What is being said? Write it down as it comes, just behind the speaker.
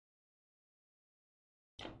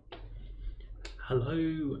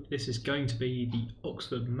Hello, this is going to be the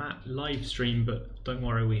Oxford MAT Livestream, but don't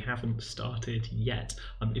worry, we haven't started yet.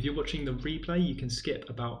 If you're watching the replay, you can skip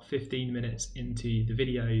about 15 minutes into the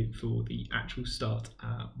video for the actual start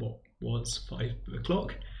at what was 5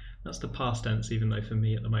 o'clock. That's the past tense, even though for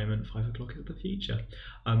me at the moment 5 o'clock is the future.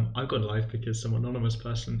 I've gone live because some anonymous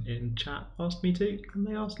person in chat asked me to, and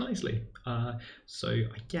they asked nicely. So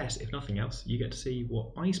I guess, if nothing else, you get to see what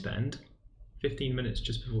I spend 15 minutes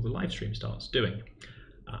just before the live stream starts doing,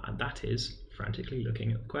 and that is frantically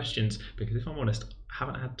looking at the questions, because if I'm honest, I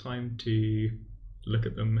haven't had time to look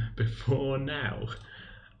at them before now.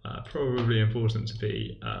 Probably important to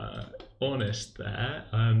be honest there.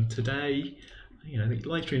 Today, you know, the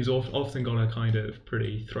live stream's often got a kind of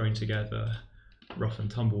pretty thrown together, rough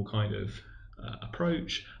and tumble kind of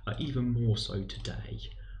approach, even more so today,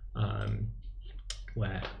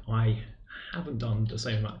 where I haven't done the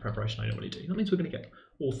same amount of preparation I normally do. That means we're going to get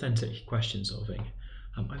authentic question solving.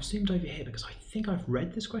 I've zoomed over here because I think I've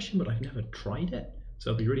read this question, but I've never tried it. So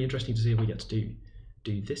it'll be really interesting to see if we get to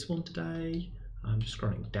do this one today. I'm just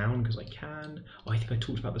scrolling down because I can. Oh, I think I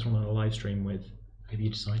talked about this one on a live stream with maybe you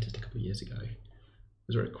decided a couple of years ago.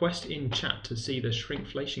 There's a request in chat to see the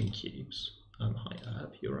shrinkflation cubes. Hi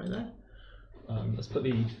Herb, you're right there. Let's put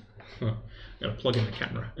the, I'm going to plug in the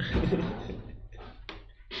camera.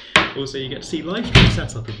 Also, you get to see live stream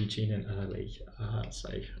setup if you tune in early.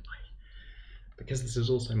 Because this is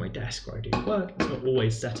also my desk where I do work, it's not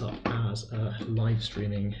always set up as a live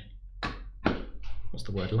streaming, what's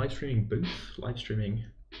the word, live streaming booth? Live streaming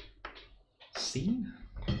scene?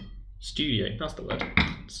 Studio, that's the word.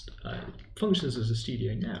 It functions as a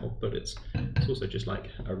studio now, but it's also just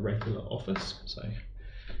like a regular office, so I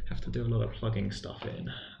have to do a lot of plugging stuff in.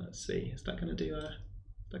 Let's see, is that going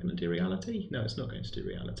to do reality? No, it's not going to do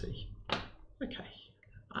reality. Okay.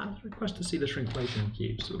 Request to see the shrinkflation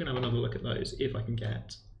cubes. So we're going to have another look at those if I can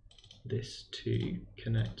get this to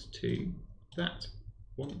connect to that.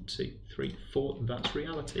 1, 2, 3, 4. That's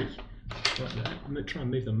reality. Right there. I'm going to try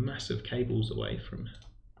and move the massive cables away from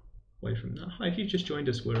that. Hi, if you've just joined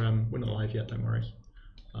us, we're not live yet. Don't worry.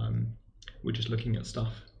 We're just looking at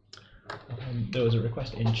stuff. There was a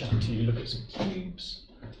request in chat to look at some cubes.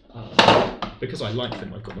 Because I like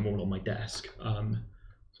them, I've got them all on my desk.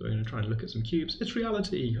 So we're going to try and look at some cubes. It's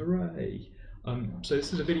reality, hooray! So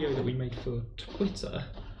this is a video that we made for Twitter,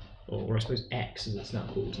 or I suppose X as it's now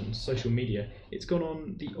called, and social media. It's gone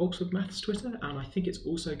on the Oxford Maths Twitter, and I think it's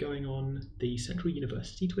also going on the Central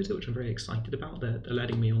University Twitter, which I'm very excited about. They're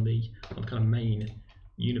letting me on the kind of main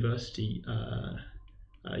university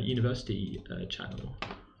channel.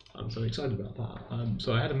 So I'm excited about that.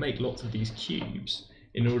 So I had to make lots of these cubes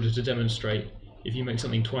in order to demonstrate if you make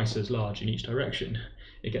something twice as large in each direction,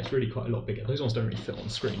 it gets really quite a lot bigger. Those ones don't really fit on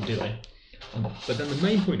screen, do they? But then the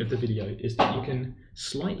main point of the video is that you can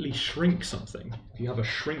slightly shrink something. If you have a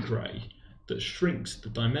shrink ray that shrinks the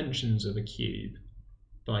dimensions of a cube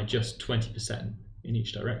by just 20% in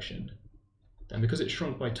each direction, then because it's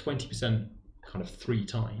shrunk by 20% kind of 3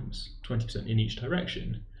 times, 20% in each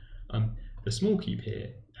direction, the small cube here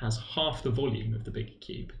has half the volume of the big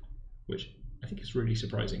cube, which I think is really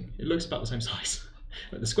surprising. It looks about the same size.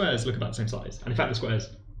 Like the squares look about the same size, and in fact the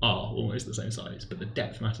squares are almost the same size, but the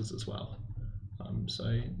depth matters as well. So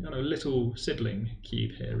you know, a little sibling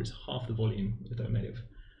cube here is half the volume. If they're made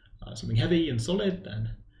of something heavy and solid,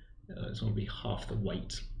 then this one will be half the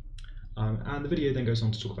weight. And the video then goes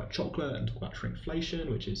on to talk about chocolate and talk about shrinkflation,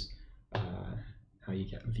 which is how you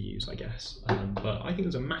get views, I guess. But I think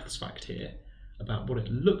there's a maths fact here about what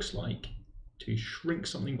it looks like to shrink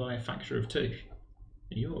something by a factor of 2.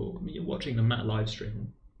 You're watching the Matt live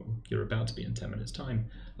stream. You're about to be in 10 minutes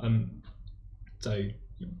time. So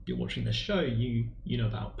you're watching this show. You know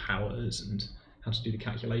about powers and how to do the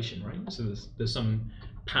calculation, right? So there's some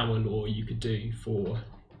power law you could do for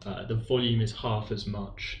the volume is half as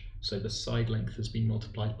much. So the side length has been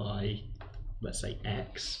multiplied by, let's say,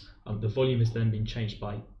 x. The volume has then been changed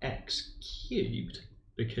by x cubed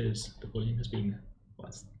because the volume has been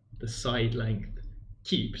the side length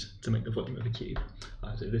cubed to make the volume of a cube.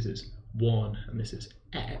 So this is 1 and this is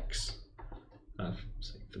x, so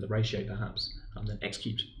for the ratio perhaps, and then x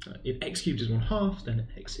cubed. If x cubed is 1/2, then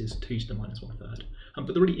x is 2 to the minus 1/3.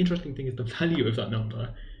 But the really interesting thing is the value of that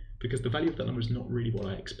number, because the value of that number is not really what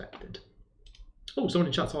I expected. Oh, someone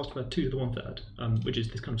in chat's asked for 2 to the 1/3, which is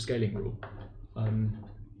this kind of scaling rule.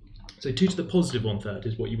 So 2 to the positive 1/3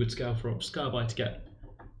 is what you would scale by to get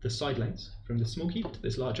the side lengths from this small cube to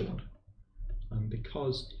this larger one.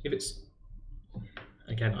 Because if it's,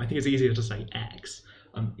 again, I think it's easier to say x.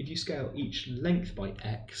 If you scale each length by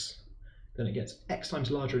x, then it gets x times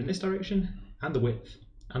larger in this direction, and the width,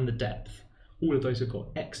 and the depth, all of those have got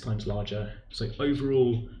x times larger, so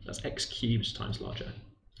overall that's x cubed times larger.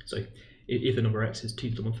 So if the number x is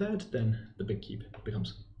 2 to the 1/3, then the big cube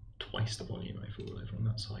becomes twice the volume overall over on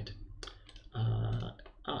that side.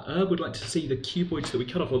 Herb would like to see the cuboids that we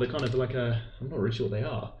cut off, or they're kind of like I'm not really sure what they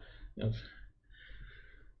are.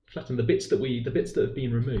 Flatten the bits that have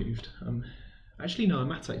been removed. Actually, no, a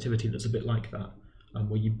maths activity that's a bit like that,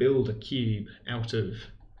 where you build a cube out of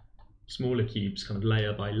smaller cubes, kind of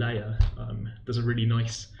layer by layer. There's a really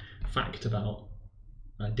nice fact about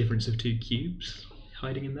difference of two cubes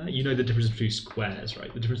hiding in there. You know the difference of two squares,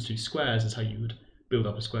 right? The difference of two squares is how you would build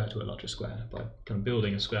up a square to a larger square, by kind of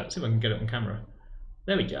building a square. Let's see if I can get it on camera.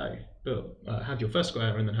 There we go. Have your first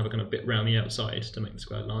square and then have a kind of bit round the outside to make the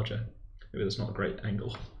square larger. Maybe that's not a great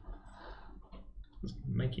angle.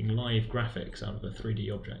 Making live graphics out of a 3D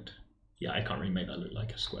object. Yeah, I can't really make that look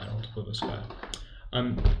like a square on top of a square.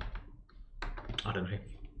 I don't know,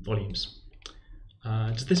 volumes.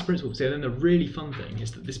 Does this principle, so then the really fun thing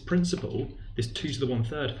is that this principle, this 2 to the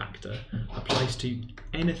 1/3 factor, applies to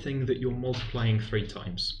anything that you're multiplying 3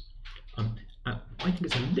 times. I think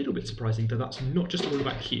it's a little bit surprising that that's not just all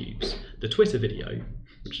about cubes. The Twitter video,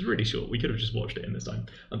 which is really short, we could have just watched it in this time.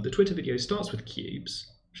 The Twitter video starts with cubes,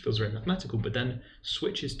 which feels very mathematical, but then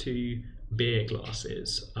switches to beer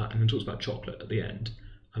glasses and then talks about chocolate at the end.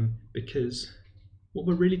 Because what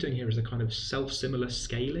we're really doing here is a kind of self-similar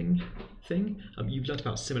scaling thing. You've learnt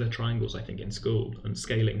about similar triangles, I think, in school, and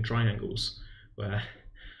scaling triangles, where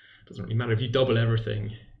it doesn't really matter if you double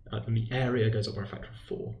everything, then the area goes up by a factor of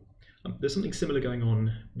 4. There's something similar going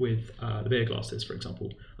on with the beer glasses, for example.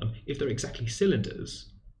 If they're exactly cylinders,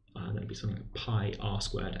 then it'd be something like pi r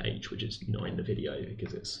squared h, which is not in the video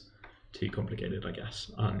because it's too complicated, I guess.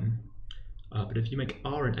 But if you make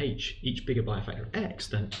r and h each bigger by a factor of x,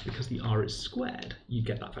 then because the r is squared, you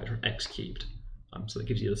get that factor of x cubed. So that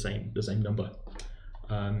gives you the same number.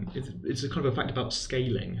 It's a kind of a fact about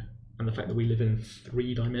scaling and the fact that we live in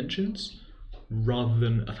 3 dimensions rather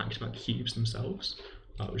than a fact about cubes themselves,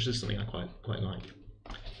 which is something I quite like.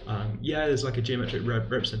 Yeah, there's like a geometric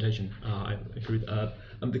representation. I agree with that.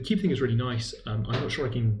 The cube thing is really nice. I'm not sure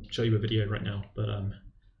I can show you a video right now, but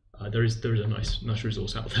there is a nice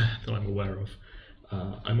resource out there that I'm aware of.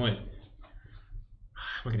 Am I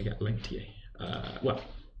going to get a link to you? Well,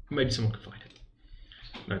 maybe someone can find it.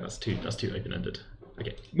 No, that's too open-ended.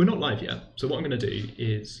 Okay, we're not live yet, so what I'm going to do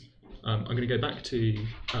is I'm going to go back to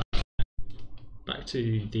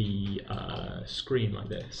the screen like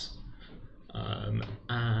this,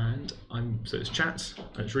 and so it's chat,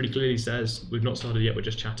 and it really clearly says we've not started yet, we're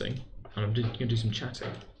just chatting, and I'm going to do some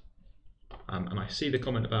chatting. And I see the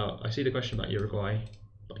question about Uruguay,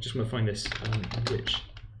 but I just want to find this which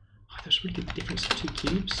there's a really good difference of 2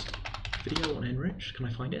 cubes. Video on Enrich, can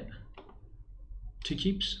I find it? 2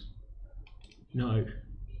 cubes? No.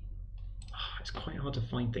 It's quite hard to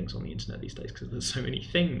find things on the internet these days because there's so many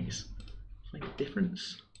things. Find a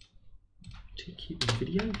difference. 2 cubes in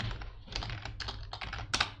video?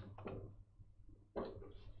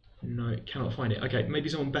 No, cannot find it. Okay, maybe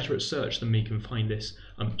someone better at search than me can find this.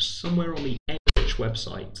 Somewhere on the Enrich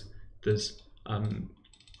website, there's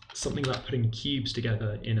something about putting cubes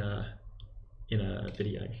together in a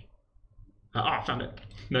video. Found it.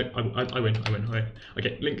 No, I win.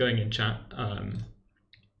 Okay, link going in chat.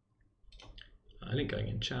 Link going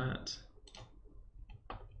in chat.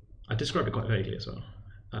 I described it quite vaguely as well.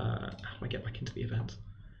 How do I get back into the event?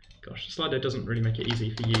 Gosh, Slido doesn't really make it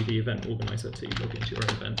easy for you, the event organizer, to log into your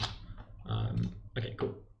own event. Okay,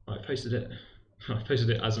 cool. I've posted it. I've posted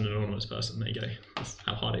it as an anonymous person. There you go. That's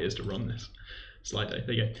how hard it is to run this Slido.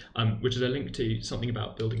 There you go. Which is a link to something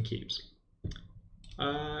about building cubes.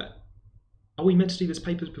 Are we meant to do this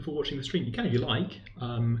papers before watching the stream? You can if you like.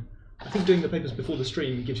 I think doing the papers before the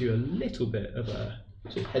stream gives you a little bit of a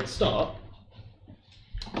sort of head start.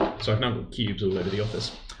 So I've now got cubes all over the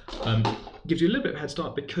office. Gives you a little bit of a head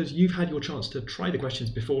start because you've had your chance to try the questions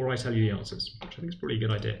before I tell you the answers, which I think is probably a good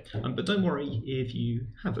idea. But don't worry if you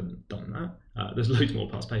haven't done that. There's loads more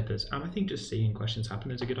past papers, and I think just seeing questions happen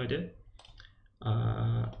is a good idea.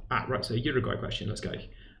 Right, so Uruguay question, let's go.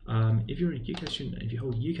 If you're a UK student, if you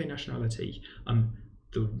hold UK nationality,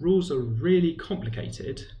 the rules are really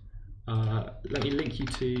complicated. Let me link you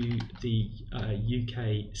to the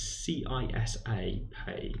UK CISA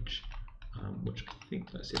page, which I think,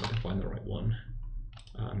 let's see if I can find the right one.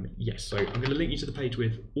 Yes, so I'm going to link you to the page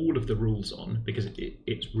with all of the rules on, because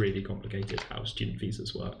it's really complicated how student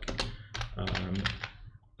visas work.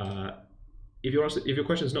 If your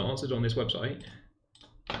question is not answered on this website,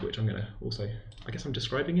 which I'm going to also, I guess I'm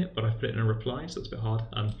describing it, but I've put it in a reply, so it's a bit hard.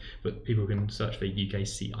 But people can search for UK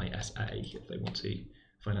CISA if they want to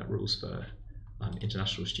find out rules for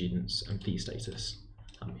international students and fee status.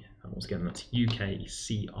 Once again, that's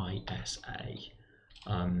UKCISA.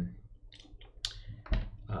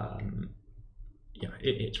 Yeah,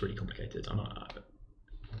 it's really complicated.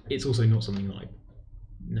 It's also not something that I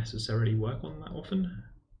necessarily work on that often.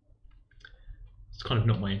 It's kind of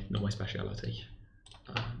not my speciality.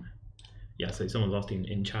 Yeah, so someone's asking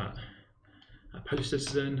in chat,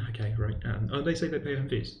 post-citizen, okay, right. Oh, they say they pay home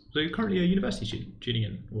fees. So you're currently a university student tuning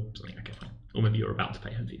in, or something, okay, fine. Or maybe you're about to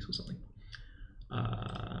pay home fees or something.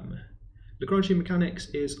 Lagrangian mechanics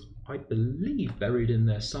is, I believe, buried in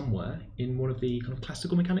there somewhere in one of the kind of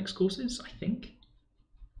classical mechanics courses, I think.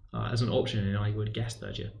 As an option, and I would guess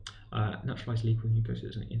third year. Naturalised legal UK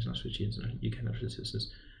citizen, international students, and UK naturalised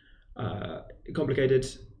citizens. Complicated.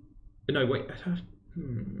 No, wait.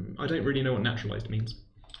 I don't really know what naturalised means.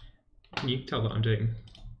 Can you tell that I'm doing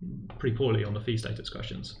pretty poorly on the fee status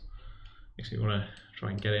questions? Makes me want to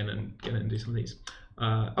try and get in and do some of these.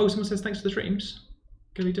 Oh, someone says thanks for the streams.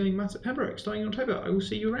 Going to be doing maths at Pembroke starting in October. I will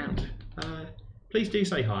see you around. Please do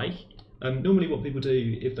say hi. Normally, what people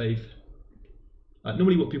do if they've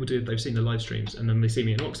seen the live streams and then they see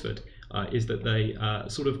me in Oxford is that they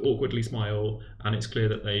sort of awkwardly smile and it's clear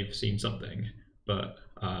that they've seen something, but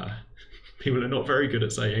people are not very good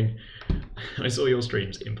at saying, I saw your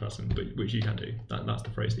streams in person, but which you can do. That's the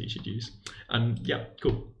phrase that you should use. And yeah,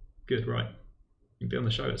 cool, good, right. You can be on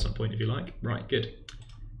the show at some point if you like. Right, good.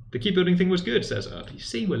 The keep building thing was good, says you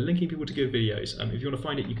see, we're linking people to good videos. If you want to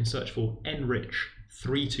find it, you can search for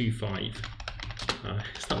nrich325.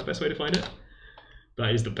 Is that the best way to find it?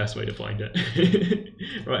 That is the best way to find it.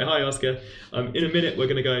 Right, hi Oscar. In a minute we're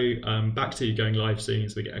going to go back to going live soon,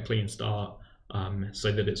 so we get a clean start,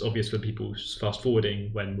 so that it's obvious for people fast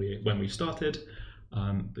forwarding when we've started.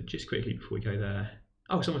 But just quickly before we go there,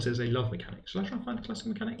 oh, someone says they love mechanics. Shall I try and find the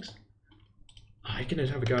classical mechanics? I'm going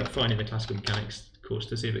to have a go at finding the classical mechanics course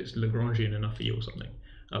to see if it's Lagrangian enough for you or something.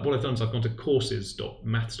 What I've done is I've gone to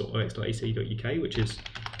courses.maths.ox.ac.uk, which is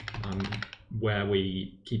where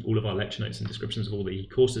we keep all of our lecture notes and descriptions of all the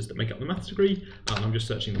courses that make up the maths degree. I'm just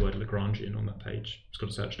searching the word Lagrangian on that page. It's got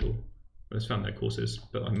a search tool. I just found their courses,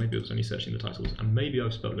 but maybe I was only searching the titles, and maybe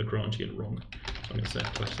I've spelled Lagrangian wrong. So I'm going to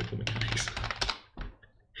search classical mechanics.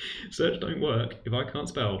 Search don't work if I can't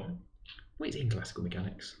spell. What is in classical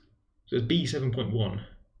mechanics? So it's B7.1.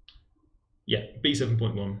 Yeah,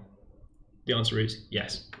 B7.1. The answer is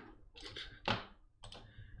yes.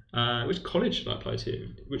 Which college should I apply to?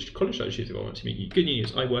 Which college should I choose if I want to meet you? Good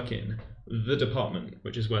news, I work in the department,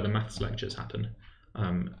 which is where the maths lectures happen.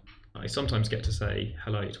 I sometimes get to say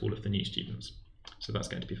hello to all of the new students, so that's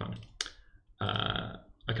going to be fun.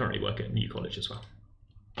 I currently work at New College as well.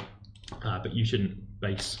 But you shouldn't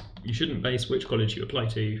base which college you apply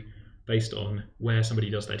to based on where somebody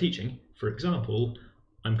does their teaching. For example,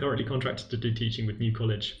 I'm currently contracted to do teaching with New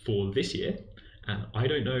College for this year, and I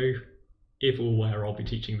don't know if or where I'll be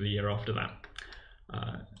teaching the year after that.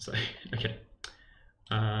 So, okay.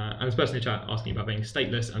 And there's a person in chat asking about being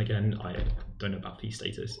stateless, and again, I don't know about fee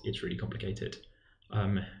status. It's really complicated.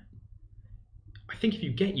 I think if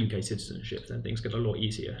you get UK citizenship, then things get a lot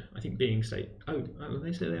easier. I think being state. Oh,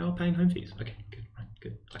 they say they are paying home fees. Okay, good, right,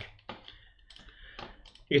 good, okay.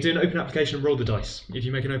 You can do an open application and roll the dice. If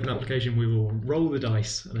you make an open application, we will roll the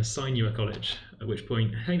dice and assign you a college. At which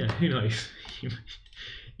point, hey, no, who knows?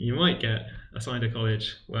 You might get assigned a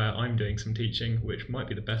college where I'm doing some teaching, which might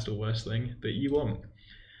be the best or worst thing that you want.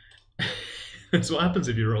 That's what happens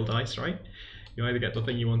if you roll dice, right? You either get the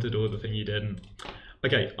thing you wanted or the thing you didn't.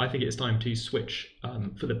 Okay, I think it's time to switch.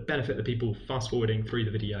 For the benefit of the people fast forwarding through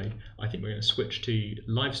the video, I think we're going to switch to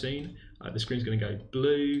live scene. The screen's going to go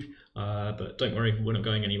blue, but don't worry, we're not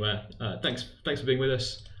going anywhere. Thanks for being with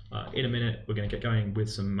us. In a minute, we're going to get going with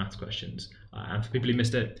some maths questions. And for people who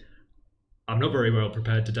missed it, I'm not very well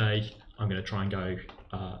prepared today. I'm going to try and go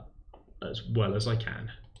as well as I can.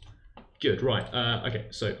 Good, right. Okay,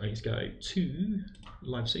 so I need to go to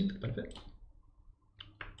live scene for the benefit.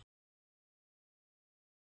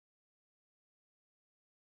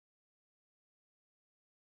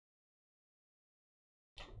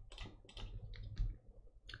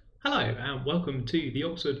 Hello and welcome to the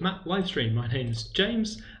Oxford MAT Livestream. My name's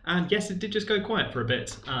James, and yes, it did just go quiet for a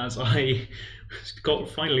bit as I got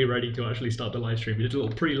finally ready to actually start the livestream. We did a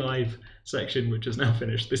little pre-live section which is now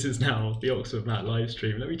finished. This is now the Oxford MAT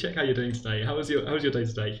Livestream. Let me check how you're doing today. How was your day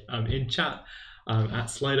today? In chat at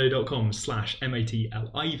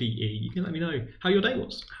slido.com/matlive, you can let me know how your day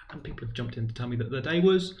was. And people have jumped in to tell me that their day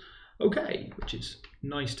was okay, which is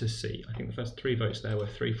nice to see. I think the first 3 votes there were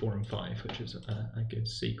 3, 4 and 5, which is a good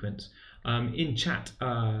sequence. In chat,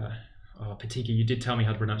 Patika, you did tell me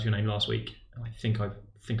how to pronounce your name last week. I think I've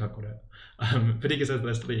think I've got it. Patika says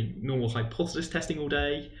they're studying normal hypothesis testing all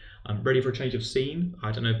day. I'm ready for a change of scene.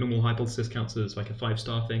 I don't know if normal hypothesis counts as like a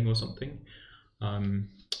 5-star thing or something. I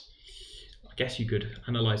guess you could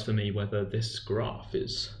analyze for me whether this graph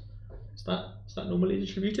is that normally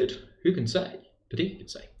distributed? Who can say? Patika can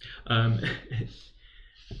say.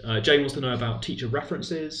 Jay wants to know about teacher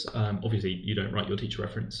references. Obviously, you don't write your teacher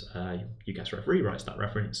reference. You guest referee writes that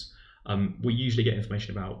reference. We usually get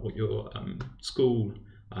information about what your school.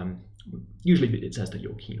 Usually, it says that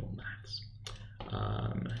you're keen on maths,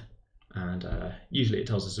 and usually it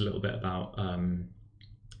tells us a little bit about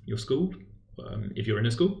your school. If you're in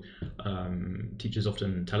a school, teachers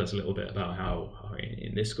often tell us a little bit about how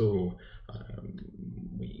in this school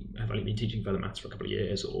we have only been teaching further maths for a couple of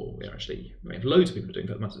years, or we have loads of people doing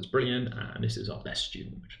further maths. It's brilliant, and this is our best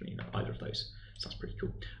student, which means either of those. So that's pretty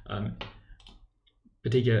cool.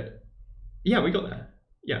 Patika, yeah, we got there.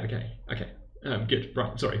 Yeah, okay. Good.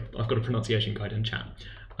 Right. Sorry, I've got a pronunciation guide in chat.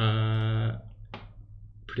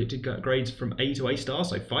 Predicted grades from A to A star,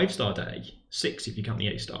 so 5-star day, 6 if you count the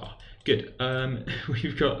A-star. Good.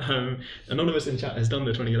 We've got Anonymous in chat has done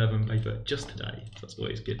the 2011 paper just today. So that's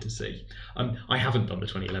always good to see. I haven't done the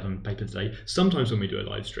 2011 paper today. Sometimes when we do a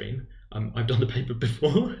live stream, I've done the paper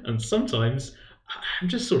before, and sometimes I'm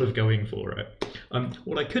just sort of going for it.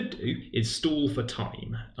 What I could do is stall for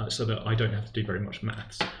time so that I don't have to do very much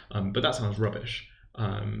maths, but that sounds rubbish.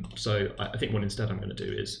 So I think what instead I'm going to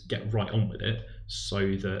do is get right on with it so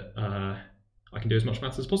that I can do as much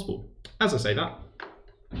maths as possible. As I say that,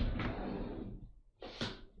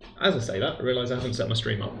 I realise I haven't set my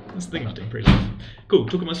stream up. That's the thing about doing pre-live. Cool,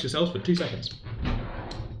 talk amongst yourselves for 2 seconds.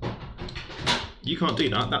 You can't do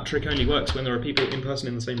that. That trick only works when there are people in person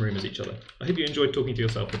in the same room as each other. I hope you enjoyed talking to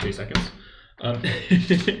yourself for 2 seconds.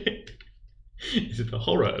 This is the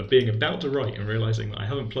horror of being about to write and realising that I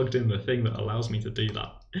haven't plugged in the thing that allows me to do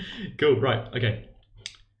that. Cool, right, okay.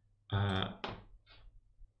 Patika.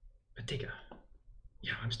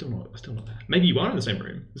 Yeah, I'm still not there. Maybe you are in the same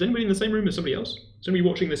room. Is anybody in the same room as somebody else? Is anybody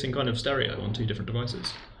watching this in kind of stereo on 2 different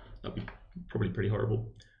devices? That'd be probably pretty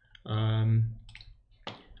horrible. Somebody's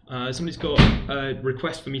got a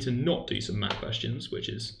request for me to not do some math questions, which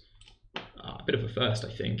is a bit of a first,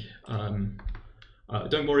 I think.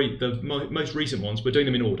 Don't worry, the most recent ones, we're doing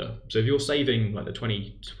them in order. So if you're saving like the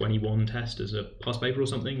 2021 test as a past paper or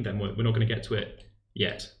something, then we're not going to get to it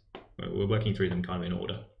yet. We're working through them kind of in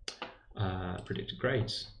order. Predicted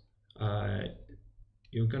grades.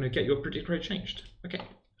 You're going to get your predicted grade changed. Okay,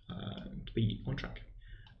 to be on track.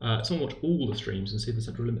 Someone watch all the streams and see the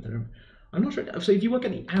central limit theorem. I'm not sure. So if you work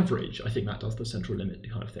at the average, I think that does the central limit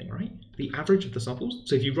kind of thing, right? The average of the samples.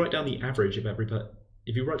 So if you write down the average of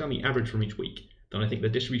if you write down the average from each week, then I think the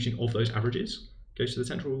distribution of those averages goes to the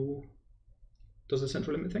central. Does the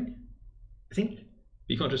central limit thing? I think. But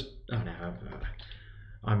you can't just. Oh no.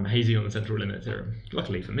 I'm hazy on the central limit theorem.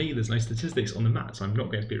 Luckily for me, there's no statistics on the mat, so I'm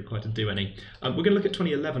not going to be required to do any. We're going to look at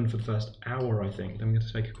 2011 for the first hour, I think. Then we're going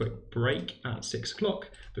to take a quick break at 6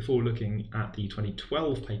 o'clock before looking at the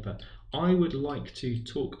 2012 paper. I would like to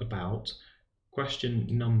talk about question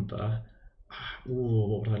number.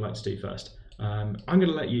 What would I like to do first? I'm going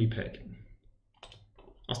to let you pick.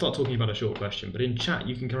 I'll start talking about a short question, but in chat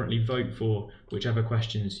you can currently vote for whichever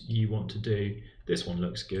questions you want to do. This one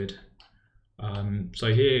looks good.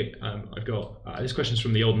 So here I've got, this question's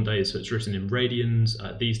from the olden days, so it's written in radians.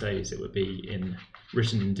 These days it would be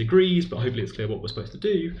written in degrees, but hopefully it's clear what we're supposed to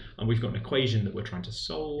do. And we've got an equation that we're trying to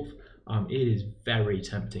solve. It is very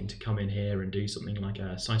tempting to come in here and do something like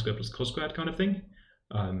a sine squared plus cos squared kind of thing,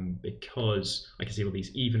 because I can see all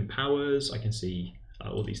these even powers, I can see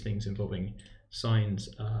all these things involving sines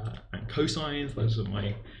and cosines. Those are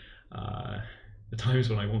my the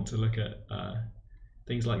times when I want to look at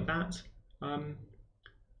things like that.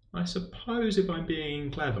 I suppose if I'm being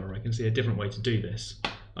clever, I can see a different way to do this.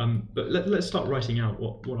 But let's start writing out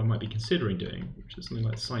what I might be considering doing, which is something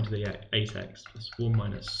like sine to the 8x plus 1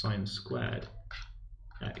 minus sine squared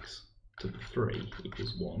x to the 3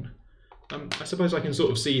 equals 1. I suppose I can sort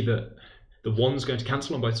of see that the 1's going to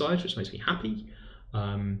cancel on both sides, which makes me happy.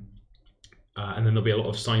 And then there'll be a lot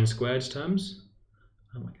of sine squared terms.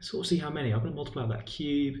 I can sort of see how many. I'm going to multiply that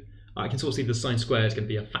cube. I can sort of see the sine squared is going to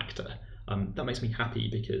be a factor. That makes me happy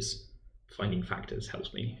because finding factors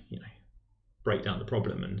helps me, break down the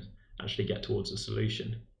problem and actually get towards a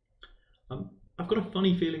solution. I've got a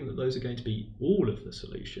funny feeling that those are going to be all of the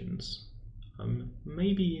solutions.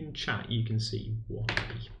 Maybe in chat you can see why.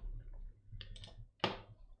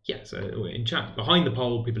 Yeah, so in chat, behind the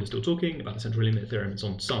poll, people are still talking about the central limit theorem. It's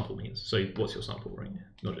on sample means. So what's your sample, right?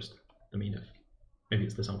 Not just the mean of. Maybe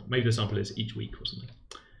it's the sample. Maybe the sample is each week or something.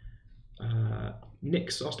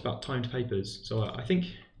 Nick's asked about timed papers. So I think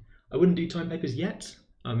I wouldn't do timed papers yet.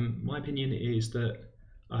 My opinion is that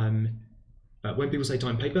when people say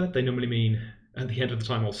timed paper, they normally mean at the end of the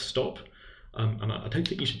time I'll stop. And I don't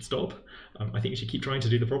think you should stop. I think you should keep trying to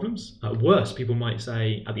do the problems. Worse, people might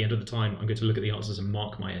say at the end of the time, I'm going to look at the answers and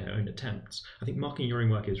mark my own attempts. I think marking your own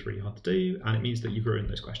work is really hard to do, and it means that you've ruined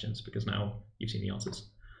those questions because now you've seen the answers.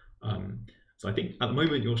 So I think at the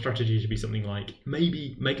moment your strategy should be something like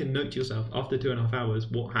maybe make a note to yourself after 2.5 hours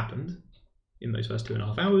what happened in those first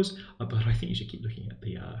 2.5 hours. But I think you should keep looking at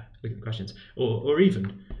the questions, or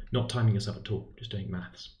even not timing yourself at all, just doing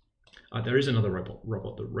maths. There is another Robot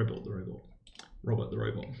the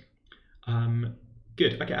robot.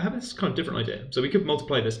 Good. Okay, I have this kind of different idea. So we could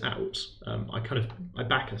multiply this out. I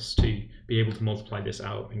back us to be able to multiply this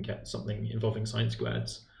out and get something involving sine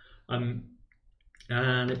squareds.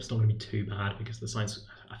 And it's not going to be too bad because a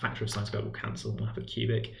factor of sine squared will cancel and we'll have a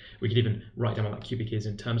cubic. We could even write down what that cubic is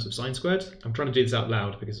in terms of sine squared. I'm trying to do this out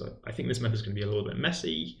loud because I think this method is going to be a little bit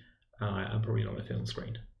messy. I'm probably not going to fit on the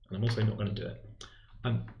screen, and I'm also not going to do it.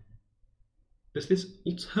 There's this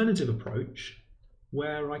alternative approach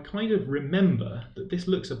where I kind of remember that this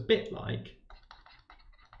looks a bit like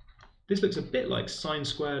sine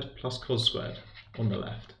squared plus cos squared on the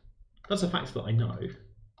left. That's a fact that I know.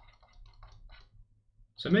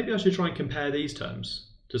 So maybe I should try and compare these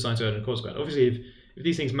terms to sine squared and cos squared. Obviously, if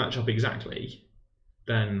these things match up exactly,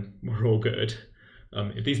 then we're all good.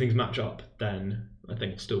 If these things match up, then I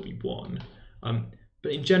think it'll still be 1.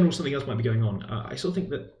 But in general, something else might be going on. I sort of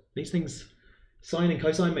think that these things, sine and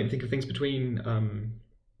cosine, make me think of things between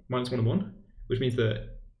 -1 and 1, which means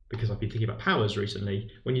that, because I've been thinking about powers recently,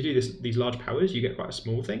 when you do these large powers, you get quite a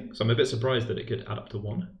small thing. So I'm a bit surprised that it could add up to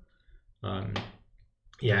 1.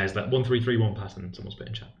 Yeah, it's that 1331 pattern someone's put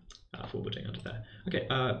in chat for what we're doing under there. Okay,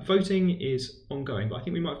 voting is ongoing, but I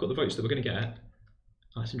think we might have got the votes that we're going to get.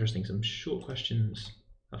 That's interesting. Some short questions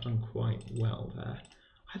have done quite well there.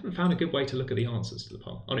 I haven't found a good way to look at the answers to the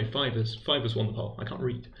poll. Oh no, 5 has won the poll. I can't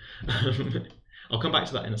read. I'll come back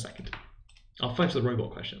to that in a second. I'll 5 to the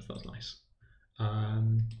robot questions. That's nice.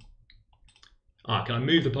 Can I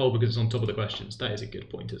move the poll because it's on top of the questions? That is a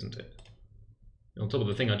good point, isn't it? On top of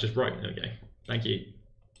the thing I just wrote. There we go. Thank you.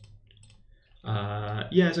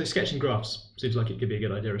 Yeah, so sketching graphs seems like it could be a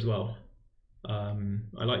good idea as well.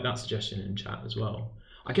 I like that suggestion in chat as well.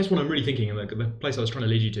 I guess what I'm really thinking, and the place I was trying to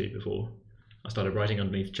lead you to before I started writing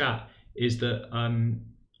underneath chat, is that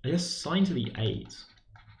I guess sine to the 8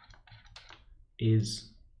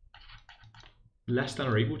 is less than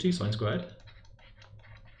or equal to sine squared,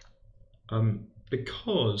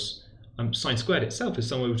 because sine squared itself is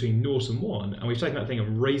somewhere between 0 and 1, and we've taken that thing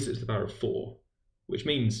and raised it to the power of 4, which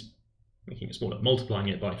means making it smaller, multiplying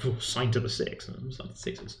it by sine to the 6, and sine to the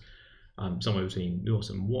 6 is somewhere between 0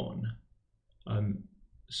 and 1.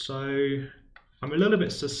 So I'm a little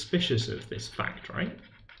bit suspicious of this fact, right?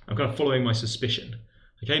 I'm kind of following my suspicion.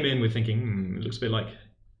 I came in with thinking, it looks a bit like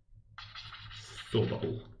thought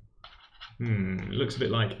bubble. It looks a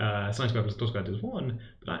bit like sine squared plus cos squared is 1,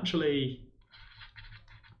 but actually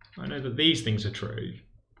I know that these things are true.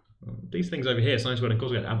 These things over here, sine squared and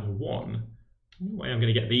cos squared, add up to 1. The way I'm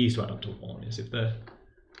going to get these to add up to 1 is if they're,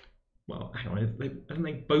 well, hang on, haven't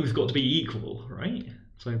they both got to be equal, right?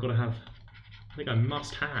 So I've got to have, I think I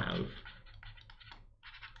must have,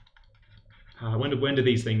 when do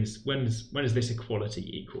these things, when is this equality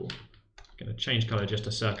equal? I'm going to change colour just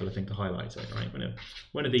to circle a thing to highlight it, right?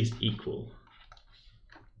 When are these equal?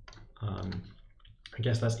 I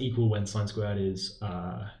guess that's equal when sine squared is,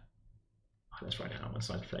 let's write it out, when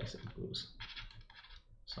sine to the x equals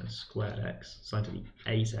sine squared x, sine to the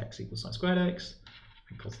 8x equals sine squared x,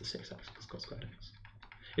 and cos to the 6x equals cos squared x.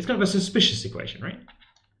 It's kind of a suspicious equation, right?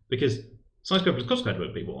 Because sine squared plus cos squared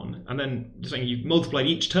would be 1, and then you're saying you've multiplied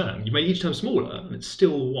each term, you've made each term smaller, and it's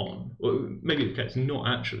still 1. Or maybe okay, it's not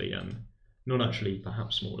actually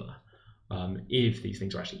perhaps smaller if these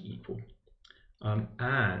things are actually equal.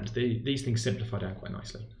 And these things simplify down quite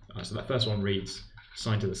nicely. So that first one reads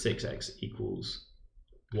sine to the 6x equals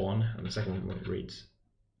 1, and the second one reads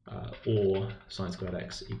or sine squared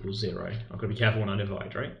x equals 0. I've got to be careful when I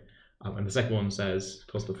divide, right? And the second one says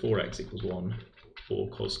cos to the 4x equals 1, or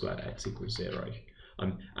cos squared x equals 0.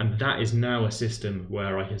 And that is now a system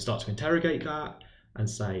where I can start to interrogate that and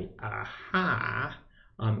say, aha,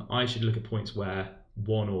 I should look at points where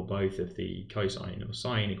one or both of the cosine or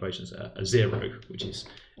sine equations are 0, which is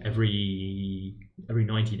every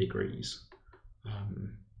 90 degrees.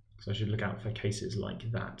 So I should look out for cases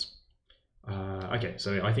like that. Okay,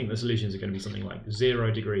 so I think the solutions are going to be something like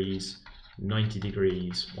 0 degrees, 90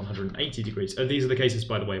 degrees, 180 degrees. These are the cases,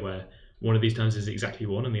 by the way, where one of these terms is exactly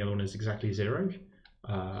 1 and the other one is exactly 0.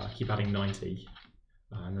 keep adding 90,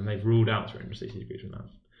 and then they've ruled out 360 degrees from that.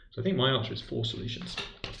 So I think my answer is 4 solutions.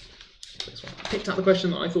 This one. I picked out the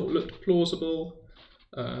question that I thought looked plausible.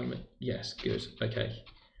 Yes, good, okay.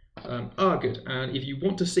 Good, and if you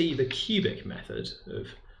want to see the cubic method of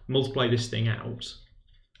multiply this thing out,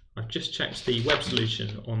 I've just checked the web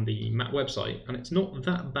solution on the MAT website, and it's not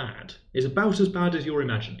that bad. It's about as bad as you're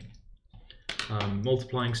imagining.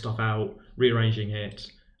 Multiplying stuff out, rearranging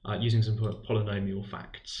it, using some polynomial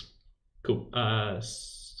facts. Cool.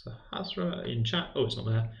 Sahasra in chat. Oh, it's not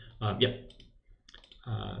there. Yep.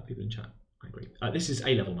 People in chat. I agree. This is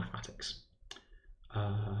A-level mathematics.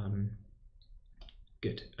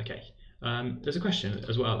 Good. Okay. There's a question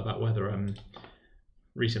as well about whether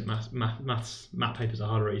recent math papers are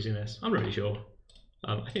harder at using this. I'm not really sure.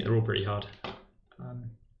 I think they're all pretty hard.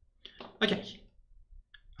 Okay.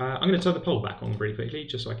 I'm going to turn the poll back on really quickly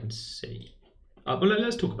just so I can see. But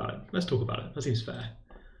let's talk about it. Let's talk about it. That seems fair.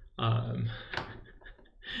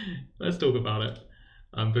 Let's talk about it.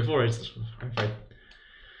 Before I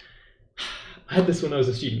had this when I was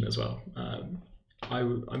a student as well.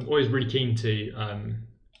 I'm always really keen to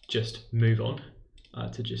just move on,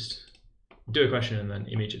 to just do a question and then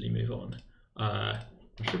immediately move on. I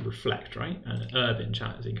should reflect, right? And in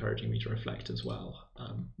chat is encouraging me to reflect as well.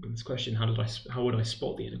 With this question, how would I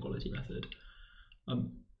spot the inequality method?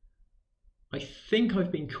 I think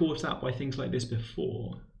I've been caught out by things like this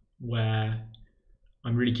before, where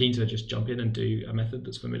I'm really keen to just jump in and do a method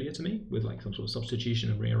that's familiar to me with like some sort of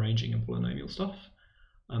substitution and rearranging and polynomial stuff.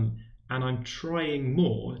 And I'm trying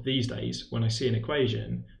more these days when I see an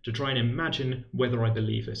equation to try and imagine whether I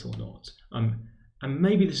believe it or not. And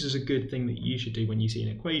maybe this is a good thing that you should do when you see an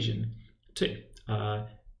equation too.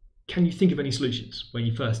 Can you think of any solutions when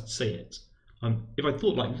you first see it? If I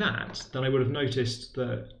thought like that, then I would have noticed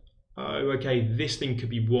that, oh, okay, this thing could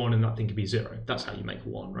be 1 and that thing could be 0. That's how you make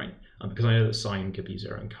 1, right? Because I know that sine could be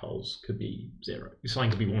 0 and cos could be 0. Sine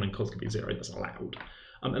could be 1 and cos could be 0. That's allowed.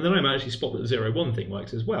 And then I might actually spot that the 0, 1 thing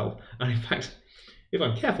works as well. And in fact, if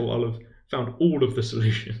I'm careful, I'll have found all of the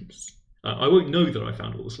solutions. I won't know that I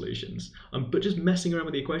found all the solutions. But just messing around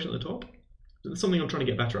with the equation at the top, that's something I'm trying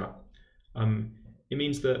to get better at. It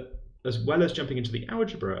means that as well as jumping into the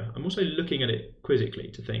algebra, I'm also looking at it quizzically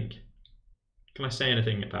to think, can I say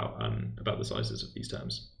anything about the sizes of these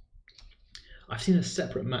terms? I've seen a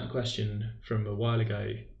separate MAT question from a while ago.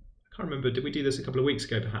 I can't remember, did we do this a couple of weeks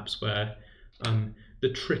ago perhaps, where the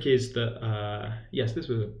trick is that, yes, this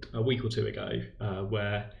was a week or two ago,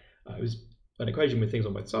 where it was an equation with things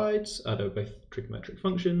on both sides. They were both trigonometric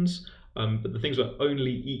functions, but the things were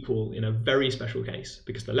only equal in a very special case,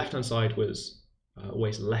 because the left-hand side was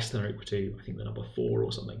always less than or equal to, I think, the number 4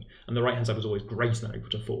 or something, and the right-hand side was always greater than or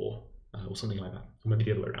equal to 4. Or something like that, or maybe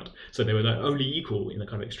the other way around. So they were only equal in the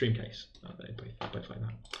kind of extreme case. They're both like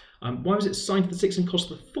that. Why was it sine to the 6 and cos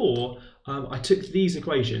to the 4? I took these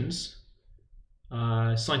equations,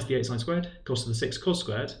 sine to the 8 sine squared, cos to the 6 cos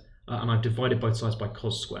squared, and I've divided both sides by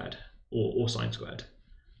cos squared, or sine squared.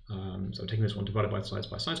 So I'm taking this one, divided both sides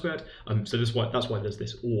by sine squared. So that's why there's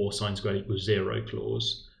this or sine squared equals 0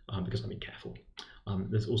 clause, because I'm being careful.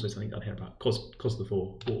 There's also something down here about cos to the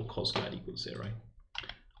 4 or cos squared equals 0.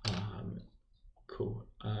 Cool.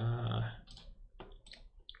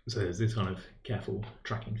 So there's this kind of careful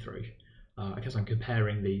tracking through. I guess I'm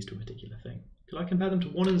comparing these to a particular thing. Could I compare them to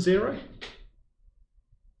 1 and 0?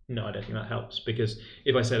 No, I don't think that helps, because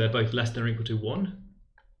if I say they're both less than or equal to 1,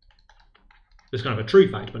 it's kind of a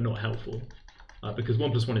true fact, but not helpful, because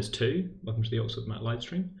 1 plus 1 is 2. Welcome to the Oxford MAT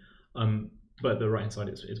Livestream. But the right hand side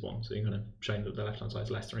is 1, so you're kind of showing that the left hand side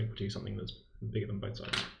is less than or equal to something that's bigger than both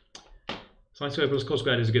sides. Sine squared plus cos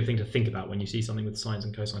squared is a good thing to think about when you see something with sines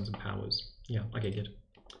and cosines and powers. Yeah, okay, good.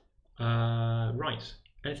 Right,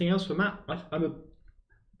 anything else for Matt? I'm a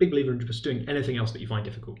big believer in just doing anything else that you find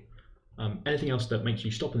difficult. Anything else that makes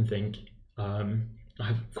you stop and think. I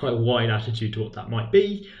have quite a wide attitude to what that might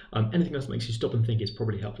be. Anything else that makes you stop and think is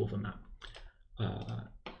probably helpful for Matt.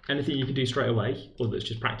 Anything you can do straight away, or that's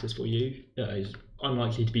just practice for you, is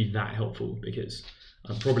unlikely to be that helpful, because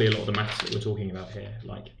probably a lot of the maths that we're talking about here,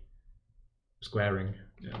 like squaring,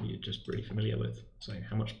 you're just really familiar with. So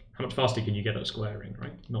how much faster can you get at squaring,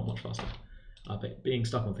 right? Not much faster. But being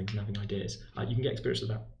stuck on things and having ideas, you can get experience of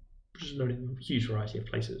that just in a huge variety of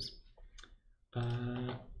places.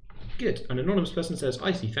 Good. An anonymous person says,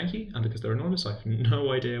 I see, thank you. And because they're anonymous, I have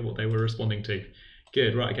no idea what they were responding to.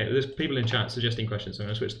 Good, right, okay. There's people in chat suggesting questions, so I'm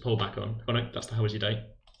going to switch the poll back on. Oh no, that's the how was your day?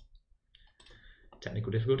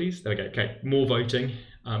 Technical difficulties. There we go. Okay, more voting,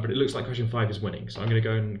 but it looks like question 5 is winning. So I'm going to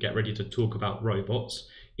go and get ready to talk about robots.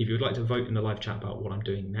 If you would like to vote in the live chat about what I'm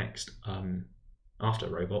doing next after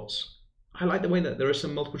robots, I like the way that there are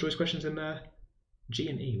some multiple choice questions in there. G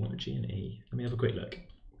and E, what are G and E? Let me have a quick look.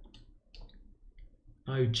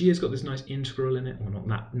 Oh, G has got this nice integral in it. Well,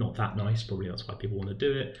 not that nice, probably that's why people want to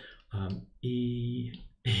do it. E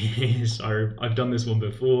is, I've done this one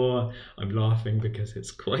before. I'm laughing because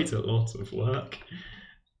it's quite a lot of work.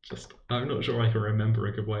 I'm not sure I can remember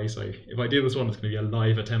a good way, so if I do this one, it's going to be a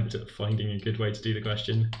live attempt at finding a good way to do the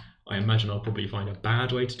question. I imagine I'll probably find a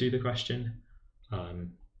bad way to do the question.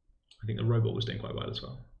 I think the robot was doing quite well as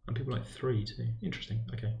well. And people like 3 too. Interesting,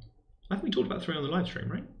 okay. I think we talked about 3 on the live stream,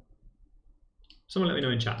 right? Someone let me know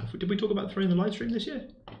in chat. Did we talk about 3 on the live stream this year?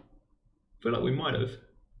 I feel like we might have.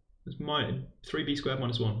 It's 3b squared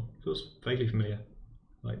minus 1. Feels vaguely familiar.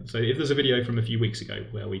 So if there's a video from a few weeks ago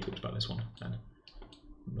where we talked about this one, then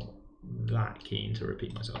I'm not that keen to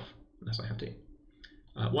repeat myself, unless I have to.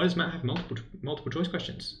 Why does Matt have multiple choice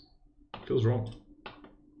questions? Feels wrong.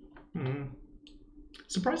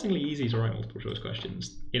 Surprisingly easy to write multiple choice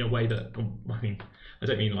questions in a way that, I mean, I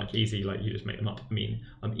don't mean like easy, like you just make them up. I mean,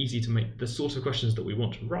 easy to make the sort of questions that we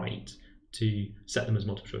want to write to set them as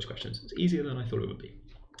multiple choice questions. It's easier than I thought it would be.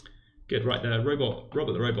 Good, right there,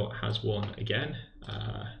 Robert the robot has won again.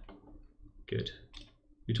 Good.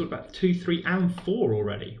 We talked about 2, 3, and 4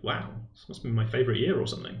 already. Wow, this must be my favourite year or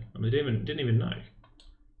something. I mean, didn't even know.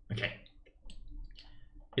 Okay.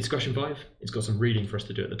 It's question 5. It's got some reading for us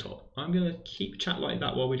to do at the top. I'm going to keep chat like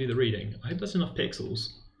that while we do the reading. I hope that's enough pixels.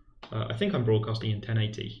 I think I'm broadcasting in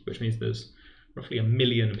 1080, which means there's roughly 1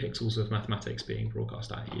 million pixels of mathematics being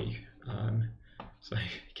broadcast at you. So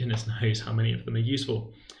goodness knows how many of them are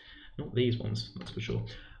useful. Not these ones, that's for sure.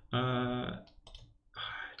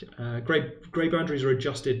 Grade boundaries are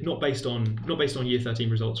adjusted not based on year 13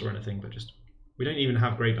 results or anything, but just we don't even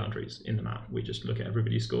have grade boundaries in the map. We just look at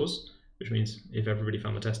everybody's scores, which means if everybody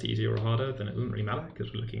found the test easier or harder, then it doesn't really matter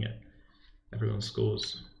because we're looking at everyone's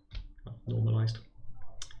scores normalized.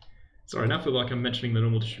 Sorry, I now feel like I'm mentioning the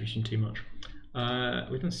normal distribution too much.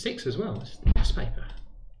 We've done 6 as well. This is the best paper.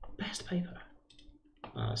 Best paper.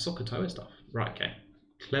 SOHCAHTOA stuff. Right, okay.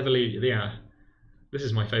 Cleverly, yeah. This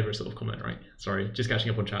is my favourite sort of comment, right? Sorry, just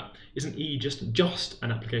catching up on chat. Isn't E just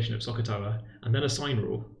an application of SOHCAHTOA and then a sign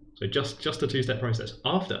rule? So just a 2-step process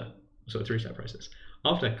after, so a 3-step process,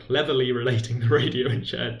 after cleverly relating the radio and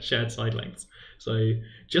shared side lengths. So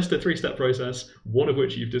just a 3-step process, one of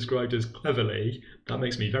which you've described as cleverly. That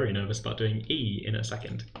makes me very nervous about doing E in a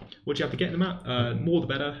second. What do you have to get in the map? More the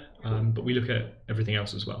better, but we look at everything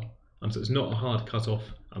else as well. So it's not a hard cut-off,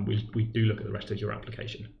 and we do look at the rest of your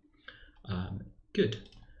application. Good.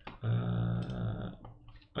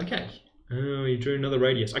 Okay. Oh, you drew another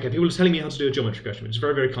radius. Okay, people are telling me how to do a geometry question, which is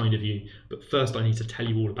very, very kind of you. But first I need to tell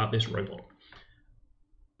you all about this robot.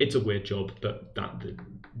 It's a weird job, but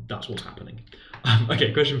that's what's happening.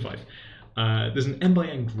 Okay, question 5. There's an n by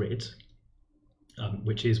n grid,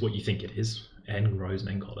 which is what you think it is. N rows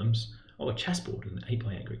and n columns. Oh, a chessboard and an 8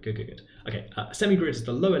 by 8 grid. Good. Okay, semi-grid is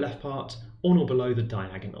the lower left part, on or below the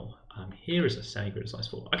diagonal. Here is a semi-grid size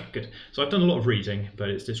 4. Okay, good. So I've done a lot of reading, but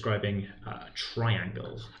it's describing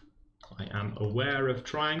triangles. I am aware of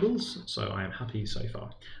triangles, so I am happy so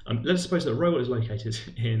far. Let's suppose that a robot is located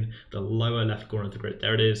in the lower left corner of the grid.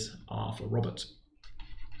 There it is, R for Robert,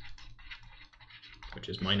 which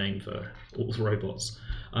is my name for all the robots.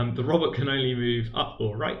 The robot can only move up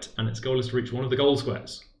or right, and its goal is to reach one of the goal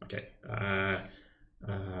squares. Okay,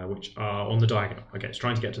 which are on the diagonal. Okay, it's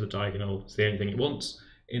trying to get to the diagonal. It's the only thing it wants.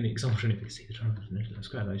 In the example, if you can see the triangle in the middle of the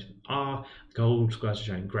square, those are the goal squares are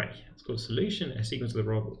shown in grey. It's called a solution, a sequence of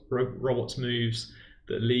the robot's moves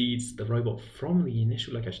that leads the robot from the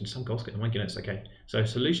initial location to some goal square. My goodness, okay. So a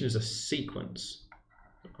solution is a sequence.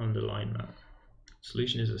 Underline that.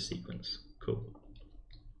 Solution is a sequence. Cool.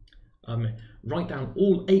 Write down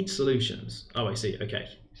all 8 solutions. Oh, I see, okay.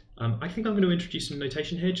 I think I'm going to introduce some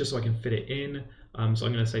notation here just so I can fit it in. So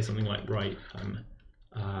I'm going to say something like, right,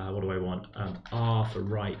 what do I want? R for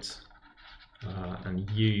right and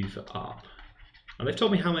U for up. And they've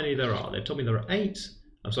told me how many there are. They've told me there are 8.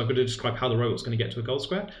 So I'm going to describe how the robot's going to get to a goal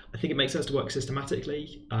square. I think it makes sense to work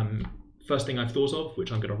systematically. First thing I've thought of,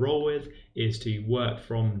 which I'm going to roll with, is to work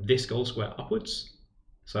from this goal square upwards.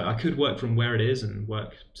 So I could work from where it is and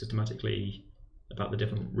work systematically about the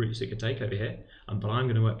different routes it could take over here. But I'm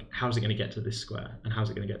going to work, how's it going to get to this square? And how's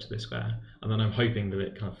it going to get to this square? And then I'm hoping that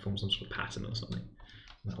it kind of forms some sort of pattern or something.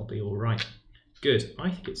 That'll be all right. Good. I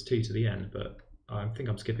think it's 2 to the n, but I think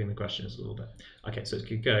I'm skipping the questions a little bit. Okay, so it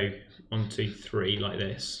could go 1, 2, 3 like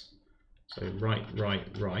this. So right, right,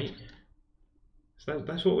 right. So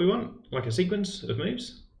that's what we want, like a sequence of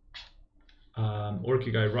moves. Or it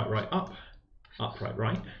could go right, right, up, right,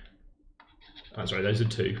 right. Sorry, those are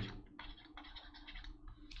 2.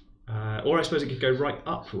 Or I suppose it could go right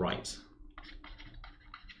up right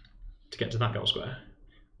to get to that goal square.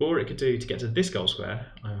 Or it could do to get to this goal square.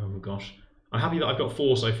 Oh gosh. I'm happy that I've got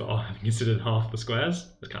 4 so far, having considered half the squares.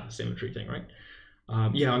 That's kind of a symmetry thing, right?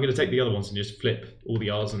 Yeah, I'm going to take the other ones and just flip all the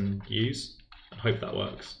R's and U's. I hope that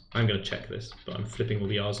works. I'm going to check this, but I'm flipping all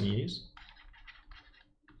the R's and U's.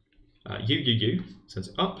 U, sends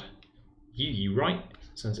it up. U, right,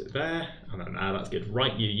 sends it there. And then, that's good.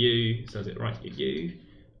 Right, U, sends it right, U.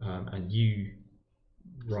 And U,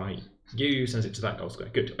 right, U, sends it to that goal square.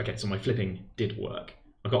 Good. Okay, so my flipping did work.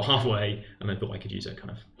 I got halfway and then thought I could use a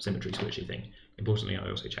kind of symmetry switchy thing. Importantly, I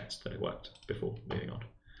also checked that it worked before moving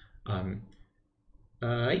on.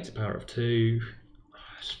 8 to the power of 2.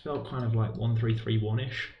 I just felt kind of like 1, 3, 3,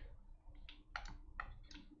 1-ish.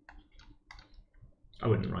 I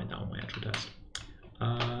wouldn't write that on my actual test.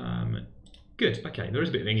 Good. Okay, there is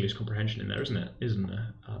a bit of English comprehension in there, isn't it? Isn't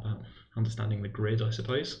there? About understanding the grid, I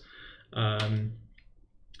suppose.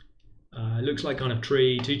 Looks like kind of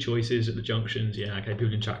tree, 2 choices at the junctions. Yeah, okay,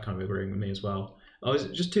 people in chat kind of agreeing with me as well. Oh, is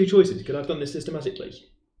it just 2 choices? Could I have done this systematically?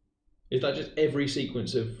 Is that just every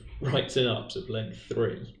sequence of rights and ups of length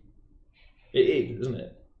 3? It is, isn't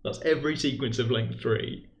it? That's every sequence of length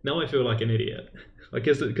 3. Now I feel like an idiot. I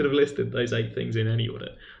guess it could have listed those 8 things in any order.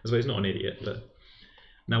 I suppose not an idiot, but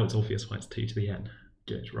now it's obvious why it's 2 to the n.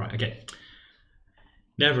 Good, right, okay.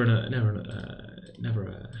 Never an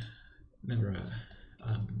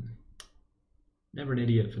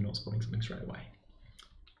idiot for not spotting something straight away.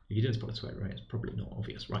 If you didn't spot it straight away, it's probably not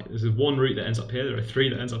obvious, right? There's 1 route that ends up here, there are 3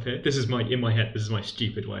 that ends up here. This is my, in my head, this is my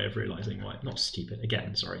stupid way of realising why, not stupid,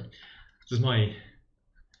 again, sorry. This is my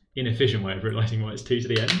inefficient way of realising why it's 2 to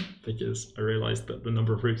the n, because I realised that the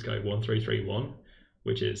number of routes go 1, 3, 3, 1,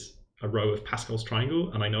 which is a row of Pascal's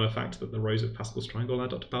triangle, and I know a fact that the rows of Pascal's triangle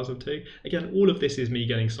add up to powers of 2. Again, all of this is me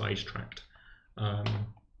getting sidetracked.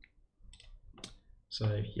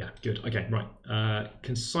 So yeah, good. Okay, right.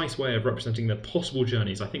 Concise way of representing the possible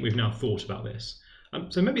journeys. I think we've now thought about this.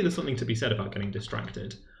 So maybe there's something to be said about getting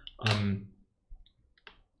distracted.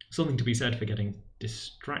 Something to be said for getting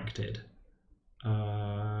distracted.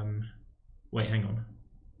 Wait, hang on.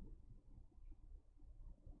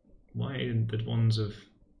 Why the ones of...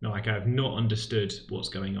 No, like I've not understood what's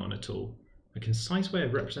going on at all. A concise way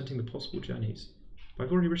of representing the possible journeys. But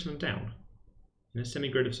I've already written them down in a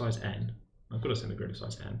semigrid of size n. I've got a semigrid of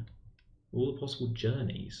size n. All the possible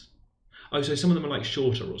journeys. Oh, so some of them are like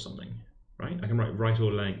shorter or something, right? I can write right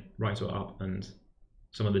or length, right or up, and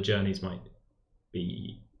some of the journeys might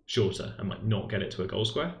be shorter and might not get it to a goal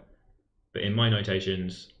square. But in my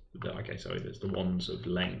notations, okay, so there's the ones of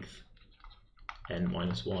length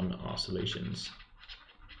n-1 are solutions.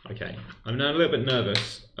 Okay, I'm now a little bit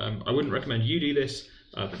nervous. I wouldn't recommend you do this,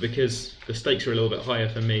 but because the stakes are a little bit higher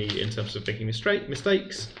for me in terms of making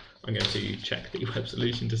mistakes, I'm going to check the web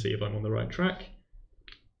solution to see if I'm on the right track.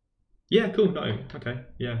 Yeah, cool. No, okay,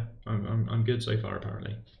 yeah, I'm good so far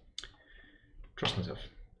apparently. Trust myself.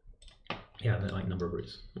 Yeah, they're like number of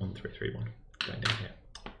routes. 1, 3, 3, 1. Going down here.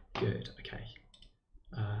 Good. Okay.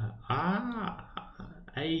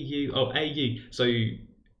 AU. Oh, AU. So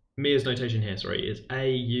Mia's notation here, sorry, is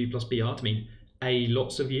AU plus BR to mean A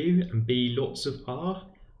lots of U and B lots of R.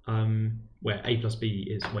 Where A plus B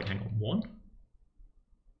is, wait, hang on, 1?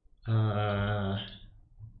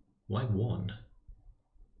 Why 1?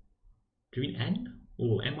 Do you mean N?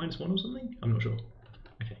 Or N-1 or something? I'm not sure.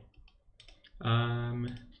 Okay.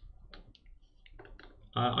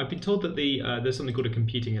 I've been told that there's something called a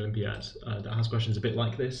computing Olympiad that has questions a bit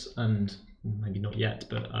like this, and maybe not yet,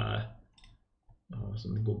 but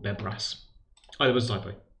something called Bebras. Oh, there was a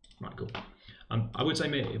typo. Right, cool. I would say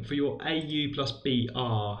for your AU plus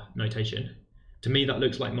BR notation, to me that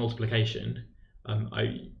looks like multiplication.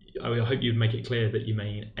 I hope you'd make it clear that you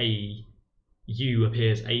mean U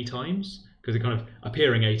appears A times, because it kind of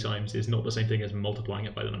appearing A times is not the same thing as multiplying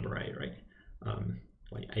it by the number A, right?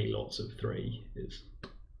 Like A lots of 3 is,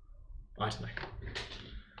 I don't know.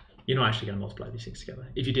 You're not actually going to multiply these things together.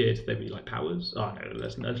 If you did, they'd be like powers. Oh no,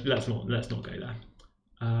 let's not go there.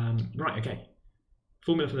 Right, okay.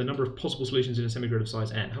 Formula for the number of possible solutions in a semigrid of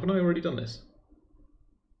size n. Haven't I already done this?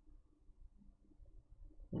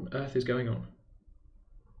 What on earth is going on?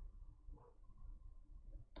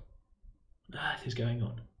 What on earth is going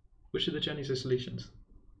on? Which of the journeys are solutions?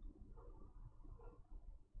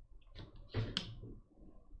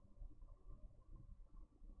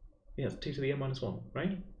 Yeah, it's 2 to the n-1,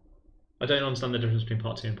 right? I don't understand the difference between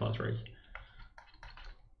part 2 and part 3.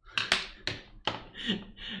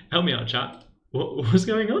 Help me out, chat. What's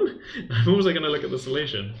going on? I'm also going to look at the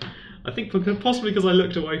solution. I think possibly because I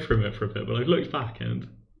looked away from it for a bit, but I've looked back and...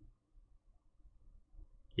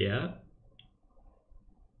 Yeah,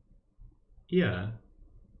 Yeah.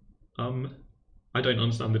 I don't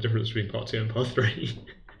understand the difference between part 2 and part 3.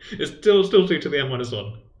 It's still 2 to the n minus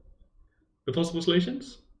 1. The possible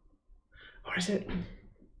solutions? Or is it?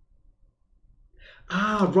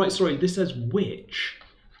 Ah, right, sorry, this says which.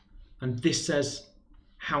 And this says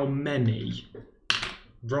how many.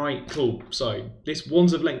 Right, cool. So this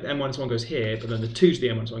one's of length n minus 1 goes here, but then the 2 to the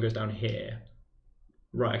n minus 1 goes down here.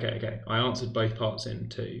 Right, okay. I answered both parts in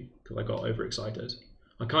 2 because I got overexcited.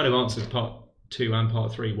 I kind of answered part 2 and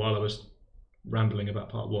part 3 while I was rambling about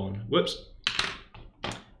part 1. Whoops.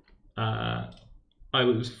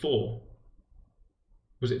 It was 4.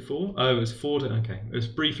 Was it 4? Oh, it was 4 to, okay. It was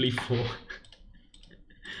briefly 4.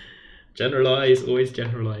 Generalize, always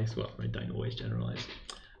generalize. Well, I don't always generalize.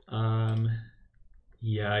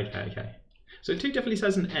 Yeah, okay. So 2 definitely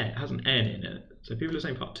says has an n in it. So people are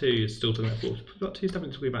saying part 2 is still talking about 4. Part 2 is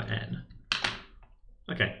definitely talking about n.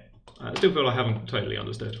 Okay. I still feel I haven't totally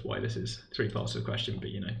understood why this is 3 parts of the question, but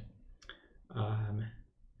you know.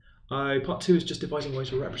 Part 2 is just devising ways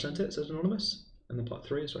to represent it, says Anonymous. And then part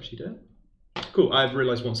 3 is to actually do it. Cool, I've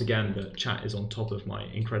realised once again that chat is on top of my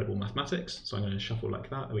incredible mathematics, so I'm going to shuffle like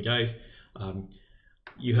that. There we go.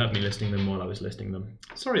 You heard me listing them while I was listing them.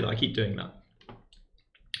 Sorry that I keep doing that.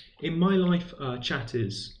 In my life, chat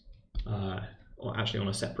is actually on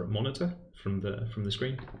a separate monitor from the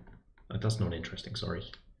screen. That's not interesting, sorry.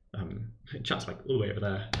 Chat's like all the way over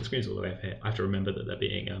there. The screen's all the way over here. I have to remember that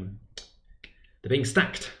they're being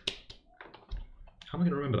stacked. How am I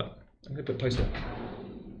going to remember that? I'm going to put post-it.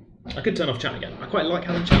 I could turn off chat again. I quite like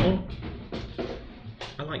having chat on.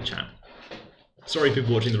 I like chat. Sorry,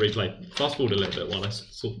 people watching the replay. Fast forward a little bit while I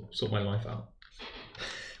sort my life out.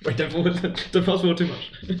 Wait, don't fast forward too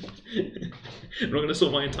much. I'm not going to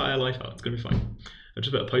sort my entire life out. It's going to be fine. I've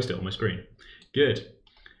just put a post-it on my screen. Good.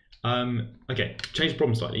 Okay, change the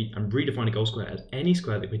problem slightly and redefine a goal square as any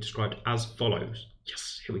square that can be described as follows.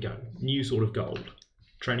 Yes, here we go. New sort of goal.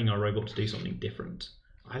 Training our robot to do something different.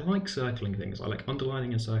 I like circling things. I like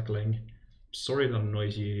underlining and circling. Sorry if that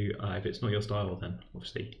annoys you. If it's not your style, then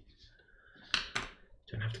obviously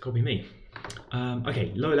don't have to copy me.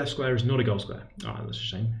 Okay, lower left square is not a goal square. Alright, that's a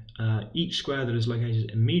shame. Each square that is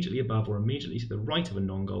located immediately above or immediately to the right of a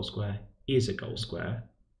non-goal square is a goal square.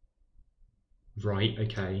 Right,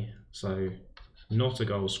 okay. So not a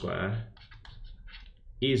goal square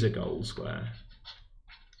is a goal square.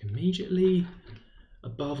 Immediately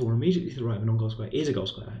above or immediately to the right of a non-goal square is a goal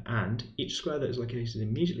square, and each square that is located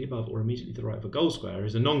immediately above or immediately to the right of a goal square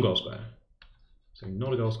is a non-goal square. So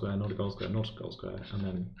not a goal square, not a goal square, not a goal square, and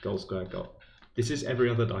then goal square, goal. This is every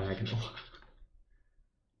other diagonal.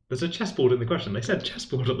 There's a chessboard in the question. They said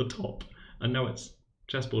chessboard at the top, and now it's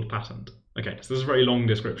chessboard patterned. Okay, so there's a very long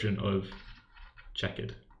description of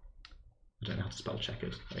checkered. I don't know how to spell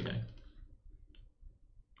checkered. There we go.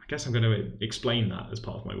 I guess I'm going to explain that as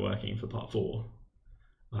part of my working for part 4.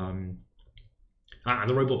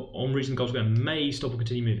 The robot on reaching the goal square may stop or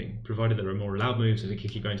continue moving, provided there are more allowed moves and it can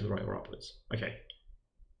keep going to the right or upwards. Okay.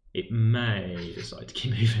 It may decide to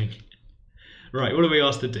keep moving. Right, what are we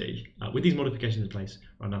asked to do? With these modifications in place,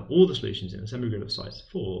 write down all the solutions in a semi-grid of size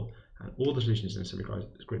 4 and all the solutions in a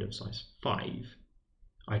semi-grid of size 5.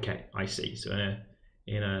 Okay, I see. So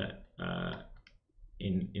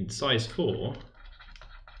in size 4,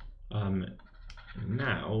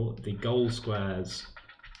 now the goal squares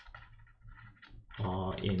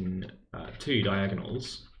are in 2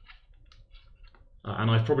 diagonals,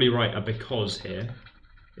 and I'd probably write a because here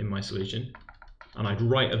in my solution, and I'd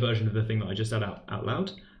write a version of the thing that I just said out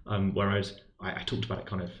loud, where I talked about it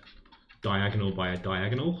kind of diagonal by a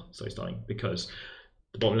diagonal, so starting because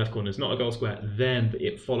the bottom left corner is not a goal square, then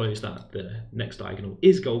it follows that the next diagonal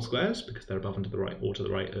is goal squares because they're above and to the right or to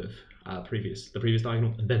the right of the previous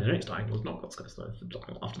diagonal, and then the next diagonal is not goal squares, so the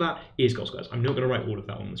diagonal after that is goal squares. I'm not going to write all of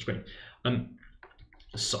that on the screen.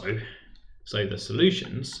 So the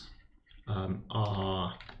solutions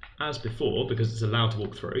are as before, because it's allowed to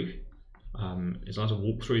walk through. It's allowed to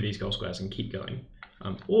walk through these goal squares and keep going,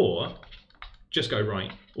 or just go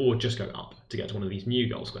right, or just go up to get to one of these new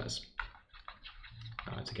goal squares.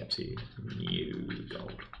 To get to new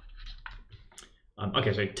goal.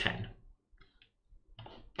 Okay, so 10.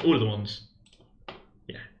 All of the ones.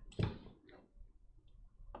 Yeah.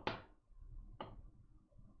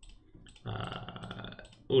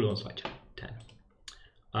 All of the ones like 10.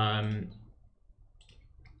 How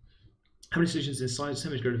many solutions in size?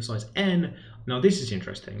 Semi-grid of size n. Now this is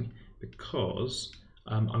interesting because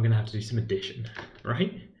I'm going to have to do some addition,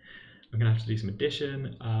 right? I'm going to have to do some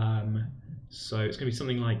addition. So it's going to be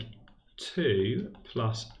something like 2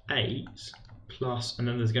 plus 8 plus, and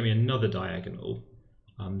then there's going to be another diagonal.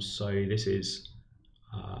 So this is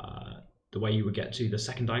the way you would get to the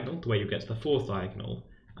second diagonal, the way you would get to the fourth diagonal,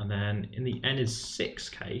 and then in the n is 6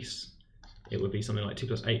 case, it would be something like 2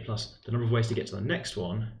 plus 8 plus the number of ways to get to the next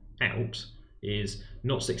one out is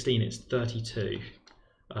not 16, it's 32.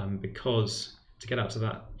 Because to get out to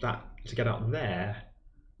to get out there,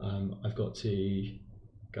 I've got to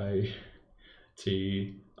go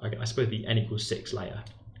to, I suppose, the n equals 6 layer,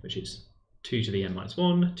 which is 2 to the n minus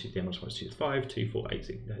 1, 2 to the n minus 1 is 2 to the 5, 2, 4, 8,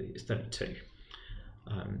 6, it's 32.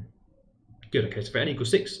 Good, okay, so for n equals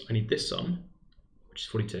 6, I need this sum, which is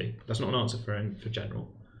 42. That's not an answer for general.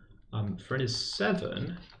 For n is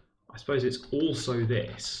 7, I suppose it's also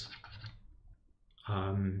this,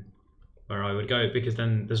 where I would go, because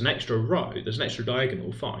then there's an extra row, there's an extra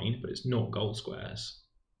diagonal, fine, but it's not gold squares.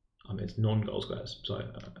 It's non-gold squares, so I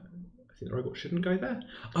think the robot shouldn't go there.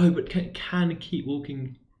 Oh, but can keep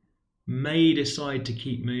walking, may decide to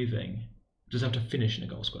keep moving. Does have to finish in a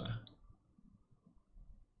gold square.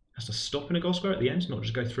 Has to stop in a gold square at the end, not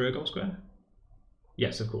just go through a gold square?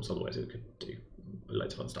 Yes, of course, otherwise it could do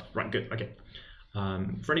loads of fun stuff. Right, good, okay.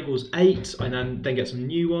 For n equals 8, I then get some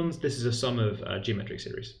new ones. This is a sum of geometric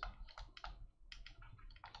series.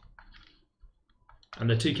 And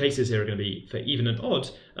the two cases here are going to be for even and odd.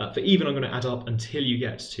 For even, I'm going to add up until you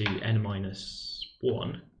get to n minus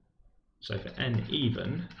 1. So for n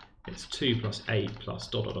even, it's 2 plus 8 plus ...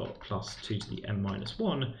 plus 2 to the n minus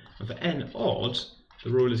 1. And for n odd, the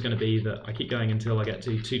rule is going to be that I keep going until I get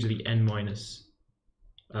to 2 to the n minus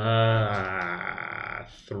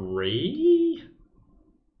 3?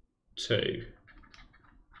 2.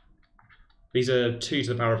 These are 2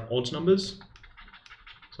 to the power of odd numbers.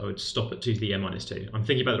 So I would stop at 2 to the n minus 2. I'm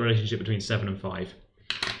thinking about the relationship between 7 and 5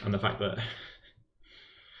 and the fact that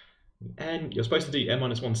you're supposed to do n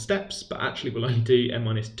minus 1 steps, but actually we'll only do n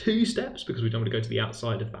minus 2 steps because we don't want to go to the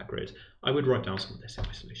outside of that grid. I would write down some of this in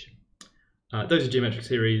my solution. Those are geometric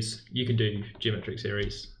series. You can do geometric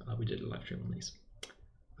series. We did a live stream on these.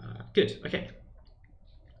 Good, okay.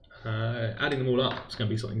 Adding them all up, it's going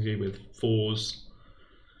to be something to do with 4s.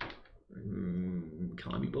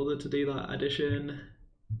 Can't I be bothered to do that addition?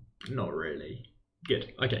 Not really.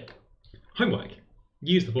 Good, okay. Homework.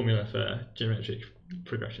 Use the formula for geometric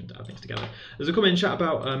progression to add things together. There's a comment in chat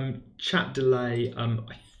about chat delay. I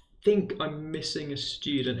think I'm missing a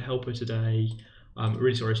student helper today.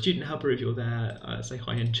 Really sorry, student helper, if you're there, say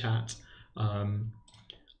hi in chat. I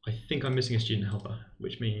think I'm missing a student helper,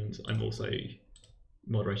 which means I'm also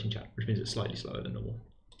moderating chat, which means it's slightly slower than normal.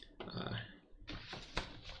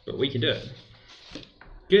 But we can do it.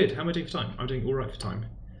 Good, how am I doing for time? I'm doing all right for time.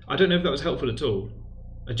 I don't know if that was helpful at all.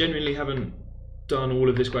 I genuinely haven't done all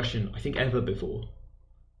of this question, I think, ever before.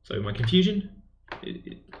 So my confusion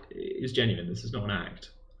is genuine. This is not an act.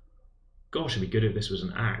 Gosh, it'd be good if this was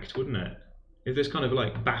an act, wouldn't it? If this kind of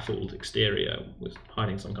like baffled exterior was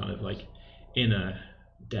hiding some kind of like inner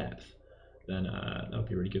depth, then that would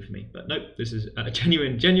be really good for me. But nope, this is a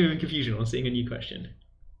genuine confusion on seeing a new question,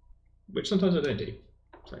 which sometimes I don't do.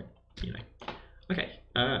 So, you know. Okay.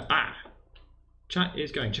 Chat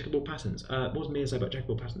is going. Checkerboard patterns. What does Mia say about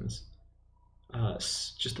checkerboard patterns?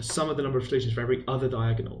 Just the sum of the number of solutions for every other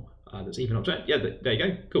diagonal that's even up to it. Yeah, there you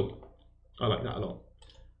go. Cool. I like that a lot.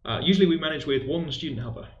 Usually we manage with one student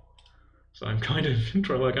helper. So I'm kind of trying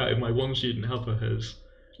to work out if my one student helper has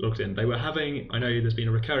logged in. They were having, I know there's been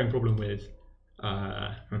a recurring problem with,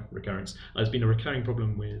 recurrence. There's been a recurring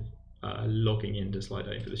problem with logging into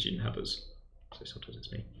Slido for the student helpers. So sometimes it's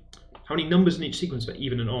me. How many numbers in each sequence for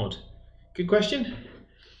even and odd? Good question.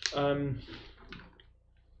 So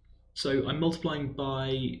I'm multiplying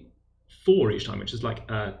by 4 each time, which is like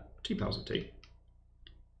 2 powers of 2.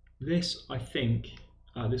 This, I think,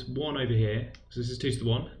 this 1 over here, so this is 2 to the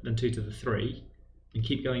 1, then 2 to the 3, and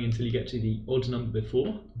keep going until you get to the odd number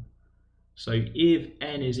before. So if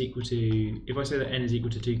n is equal to, if I say that n is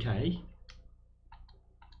equal to 2k,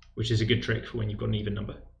 which is a good trick for when you've got an even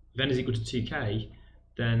number, if n is equal to 2k,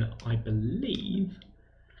 then I believe,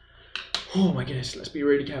 oh my goodness, let's be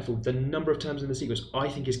really careful. The number of terms in the sequence I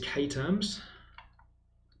think is k terms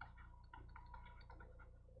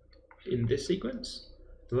in this sequence.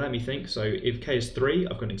 So let me think. So if k is 3,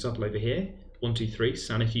 I've got an example over here. 1, 2, 3,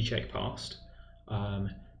 sanity check passed.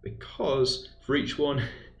 Because for each one,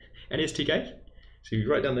 n is 2k. So you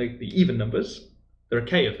write down the even numbers. There are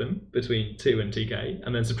k of them between 2 and 2k,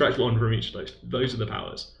 and then subtract 1 from each of those. Those are the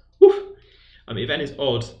powers. Woof! If n is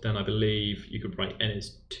odd, then I believe you could write n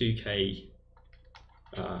is 2k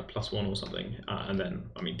plus 1 or something. And then,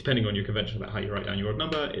 depending on your convention about how you write down your odd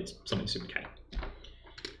number, it's something super k.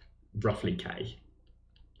 Roughly k.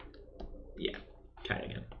 Yeah, k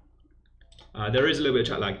again. There is a little bit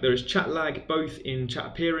of chat lag. There is chat lag both in chat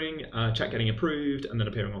appearing, chat getting approved, and then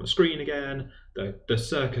appearing on the screen again. The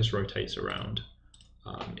circus rotates around.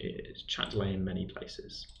 It's chat delay in many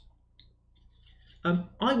places.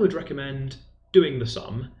 I would recommend doing the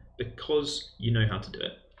sum because you know how to do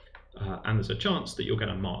it, and there's a chance that you'll get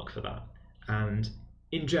a mark for that. And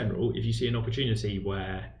in general, if you see an opportunity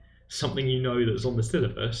where something you know that's on the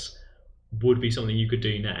syllabus would be something you could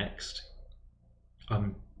do next,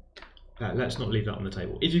 let's not leave that on the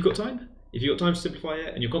table. If you've got time to simplify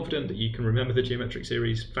it and you're confident that you can remember the geometric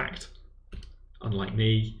series fact, unlike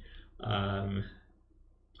me, I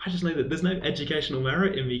just know that there's no educational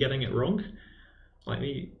merit in me getting it wrong. Like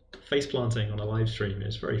me face planting on a live stream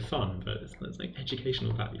is very fun, but there's no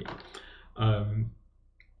educational value.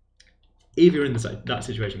 If you're in that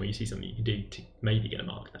situation where you see something you can do to maybe get a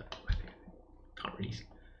mark, then I can't really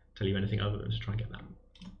tell you anything other than to try and get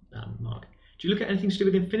that mark. Do you look at anything to do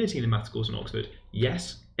with infinity in the maths course in Oxford?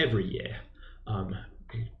 Yes, every year. I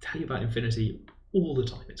tell you about infinity all the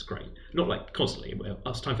time. It's great. Not like constantly.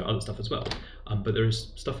 It's time for other stuff as well. But there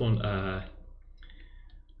is stuff on, I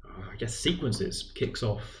guess, sequences kicks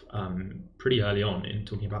off pretty early on in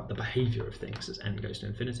talking about the behaviour of things as n goes to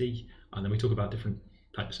infinity. And then we talk about different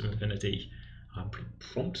types of infinity pretty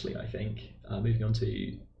promptly, I think. Moving on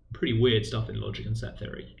to pretty weird stuff in logic and set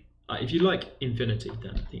theory. If you like infinity,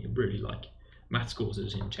 then I think you really like maths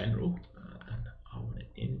courses in general, and I want it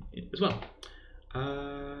in as well.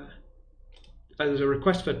 There's a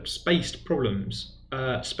request for spaced problems,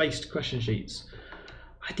 spaced question sheets.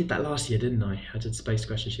 I did that last year, didn't I? I did spaced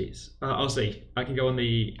question sheets. I'll see. I can go on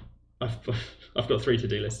the. I've got 3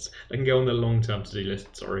 to-do lists. I can go on the long-term to-do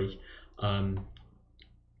list. Sorry.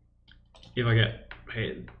 If I get,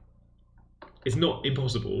 it's not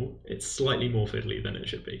impossible. It's slightly more fiddly than it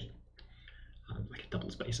should be. Like a double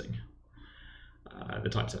spacing. The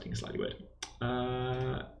typesetting is slightly weird.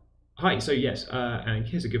 Hi, so yes, and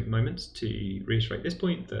here's a good moment to reiterate this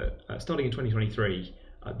point that starting in 2023,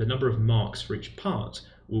 the number of marks for each part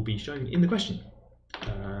will be shown in the question.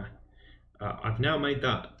 I've now made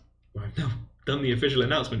that, I've now done the official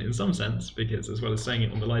announcement in some sense, because as well as saying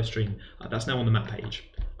it on the live stream, that's now on the MAT page.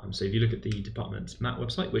 So if you look at the department's MAT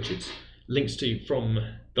website, which is linked to from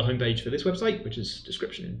the homepage for this website, which is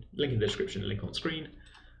link in the description, link on screen.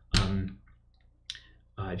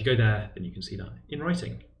 If you go there, then you can see that in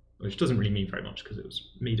writing, which doesn't really mean very much because it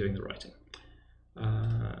was me doing the writing.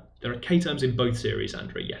 There are K-terms in both series,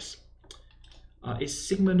 Andrew, yes. Is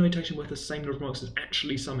sigma notation worth the same number of marks as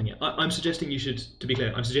actually summing it? I'm suggesting you should, to be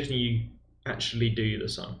clear, I'm suggesting you actually do the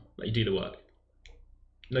sum, like you do the work.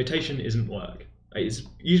 Notation isn't work. It's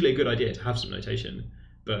usually a good idea to have some notation,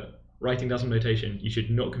 but writing down some notation, you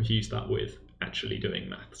should not confuse that with actually doing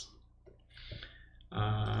maths.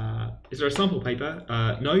 Is there a sample paper?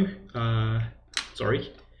 No. Sorry.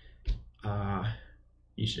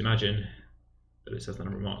 You should imagine that it says the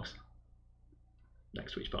number of marks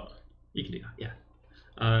next to each part. You can do that, yeah.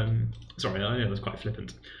 Sorry, I know that's quite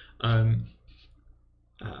flippant.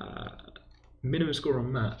 Minimum score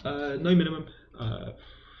on MAT? No minimum.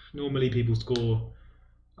 Normally people score.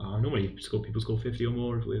 People score 50 or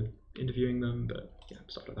more if we're interviewing them, but yeah,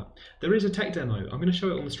 stuff like that. There is a tech demo. I'm going to show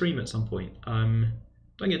it on the stream at some point.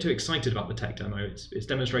 Don't get too excited about the tech demo. It's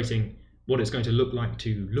demonstrating what it's going to look like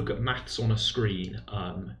to look at maths on a screen.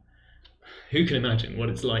 Who can imagine what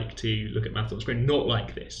it's like to look at maths on a screen? Not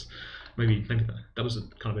like this. Maybe that was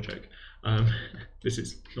kind of a joke. This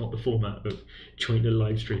is not the format of join a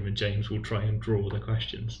live stream and James will try and draw the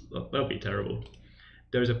questions. That'll be terrible.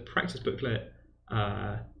 There is a practice booklet,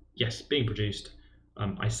 yes, being produced.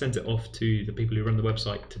 I sent it off to the people who run the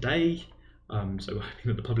website today. So I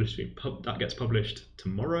think that that gets published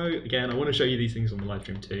tomorrow. Again, I want to show you these things on the live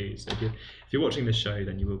stream too. So if you're watching this show,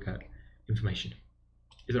 then you will get information.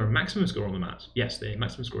 Is there a maximum score on the MAT? Yes, the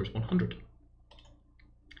maximum score is 100.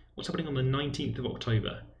 What's happening on the 19th of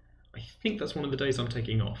October? I think that's one of the days I'm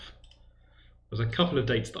taking off. There's a couple of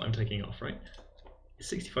dates that I'm taking off, right? Is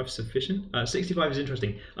 65 sufficient? 65 is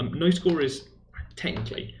interesting. No score is,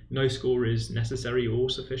 technically, no score is necessary or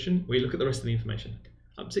sufficient. We look at the rest of the information.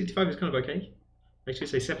 65 is kind of okay. Actually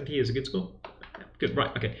say 70 is a good score. Yeah, good,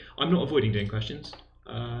 right, okay. I'm not avoiding doing questions.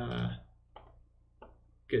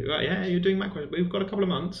 Good, right, yeah, you're doing math questions. We've got a couple of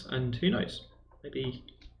months, and who knows? Maybe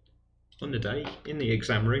on the day, in the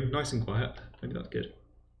exam room, nice and quiet. Maybe that's good.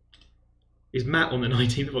 Is Matt on the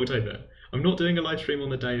 19th of October? I'm not doing a live stream on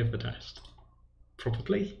the day of the test.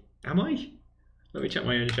 Probably. Am I? Let me check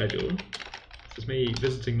my own schedule. This is me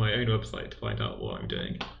visiting my own website to find out what I'm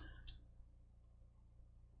doing.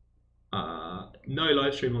 No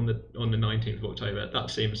live stream on the 19th of October. That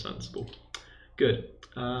seems sensible. Good.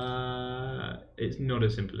 It's not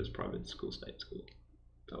as simple as private school, state school.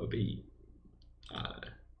 That would be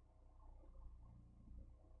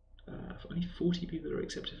only 40 people are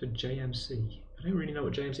accepted for JMC. I don't really know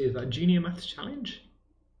what JMC is. That Junior Maths Challenge?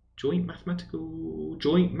 Joint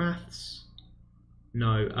Maths?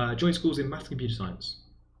 No, joint schools in maths and computer science.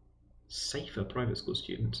 Safer private school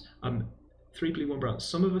students. 3 blue, 1 brown.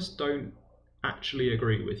 Some of us don't actually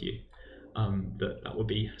agree with you that would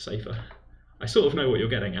be safer. I sort of know what you're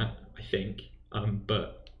getting at, I think,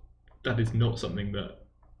 but that is not something that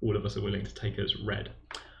all of us are willing to take as read.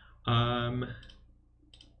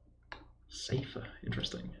 Safer,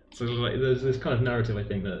 interesting. So like, there's this kind of narrative, I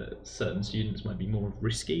think, that certain students might be more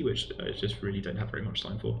risky, which I just really don't have very much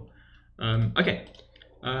time for. Okay.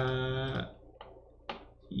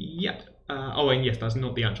 Yep. Oh, and yes, that's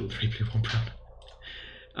not the actual 3 blue, 1 brown.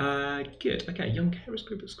 Good. Okay, young carers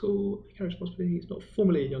group at school. Carer responsibility is not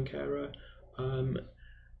formally a young carer.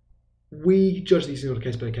 We judge these things on a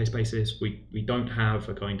case-by-case basis. We don't have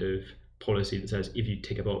a kind of policy that says if you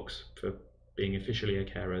tick a box for being officially a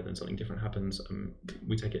carer, then something different happens.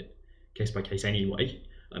 We take it case-by-case anyway.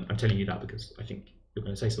 I'm telling you that because I think you're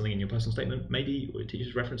going to say something in your personal statement, maybe, or a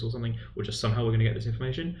teacher's reference or something, or just somehow we're going to get this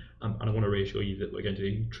information. And I want to reassure you that we're going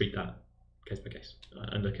to treat that case-by-case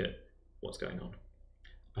and look at what's going on.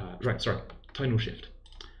 Right, sorry, tonal shift.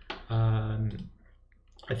 I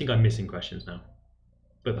think I'm missing questions now,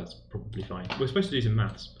 but that's probably fine. We're supposed to do some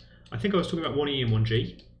maths. I think I was talking about 1E and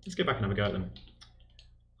 1G. Let's go back and have a go at them.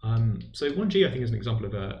 So 1G I think is an example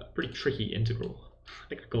of a pretty tricky integral. I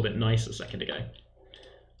think I called it nice a second ago.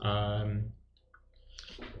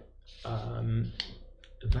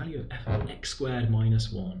 The value of f of x squared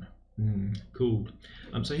minus 1. Cool.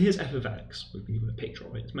 So here's f of x. We've been given a picture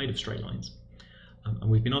of it. It's made of straight lines. And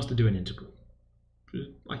we've been asked to do an integral.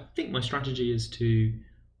 I think my strategy is to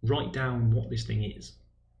write down what this thing is,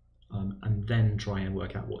 and then try and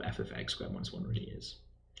work out what f of x squared minus 1 really is.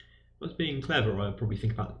 If I was being clever, I'd probably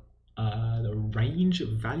think about the range of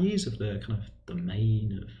values of the kind of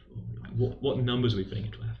domain of like what numbers we're putting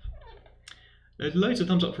into f. There's loads of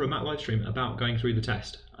thumbs up for a MAT livestream about going through the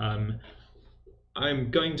test. I'm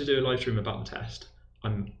going to do a live stream about the test.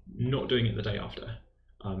 I'm not doing it the day after.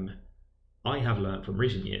 I have learned from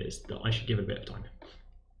recent years that I should give it a bit of time.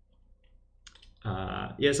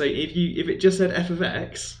 Yeah, so if it just said f of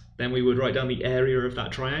x, then we would write down the area of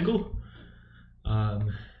that triangle.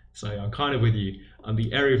 So I'm kind of with you.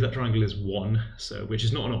 The area of that triangle is 1, so which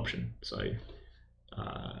is not an option. So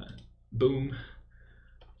boom.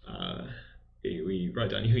 We write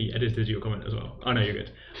down. You edited your comment as well. Oh no, you're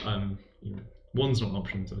good. 1's not an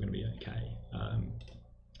option, so we're going to be okay.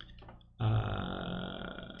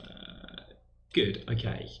 Good.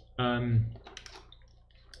 Okay.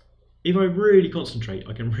 If I really concentrate,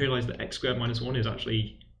 I can realise that x squared minus 1 is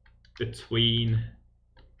actually between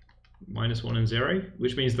minus 1 and 0,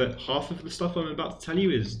 which means that half of the stuff I'm about to tell you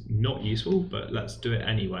is not useful, but let's do it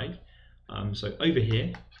anyway. So over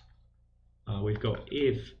here, we've got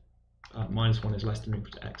if minus 1 is less than or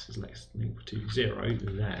equal to x is less than or equal to 0,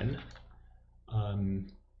 then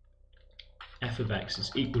f of x is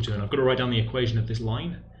equal to, and I've got to write down the equation of this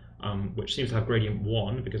line, which seems to have gradient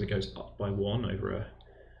 1 because it goes up by 1 over a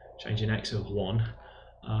change in x of 1,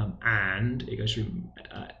 and it goes through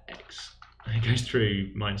x. It goes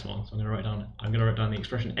through minus 1. So I'm going to write down the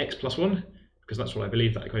expression x plus 1 because that's what I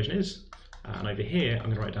believe that equation is. And over here, I'm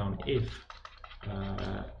going to write down if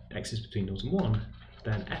x is between 0 and 1,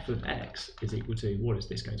 then f of x is equal to, what is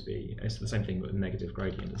this going to be? It's the same thing but a negative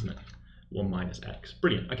gradient, isn't it? 1 minus x.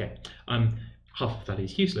 Brilliant. Okay. Half of that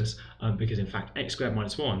is useless because in fact x squared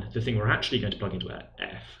minus 1, the thing we're actually going to plug into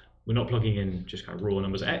f, we're not plugging in just kind of raw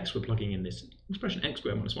numbers x, we're plugging in this expression x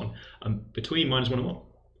squared minus 1 between minus 1 and 1.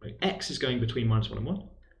 Right? X is going between minus 1 and 1.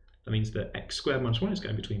 That means that x squared minus 1 is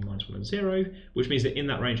going between minus 1 and 0, which means that in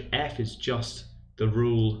that range f is just the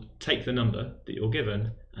rule, take the number that you're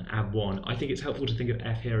given and add 1. I think it's helpful to think of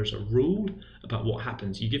f here as a rule about what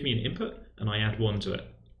happens. You give me an input and I add 1 to it.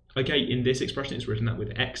 Okay, in this expression it's written out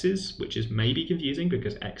with x's, which is maybe confusing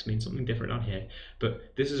because x means something different down here,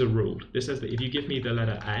 but this is a rule. This says that if you give me the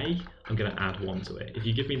letter A, I'm going to add 1 to it. If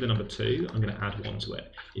you give me the number 2, I'm going to add 1 to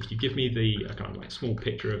it. If you give me the kind of like small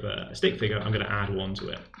picture of a stick figure, I'm going to add 1 to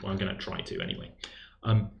it. Well, I'm going to try to anyway.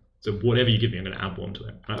 So whatever you give me, I'm going to add 1 to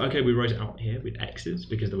it. Okay, we wrote it out here with x's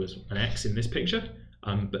because there was an x in this picture,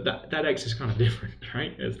 but that x is kind of different,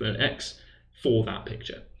 right? It's the x for that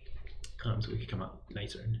picture. So we could come up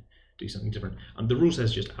later and do something different. The rule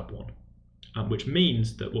says just add 1, which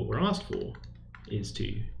means that what we're asked for is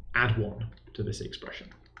to add 1 to this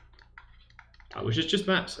expression, which is just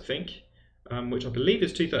maths, I think, which I believe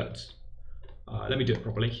is 2/3. Let me do it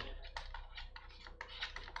properly.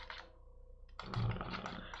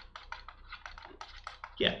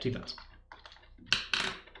 Yeah, 2/3.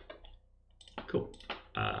 Cool.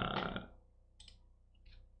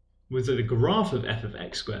 So the graph of f of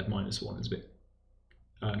x squared minus 1 is a bit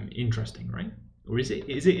interesting, right? Or is it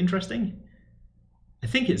interesting? I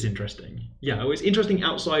think it's interesting. Yeah, it's interesting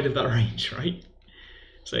outside of that range, right?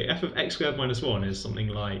 So f of x squared minus 1 is something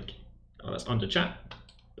like, oh, that's under chat.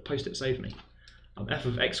 The post-it saved me. F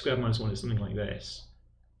of x squared minus 1 is something like this.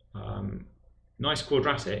 Nice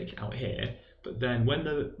quadratic out here, but then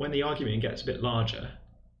when the argument gets a bit larger,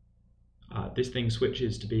 this thing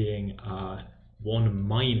switches to being 1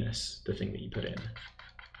 minus the thing that you put in.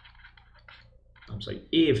 So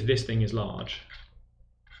if this thing is large,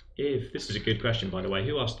 this is a good question, by the way.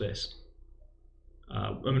 Who asked this?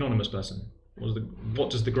 An anonymous person. What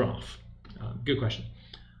does the graph? Good question.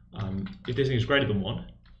 If this thing is greater than 1,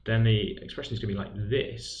 then the expression is going to be like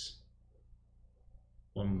this.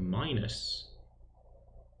 1 minus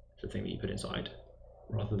the thing that you put inside,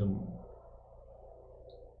 rather than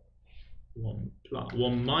 1 plus.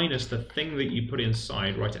 1 minus the thing that you put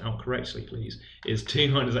inside, write it out correctly, please, is 2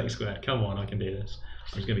 minus x squared. Come on, I can do this.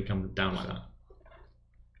 I'm just going to come down like that.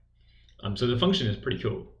 So the function is pretty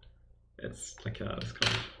cool. It's like this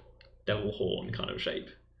kind of devil horn kind of shape.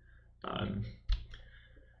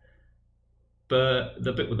 But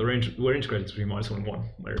the bit where we're integrating between -1 and 1,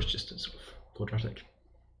 where it's just a sort of quadratic.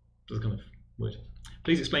 That's kind of weird.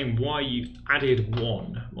 Please explain why you added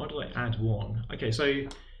 1. Why did I add 1? Okay, so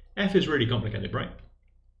f is really complicated, right?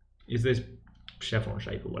 Is this chevron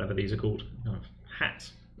shape or whatever these are called? Kind of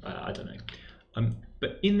hats? I don't know.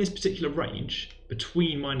 But in this particular range,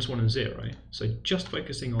 between -1 and 0, so just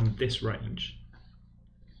focusing on this range,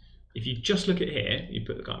 if you just look at here, you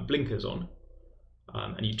put the kind of blinkers on,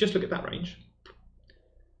 and you just look at that range,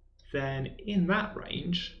 then in that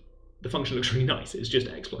range, the function looks really nice. It's just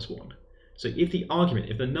x plus 1. So if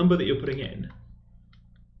the number that you're putting in,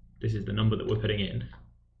 this is the number that we're putting in,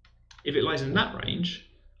 if it lies in that range,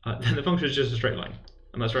 then the function is just a straight line.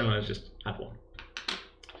 And that straight line is just add 1.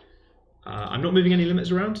 I'm not moving any limits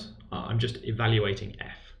around. I'm just evaluating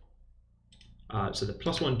f. So the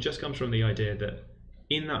 +1 just comes from the idea that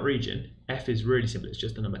in that region, f is really simple. It's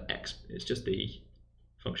just the number x. It's just the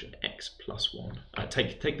function x plus 1.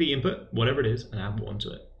 Take the input, whatever it is, and add 1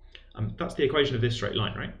 to it. That's the equation of this straight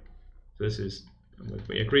line, right? So this is, if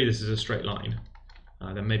we agree this is a straight line,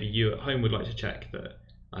 then maybe you at home would like to check that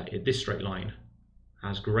this straight line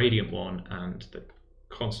has gradient 1 and the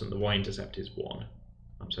constant, the y-intercept, is 1.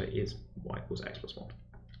 So it is y equals x plus 1.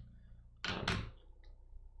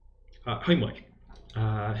 Homework.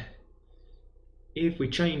 If we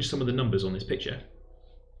change some of the numbers on this picture,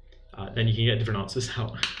 then you can get different answers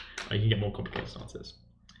out. You can get more complicated answers.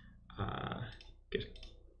 Good.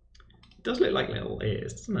 It does look like little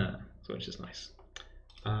ears, doesn't it? So which is nice.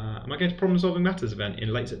 Am I going to Problem Solving Matters event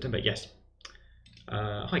in late September? Yes.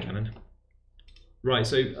 Hi, Cannon. Right,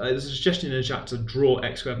 so there's a suggestion in the chat to draw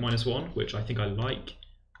x squared minus 1, which I think I like.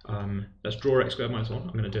 Let's draw x squared minus 1.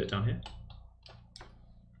 I'm going to do it down here.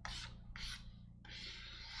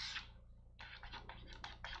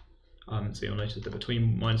 So you'll notice that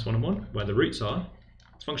between -1 and 1, where the roots are,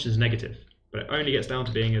 this function is negative, but it only gets down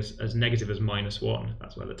to being as negative as -1.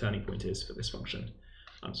 That's where the turning point is for this function.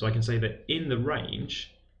 So I can say that in the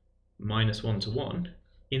range -1 to 1,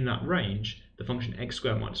 in that range, the function x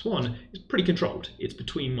squared minus 1 is pretty controlled. It's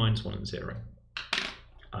between -1 and 0.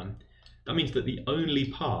 That means that the only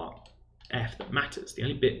part, f, that matters, the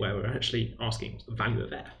only bit where we're actually asking the value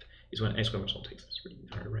of f, is when x squared minus 1 takes this really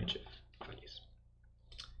narrow range of values.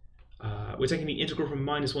 We're taking the integral from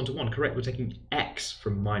 -1 to 1. Correct, we're taking x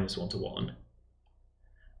from -1 to 1.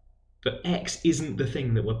 But x isn't the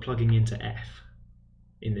thing that we're plugging into f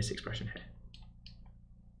in this expression here.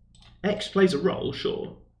 X plays a role,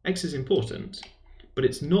 sure. X is important, but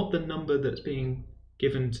it's not the number that's being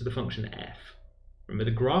given to the function f. Remember,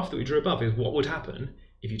 the graph that we drew above is what would happen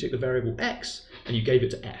if you took the variable x and you gave it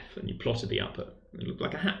to f and you plotted the output. It looked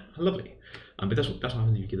like a hat. Lovely. But that's what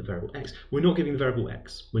happens if you give the variable x. We're not giving the variable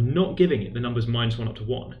x. We're not giving it the numbers -1 up to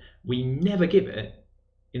 1. We never give it,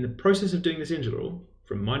 in the process of doing this integral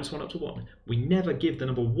from -1 up to 1, we never give the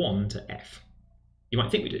number 1 to f. You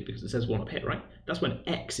might think we do because it says 1 up here, right? That's when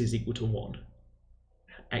x is equal to 1.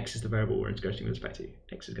 X is the variable we're integrating with respect to.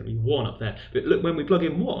 X is going to be 1 up there. But look, when we plug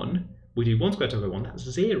in 1, we do 1 squared over 1, that's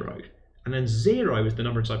 0. And then 0 is the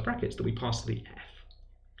number inside brackets that we pass to the f.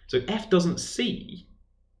 So f doesn't see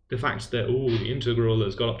the fact that, oh, the integral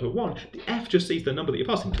has got up to 1. The f just sees the number that you're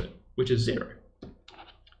passing to it, which is 0.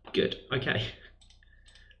 Good, okay.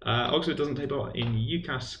 Oxford doesn't take part in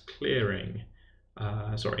UCAS clearing.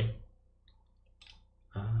 Sorry.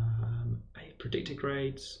 Predicted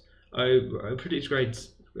grades. Predicted grades.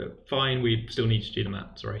 Fine. We still need to do the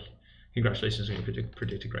math. Sorry. Congratulations on your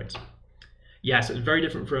predicted grades. Yeah, so it's very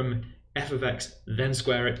different from f of x, then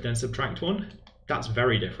square it, then subtract 1. That's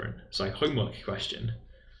very different. So homework question.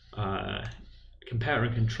 Compare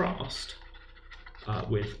and contrast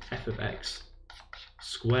with f of x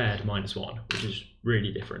squared minus 1, which is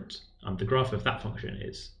really different. The graph of that function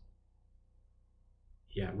is,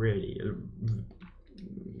 yeah, really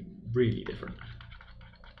different.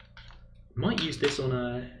 Might use this on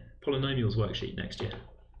a polynomials worksheet next year.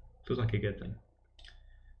 Feels like a good thing.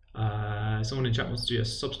 Someone in chat wants to do a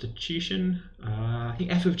substitution. I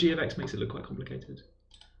think f of g of x makes it look quite complicated.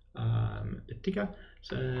 Tika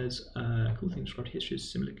says, cool thing described history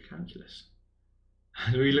as similar to calculus.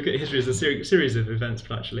 We look at history as a series of events,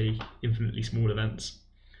 but actually infinitely small events,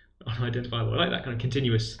 unidentifiable. I like that kind of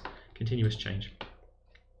continuous change.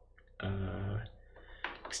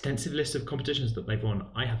 Extensive list of competitions that they've won.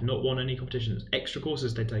 I have not won any competitions. Extra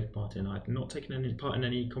courses they take part in. I have not taken part in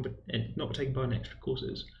any extra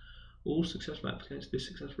courses. All successful applicants. This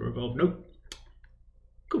successful involved. Nope.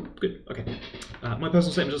 Cool. Good. Okay. My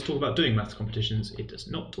personal statement does talk about doing maths competitions. It does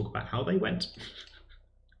not talk about how they went,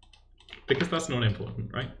 because that's not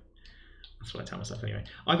important, right? That's what I tell myself anyway.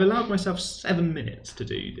 I've allowed myself 7 minutes to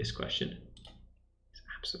do this question. Is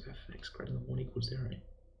abs of f(x) greater than 1 equals 0?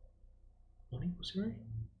 1 equals 0?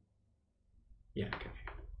 Yeah, okay.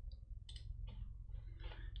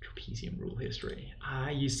 Trapezium rule history.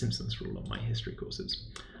 I use Simpson's rule on my history courses.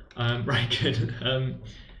 Right, good.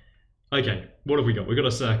 Okay, what have we got? We've got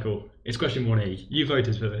a circle. It's question 1E. You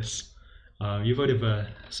voted for this. You voted for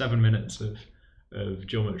 7 minutes of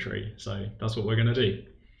geometry, so that's what we're going to do.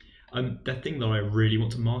 The thing that I really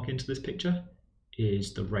want to mark into this picture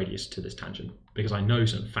is the radius to this tangent, because I know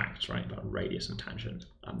some facts, right, about radius and tangent.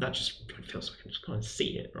 That just feels like I can just kind of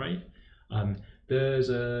see it, right? There's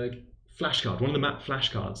a flashcard. One of the MAT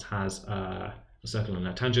flashcards has a circle and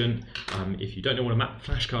a tangent. If you don't know what a MAT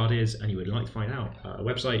flashcard is and you would like to find out, a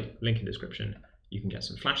website, link in description, you can get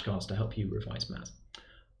some flashcards to help you revise maths.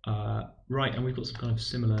 Right, and we've got some kind of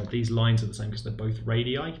similar, these lines are the same because they're both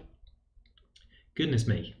radii. Goodness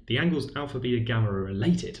me, the angles alpha, beta, gamma are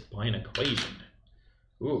related by an equation.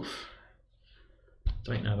 Oof,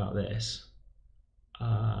 don't know about this.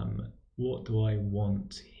 What do I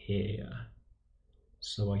want here?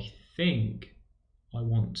 So I think I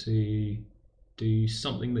want to do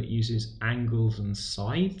something that uses angles and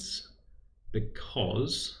sides,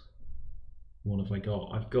 because what have I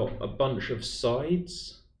got? I've got a bunch of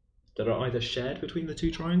sides that are either shared between the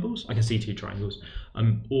two triangles. I can see two triangles,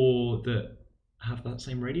 or that have that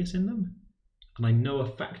same radius in them. And I know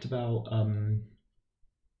a fact about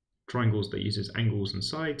triangles that uses angles and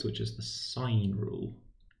sides, which is the sine rule.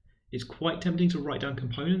 It's quite tempting to write down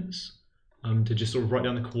components, to just sort of write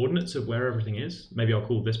down the coordinates of where everything is. Maybe I'll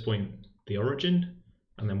call this point the origin,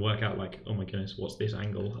 and then work out like, oh my goodness, what's this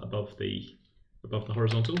angle above the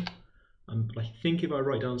horizontal? But I think if I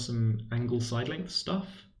write down some angle side length stuff,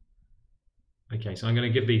 okay, so I'm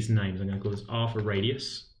going to give these names. I'm going to call this R for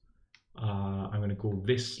radius. I'm going to call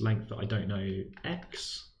this length that I don't know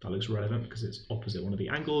x. That looks relevant because it's opposite one of the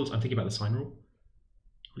angles. I'm thinking about the sine rule.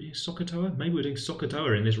 Are we doing SOHCAHTOA? Maybe we're doing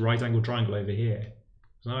SOHCAHTOA in this right angle triangle over here.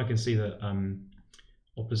 So now I can see that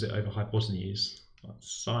opposite over hypotenuse.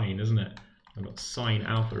 That's sine, isn't it? I've got sine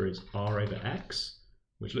alpha is R over x,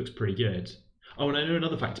 which looks pretty good. Oh, and I know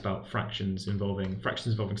another fact about fractions involving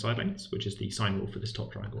side lengths, which is the sine rule for this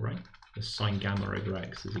top triangle, right? The sine gamma over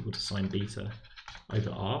x is equal to sine beta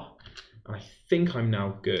over r. And I think I'm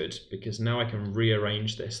now good, because now I can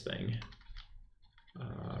rearrange this thing.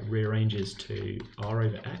 Rearranges to r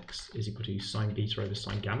over x is equal to sine beta over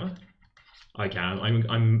sine gamma. Okay,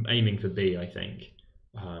 I'm aiming for B, I think.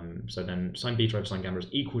 So then sine beta over sine gamma is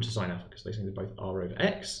equal to sine alpha, because those things are both r over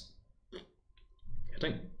x. I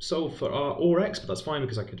don't solve for r or x, but that's fine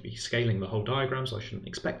because I could be scaling the whole diagram, so I shouldn't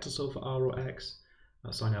expect to solve for r or x.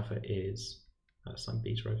 Sine alpha is sine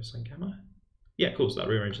beta over sine gamma. Yeah, cool, so that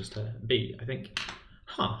rearranges to B, I think.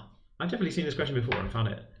 Huh, I've definitely seen this question before and found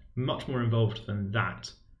it much more involved than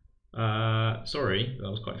that. Sorry, that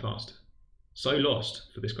was quite fast. So lost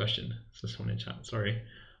for this question. So someone in chat, sorry.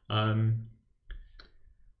 I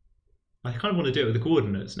kind of want to do it with the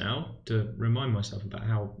coordinates now to remind myself about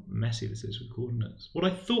how messy this is with coordinates. What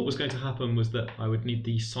I thought was going to happen was that I would need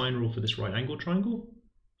the sine rule for this right angle triangle.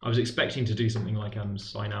 I was expecting to do something like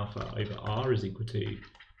sine alpha over r is equal to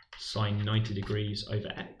sine 90 degrees over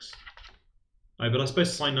x. But I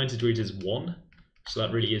suppose sine 90 degrees is 1, so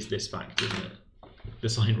that really is this fact, isn't it? The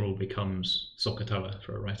sine rule becomes SOHCAHTOA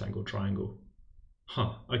for a right angle triangle.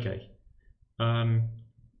 Huh, okay.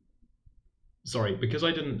 Sorry, because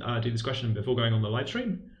I didn't do this question before going on the live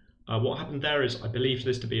stream, what happened there is I believed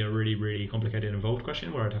this to be a really, really complicated and involved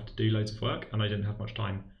question where I'd have to do loads of work, and I didn't have much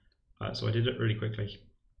time. So I did it really quickly.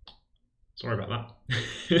 Sorry about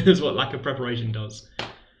that. That's what lack of preparation does.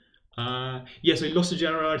 Yeah, so loss of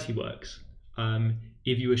generality works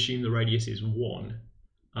if you assume the radius is 1.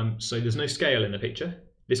 So there's no scale in the picture.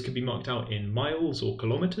 This could be marked out in miles or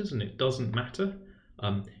kilometers, and it doesn't matter.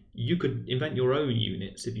 You could invent your own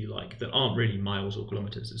units, if you like, that aren't really miles or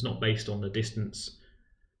kilometers. It's not based on the distance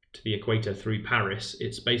to the equator through Paris.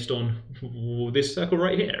 It's based on this circle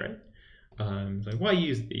right here, right? So why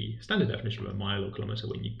use the standard definition of a mile or kilometer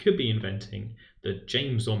when you could be inventing the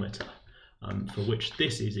Jamesometer, for which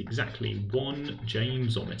this is exactly 1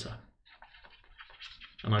 Jamesometer.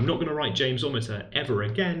 And I'm not going to write Jamesometer ever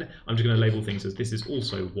again. I'm just going to label things as this is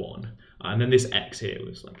also 1. And then this x here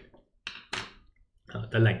was like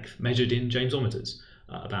the length measured in Jamesometers,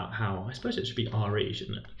 about how, I suppose it should be RE,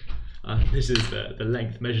 shouldn't it? This is the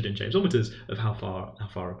length measured in Jamesometers of how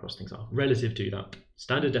far across things are. Relative to that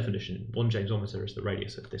standard definition, 1 Jamesometer is the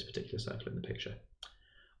radius of this particular circle in the picture.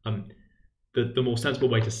 The more sensible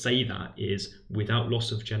way to say that is without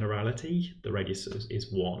loss of generality, the radius is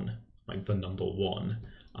 1, like the number 1.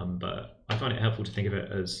 But I find it helpful to think of it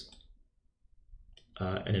as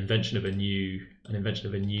an invention of a new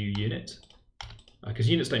unit, because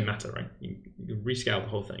units don't matter, right? You can rescale the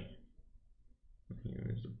whole thing.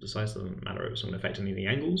 The size doesn't matter. It's not going to affect any of the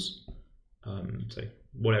angles. So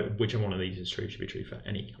whichever one of these is true should be true for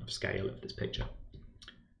any kind of scale of this picture.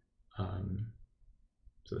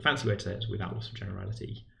 So the fancy way to say it is without loss of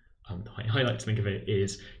generality. The way I like to think of it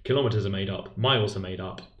is kilometers are made up, miles are made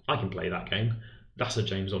up. I can play that game. That's a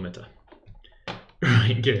Jamesometer.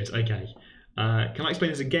 Right, good, okay. Can I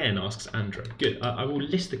explain this again, asks Andrew. Good, I will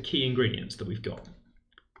list the key ingredients that we've got.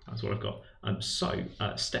 That's what I've got.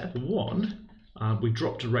 Step 1, we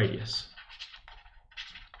dropped a radius.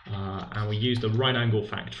 And we used the right angle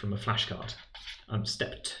fact from a flashcard.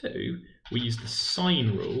 Step 2, we used the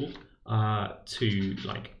sine rule to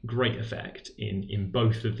great effect in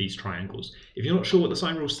both of these triangles. If you're not sure what the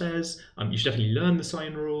sine rule says, you should definitely learn the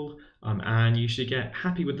sine rule, and you should get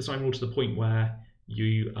happy with the sine rule to the point where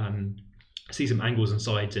you see some angles and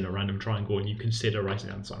sides in a random triangle and you consider writing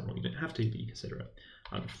down the sine rule. You don't have to, but you consider it.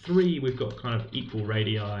 3, we've got kind of equal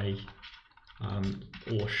radii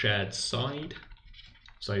or shared side.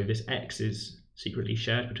 So this x is secretly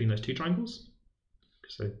shared between those 2 triangles.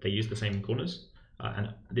 So they use the same corners.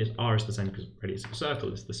 And this r is the same because radius of a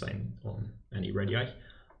circle is the same on any radii,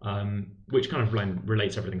 which kind of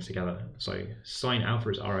relates everything together. So sine alpha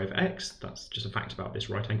is r over x. That's just a fact about this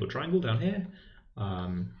right-angled triangle down here.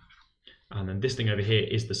 And then this thing over here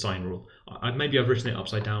is the sine rule. Maybe I've written it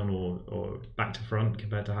upside down or back to front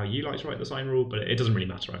compared to how you like to write the sine rule, but it doesn't really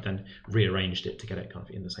matter. I've then rearranged it to get it kind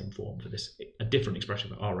of in the same form for this, a different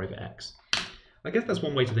expression for r over x. I guess that's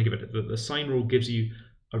one way to think of it. The sine rule gives you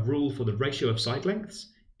a rule for the ratio of side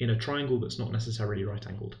lengths in a triangle that's not necessarily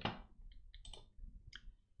right-angled.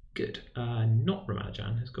 Good. Not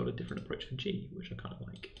Ramanujan has got a different approach for G, which I kind of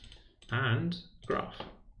like. And graph.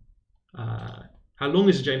 How long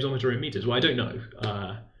is a Jamesometer in meters? Well, I don't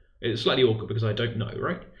know. It's slightly awkward because I don't know,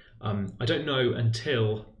 right? I don't know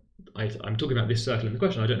until I'm talking about this circle in the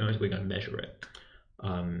question. I don't know until we're going to measure it.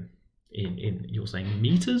 You're saying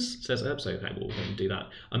meters, says Herb, so okay, we'll do that.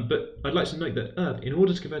 But I'd like to note that Herb, in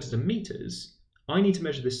order to convert it to meters, I need to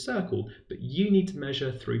measure this circle, but you need to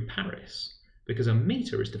measure through Paris, because a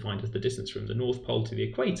meter is defined as the distance from the North Pole to the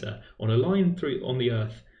equator on a line on the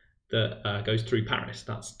Earth that goes through Paris.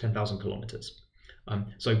 That's 10,000 kilometers.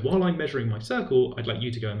 So while I'm measuring my circle, I'd like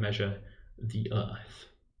you to go and measure the Earth.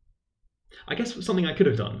 I guess something I could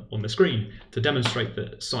have done on the screen to demonstrate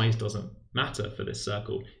that size doesn't matter for this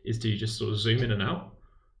circle is to just sort of zoom in and out,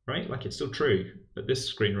 right? Like it's still true at this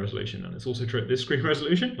screen resolution, and it's also true at this screen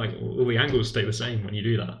resolution. Like all the angles stay the same when you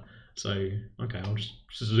do that. So, okay, I'll just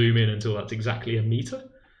zoom in until that's exactly a meter.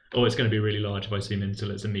 Or it's going to be really large if I zoom in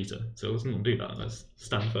until it's a meter. So let's not do that. Let's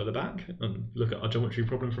stand further back and look at our geometry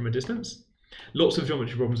problem from a distance. Lots of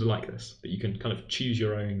geometry problems are like this, but you can kind of choose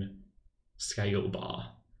your own scale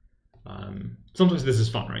bar. Sometimes this is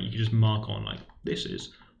fun, right? You can just mark on like, this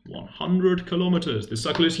is 100 kilometers. This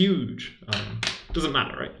circle is huge. Doesn't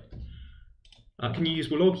matter, right? Can you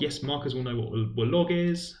use log? Yes, markers will know what log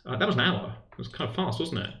is. That was an hour. It was kind of fast,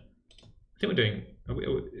 wasn't it? I think we're doing.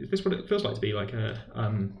 Is this what it feels like to be like a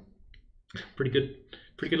pretty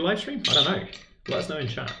good live stream? I don't know. Let us know in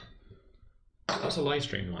chat. What's a live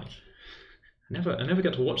stream like? I never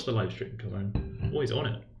get to watch the live stream because I'm always on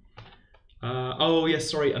it. Oh yes,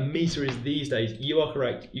 sorry, a meter is these days. You are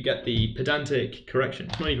correct. You get the pedantic correction.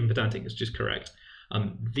 It's not even pedantic, it's just correct.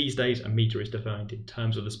 These days, a meter is defined in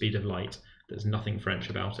terms of the speed of light. There's nothing French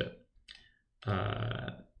about it.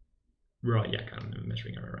 Right, yeah, I'm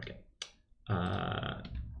measuring error, okay.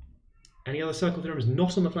 Any other circle theorems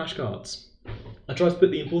not on the flashcards? I tried to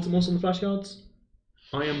put the important ones on the flashcards.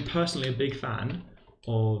 I am personally a big fan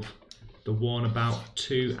of the one about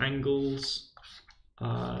two angles.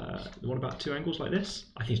 The one about two angles like this.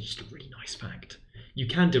 I think it's just a really nice fact. You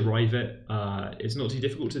can derive it. It's not too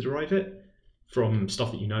difficult to derive it from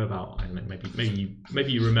stuff that you know about. I don't know,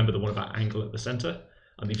 maybe you remember the one about angle at the center.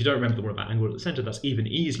 If you don't remember the one about angle at the center, that's even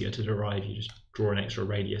easier to derive. You just draw an extra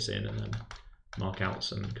radius in and then mark out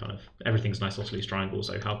some kind of, everything's an isosceles triangle,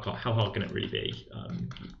 so how hard can it really be?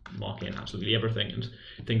 Mark in absolutely everything and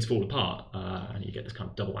things fall apart, and you get this kind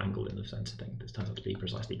of double angle in the center thing. This turns out to be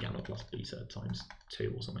precisely gamma plus beta times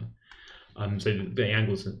 2 or something. So the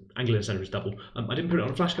angle in the center is double. I didn't put it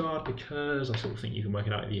on a flashcard because I sort of think you can work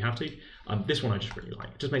it out if you have to. This one I just really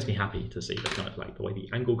like. It just makes me happy to see that kind of like the way the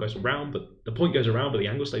angle goes around, but the point goes around, but the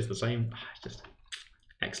angle stays the same. It's just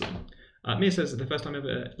excellent. Mia says the first time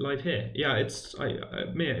ever live here. Yeah,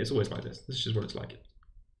 Mia, it's always like this. This is just what it's like.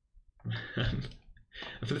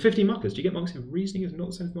 For the 15 markers, do you get marks if reasoning is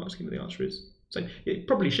not the same as mark scheme, but the answer is? So it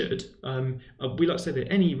probably should. We like to say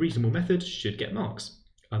that any reasonable method should get marks.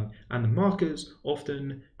 And the markers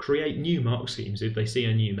often create new mark schemes if they see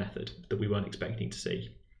a new method that we weren't expecting to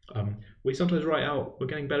see. We sometimes write out, we're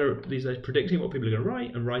getting better at these days predicting what people are going to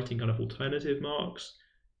write and writing kind of alternative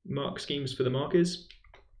mark schemes for the markers.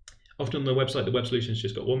 Often on the website, the web solution's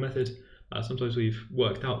just got one method. Sometimes we've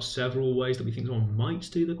worked out several ways that we think someone might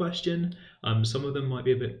do the question. Some of them might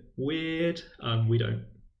be a bit weird. We don't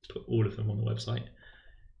put all of them on the website.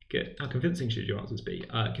 Good. How convincing should your answers be?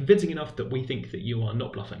 Convincing enough that we think that you are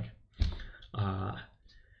not bluffing.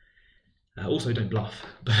 Also, don't bluff,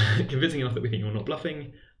 but convincing enough that we think you're not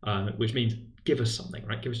bluffing, which means give us something,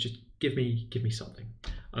 right? Give me something.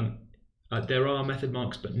 There are method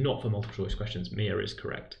marks, but not for multiple choice questions. Mia is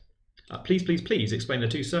correct. Please explain the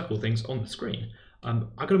two circle things on the screen.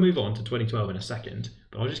 I'm going to move on to 2012 in a second,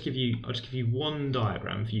 but I'll just give you one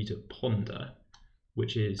diagram for you to ponder,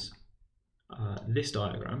 which is this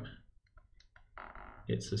diagram.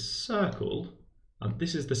 It's a circle.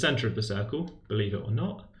 This is the center of the circle, believe it or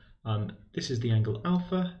not. This is the angle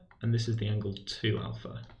alpha, and this is the angle 2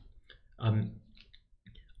 alpha.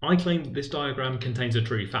 I claim that this diagram contains a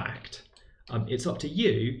true fact. It's up to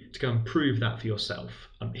you to go and prove that for yourself.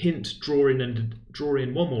 Hint, draw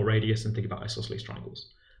in one more radius and think about isosceles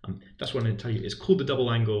triangles. That's what I'm going to tell you. It's called the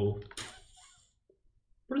double angle.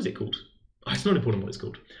 What is it called? Oh, it's not important what it's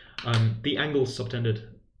called. The angle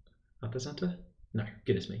subtended at the center? No,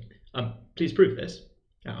 goodness me. Please prove this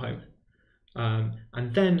at home.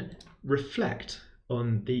 And then reflect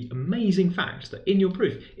on the amazing fact that in your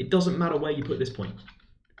proof, it doesn't matter where you put this point.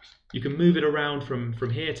 You can move it around from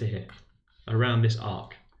here to here, around this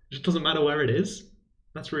arc. It just doesn't matter where it is.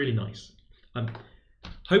 That's really nice.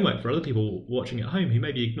 Homework for other people watching at home who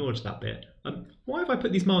maybe ignored that bit. Why have I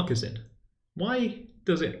put these markers in? Why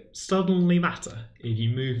does it suddenly matter if you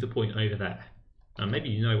move the point over there? Maybe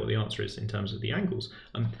you know what the answer is in terms of the angles,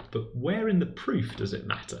 but where in the proof does it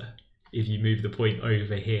matter if you move the point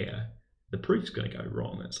over here? The proof's going to go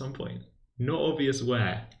wrong at some point. Not obvious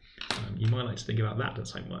where. You might like to think about that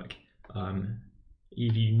as homework.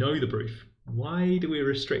 If you know the proof, why do we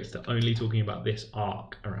restrict to only talking about this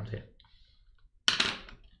arc around here?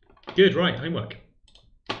 Good, right, homework.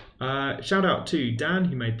 Shout out to Dan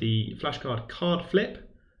who made the flashcard card flip.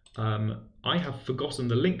 I have forgotten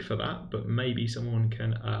the link for that, but maybe someone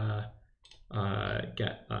can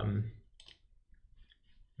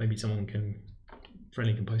maybe someone can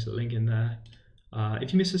post a link in there.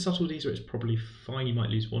 If you miss the subtleties, it's probably fine. You might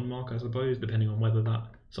lose 1 mark, I suppose, depending on whether that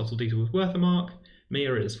subtlety was worth a mark.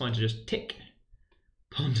 Mia, it's fine to just tick.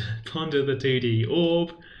 Ponder the 2D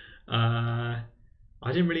orb. I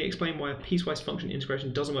didn't really explain why a piecewise function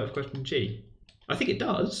integration doesn't work for question G. I think it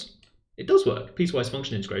does. It does work, piecewise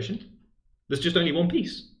function integration. There's just only one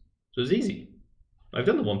piece, so it's easy. I've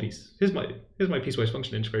done the one piece. Here's my piecewise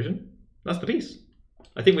function integration. That's the piece.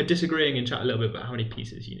 I think we're disagreeing in chat a little bit about how many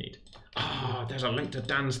pieces you need. Ah, there's a link to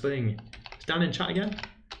Dan's thing. Is Dan in chat again?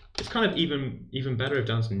 It's kind of even better if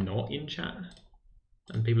Dan's not in chat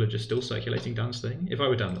and people are just still circulating Dan's thing. If I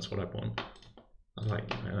were Dan, that's what I'd want. I'd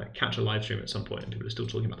like catch a live stream at some point and people are still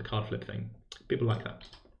talking about the card flip thing. People like that.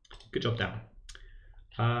 Good job, Dan.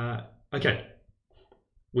 Okay.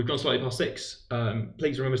 We've gone slightly past 6.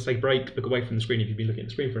 Please remember to take a break, look away from the screen if you've been looking at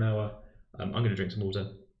the screen for an hour. I'm going to drink some water.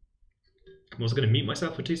 I'm also going to mute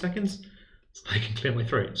myself for 2 seconds. so I can clear my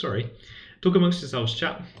throat. Sorry. Talk amongst yourselves,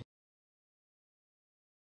 chat.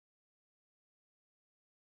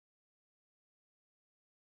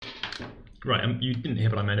 Right, you didn't hear,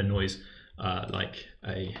 but I made a noise like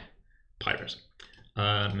a pirate.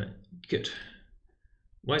 Good.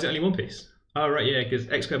 Why is it only one piece? Oh, right, yeah, because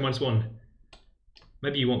x squared minus 1.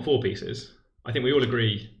 Maybe you want 4 pieces. I think we all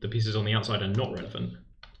agree the pieces on the outside are not relevant.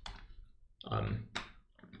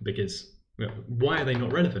 Because, why are they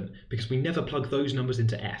not relevant? Because we never plug those numbers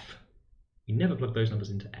into f. We never plug those numbers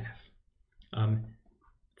into f.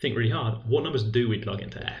 Think really hard. What numbers do we plug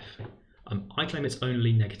into f? I claim it's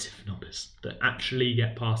only negative numbers that actually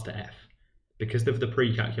get passed to f because of the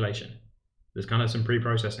pre-calculation. There's kind of some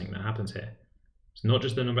pre-processing that happens here. It's not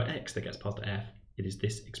just the number x that gets passed to f, it is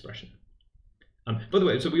this expression. By the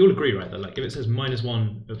way, so we all agree, right, that like if it says minus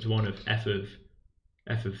 1 of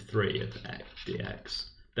f of 3 of x dx,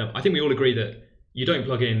 then I think we all agree that you don't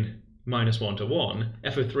plug in minus 1 to 1.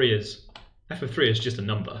 f of 3 is just a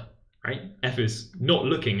number. Right? F is not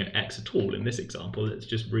looking at x at all in this example, it's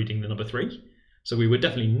just reading the number 3. So we would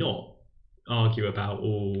definitely not argue about,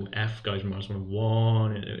 oh, f goes from minus 1 to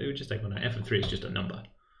 1, it would just take one out. F of 3 is just a number.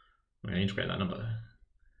 We're going to integrate that number.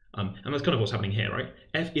 And that's kind of what's happening here, right?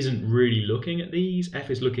 F isn't really looking at these, F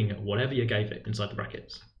is looking at whatever you gave it inside the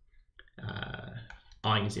brackets.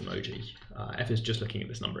 Eyes emoji. F is just looking at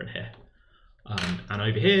this number in here. And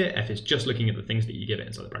over here, F is just looking at the things that you give it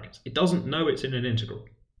inside the brackets. It doesn't know it's in an integral.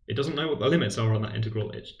 It doesn't know what the limits are on that integral,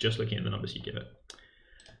 it's just looking at the numbers you give it.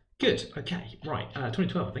 Good, okay, right,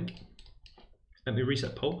 2012 I think. Let me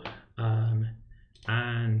reset poll.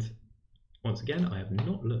 And once again, I have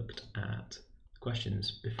not looked at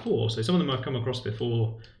questions before, so some of them I've come across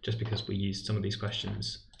before just because we used some of these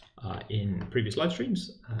questions in previous live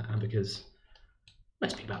streams, and because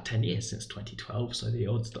it's been about 10 years since 2012, so the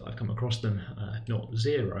odds that I've come across them are not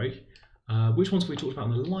zero. Which ones have we talked about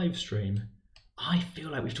on the live stream? I feel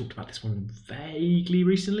like we've talked about this one vaguely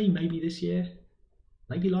recently, maybe this year,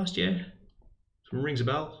 maybe last year. Someone rings a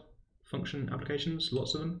bell. Function applications,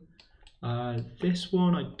 lots of them. This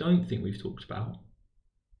one I don't think we've talked about,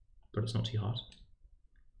 but it's not too hard.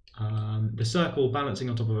 The circle balancing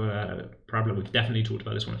on top of a parabola, we've definitely talked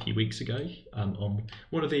about this one a few weeks ago. On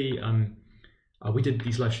one of the we did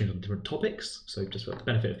these live streams on different topics, so just for the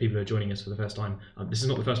benefit of people who are joining us for the first time, this is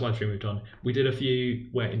not the first live stream we've done. We did a few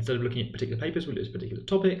where instead of looking at particular papers, we looked at particular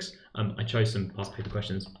topics. I chose some past paper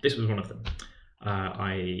questions. This was one of them.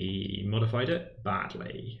 I modified it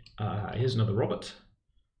badly. Here's another Robert.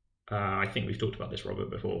 I think we've talked about this Robert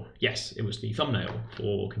before. Yes, it was the thumbnail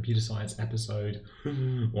for computer science episode,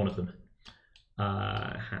 one of them.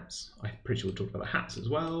 Hats. I'm pretty sure we talked about the hats as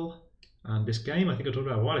well. And this game, I think I talked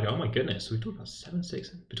about a while ago. Oh my goodness, we've talked about 7, 6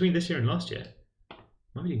 between this year and last year.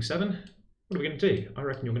 Am I doing 7? What are we going to do? I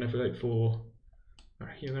reckon you're going to vote for. I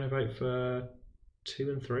reckon you're going to vote for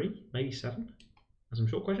 2 and 3, maybe 7. And some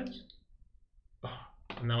short questions. Oh,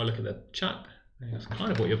 and now I look at the chat. That's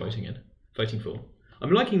kind of what you're voting for.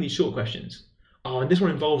 I'm liking these short questions. Oh, and this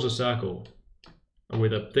one involves a circle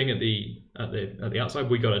with a thing at the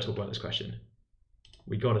outside. We got to talk about this question.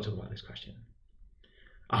 People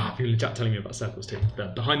in the chat telling me about circles too.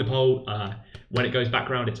 Behind the poll, when it goes back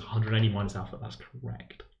round, it's 180 minus alpha. That's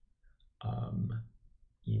correct.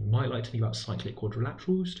 You might like to think about cyclic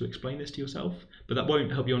quadrilaterals to explain this to yourself, but that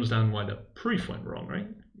won't help you understand why the proof went wrong, right?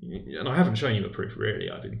 And I haven't shown you a proof, really.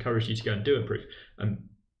 I've encouraged you to go and do a proof.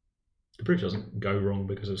 The proof doesn't go wrong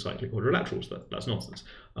because of cyclic quadrilaterals. That's nonsense.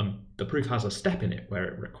 The proof has a step in it where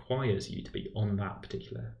it requires you to be on that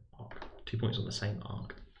particular arc. 2 points on the same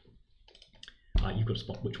arc. You've got to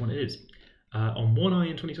spot which one it is. On 1i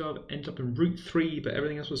in 2012, ended up in root 3, but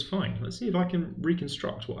everything else was fine. Let's see if I can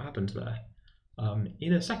reconstruct what happened there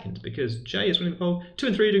in a second, because Jay is winning the poll. 2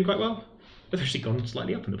 and 3 are doing quite well. They've actually gone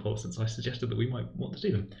slightly up in the poll since I suggested that we might want to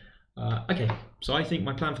do them. Okay, so I think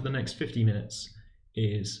my plan for the next 50 minutes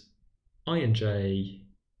is I and J.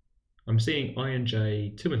 I'm seeing I and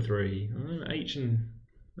J, 2 and 3, H and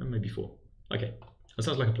maybe 4. Okay, that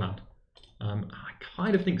sounds like a plan. I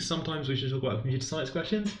kind of think sometimes we should talk about computer science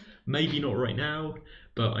questions. Maybe not right now,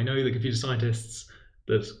 but I know the computer scientists,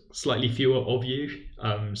 there's slightly fewer of you,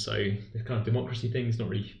 so the kind of democracy thing is not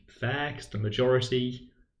really fair because the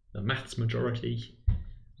maths majority,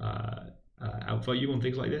 outvote you on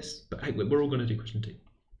things like this. But hey, we're all going to do question 2.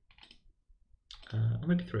 Or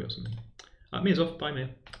maybe 3 or something. Mia's off. Bye, Mia.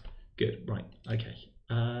 Good. Right. Okay.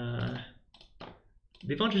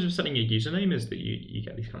 The advantage of setting your username is that you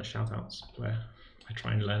get these kind of shout outs where I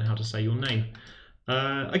try and learn how to say your name.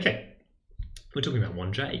 Okay, we're talking about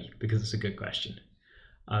 1J because it's a good question.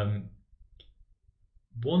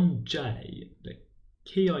 1J,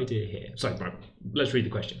 key idea here. Sorry, right, let's read the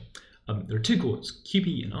question. There are two chords,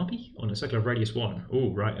 QP and RP, on a circle of radius 1.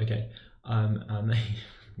 Oh, right, okay. And they,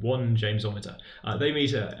 1 Jamesometer. They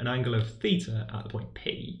meet an angle of theta at the point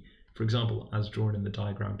P, for example, as drawn in the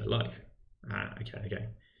diagram below. Okay.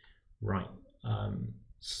 Right.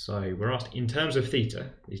 So we're asked, in terms of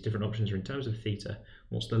theta, these different options are in terms of theta,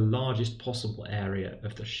 what's the largest possible area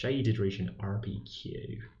of the shaded region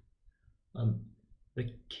RPQ?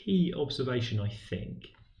 The key observation, I think,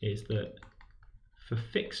 is that for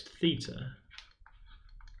fixed theta,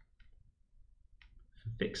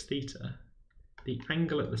 the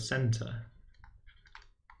angle at the centre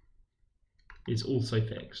is also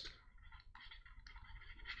fixed.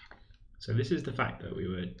 So this is the fact that we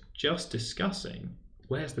were just discussing.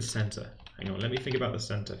 Where's the centre? Hang on, let me think about the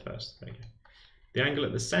centre first. There you go. The angle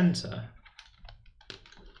at the centre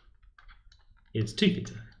is 2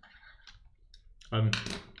 theta.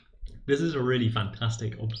 This is a really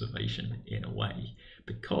fantastic observation in a way,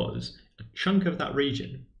 because a chunk of that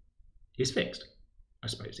region is fixed, I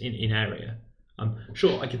suppose, in area.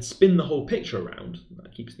 Sure, I could spin the whole picture around.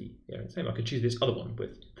 That keeps the area the same. I could choose this other one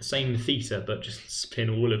with the same theta, but just spin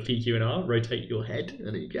all of PQ and R, rotate your head,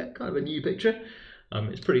 and you get kind of a new picture.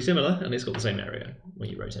 It's pretty similar, and it's got the same area when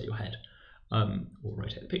you rotate your head, or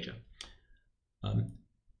rotate the picture.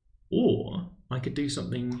 Or I could do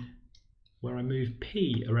something where I move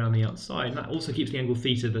P around the outside, and that also keeps the angle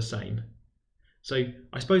theta the same. So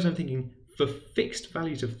I suppose I'm thinking, for fixed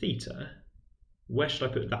values of theta, where should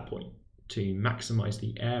I put that point to maximise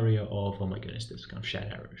the area of, oh my goodness, this kind of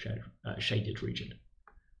shaded region?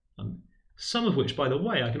 Some of which, by the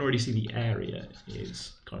way, I can already see the area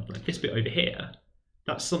is kind of like this bit over here.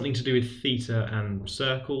 That's something to do with theta and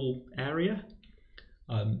circle area.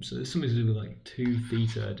 So there's something to do with like 2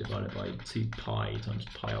 theta divided by 2 pi times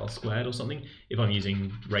pi r squared or something, if I'm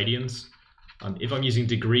using radians. If I'm using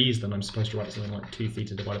degrees, then I'm supposed to write something like 2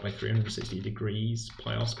 theta divided by 360 degrees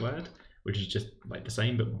pi r squared, which is just like the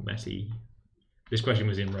same but more messy. This question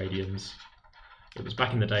was in radians. It was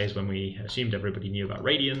back in the days when we assumed everybody knew about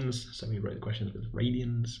radians, so we wrote the questions with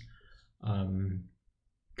radians.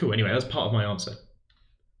 Cool, anyway, that's part of my answer.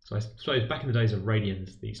 So I suppose back in the days of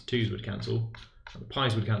radians, these 2's would cancel. The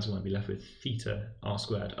pi's would cancel and I'd be left with theta r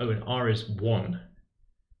squared. Oh, and r is 1.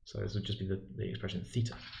 So this would just be the expression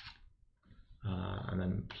theta. And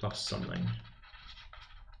then plus something.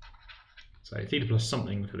 So theta plus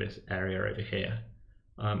something for this area over here.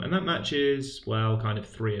 And that matches, well, kind of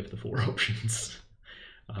 3 of the 4 options.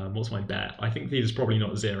 What's my bet? I think theta's probably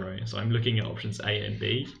not 0. So I'm looking at options A and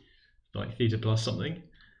B, like theta plus something.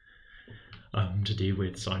 To do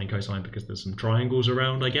with sine and cosine, because there's some triangles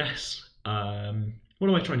around, I guess. What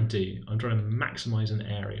am I trying to do? I'm trying to maximize an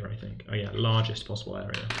area, I think. Oh yeah, largest possible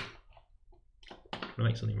area. I'm going to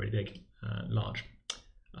make something really big, large.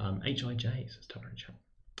 HIJ, says Tara in chat.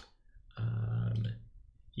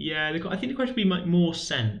 Yeah, I think the question would make more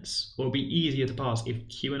sense, or it would be easier to pass if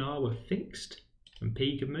Q and R were fixed and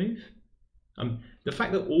P could move. The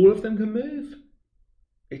fact that all of them can move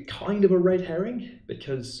is kind of a red herring,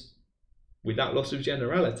 because with that loss of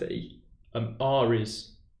generality, R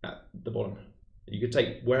is at the bottom. You could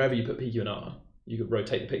take wherever you put P, Q and R, you could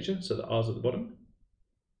rotate the picture so that R's at the bottom.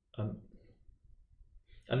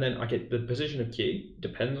 And then I get the position of Q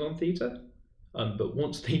depends on theta, but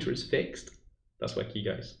once theta is fixed, that's where Q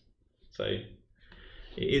goes. So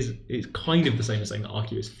it's kind of the same as saying that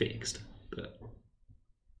RQ is fixed, but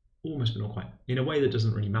almost but not quite, in a way that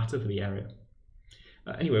doesn't really matter for the area.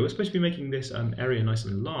 Anyway, we're supposed to be making this area nice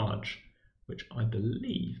and large, which I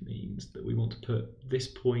believe means that we want to put this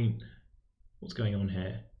point, what's going on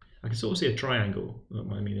here? I can sort of see a triangle,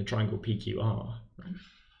 I mean a triangle PQR, right?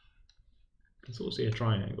 I can sort of see a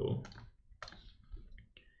triangle.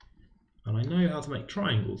 And I know how to make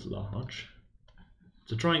triangles large.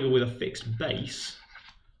 It's a triangle with a fixed base.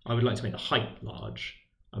 I would like to make the height large.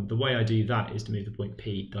 The way I do that is to move the point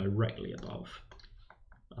P directly above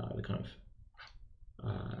the kind of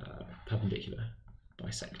perpendicular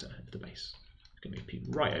bisector of the base. I'm going to move P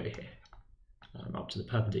right over here, up to the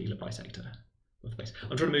perpendicular bisector of the base.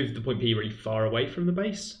 I'm trying to move the point P really far away from the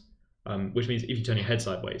base, which means if you turn your head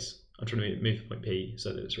sideways, I'm trying to move the point P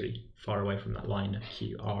so that it's really far away from that line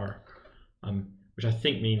QR, which I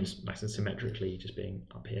think means nice and symmetrically just being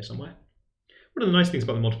up here somewhere. One of the nice things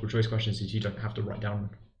about the multiple choice questions is you don't have to write down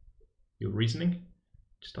your reasoning,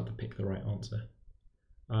 just have to pick the right answer.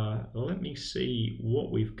 Let me see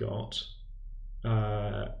what we've got.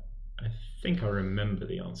 I think I remember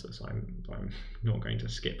the answer, so I'm not going to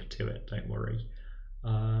skip to it, don't worry.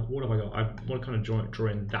 What have I got? I want to kind of draw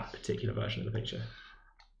in that particular version of the picture.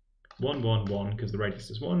 1, 1, 1, because the radius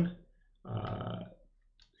is 1.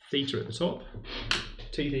 theta at the top,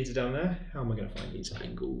 2 theta down there. How am I going to find these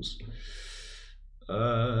angles?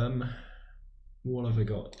 What have I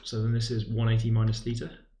got? So then this is 180 minus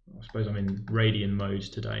theta. I suppose I'm in radian mode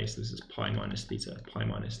today, so this is pi minus theta, pi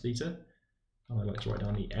minus theta. And I like to write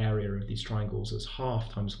down the area of these triangles as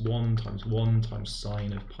half times 1 times 1 times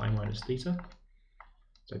sine of pi minus theta.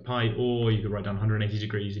 So pi, or you could write down 180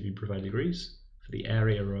 degrees if you prefer degrees, for the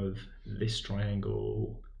area of this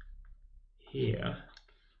triangle here.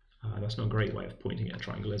 That's not a great way of pointing at a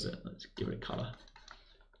triangle, is it? Let's give it a colour.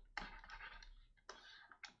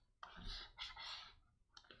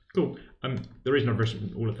 Cool. The reason I've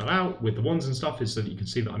written all of that out with the ones and stuff is so that you can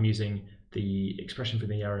see that I'm using the expression for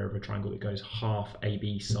the area of a triangle that goes half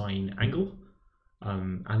AB sine angle.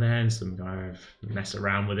 And then some kind of mess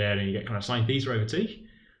around with it and you get kind of sine theta over t.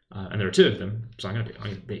 And there are 2 of them, so I'm going to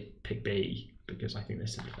pick B because I think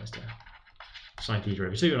this simplifies to sine theta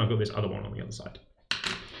over 2, and I've got this other one on the other side.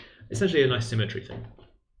 Essentially a nice symmetry thing.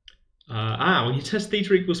 When you test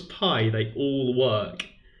theta equals pi, they all work.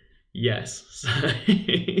 Yes, so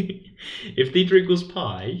if theta equals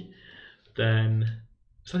pi, then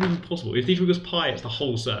it's not even possible. If theta equals pi, it's the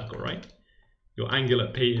whole circle, right? Your angle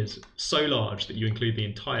at P is so large that you include the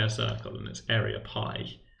entire circle and its area pi.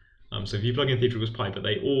 So if you plug in theta equals pi, but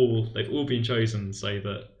they've all been chosen so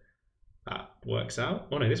that works out.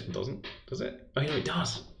 Oh no, this one doesn't, does it? Oh no, it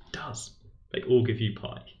does. It does. They all give you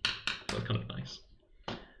pi. That's kind of nice.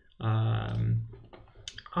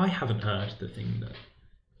 I haven't heard the thing that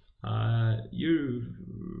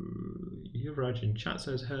Yuvraj in chat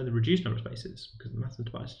says heard the reduced number of spaces because the maths and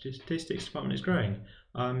statistics department is growing.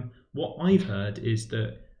 What I've heard is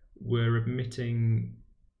that we're admitting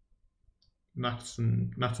maths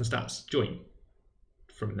and stats joint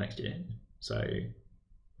from next year, so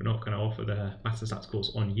we're not going to offer the maths and stats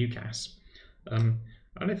course on UCAS. I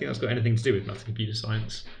don't think that's got anything to do with maths and computer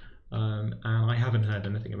science, and I haven't heard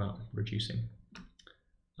anything about reducing.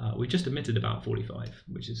 We just admitted about 45,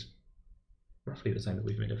 which is roughly the same that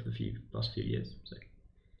we've made over the last few years. So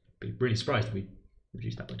be really surprised if we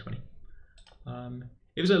reduced that by 20.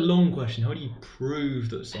 It was a long question. How do you prove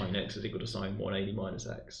that sine x is equal to sine 180 minus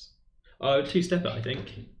x? Two-stepper, I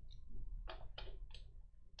think.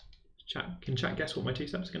 Can chat guess what my 2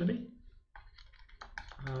 steps are going to be?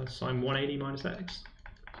 Sine 180 minus x.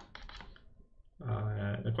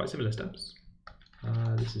 They're quite similar steps.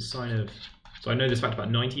 This is sine of... So I know this fact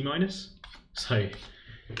about 90 minus. So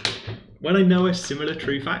when I know a similar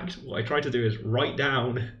true fact, what I try to do is write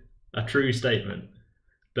down a true statement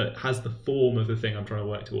that has the form of the thing I'm trying to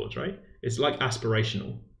work towards, right? It's like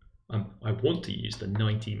aspirational. I want to use the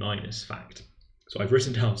 90 minus fact. So I've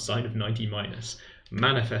written down sine of 90 minus,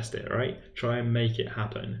 manifest it, right? Try and make it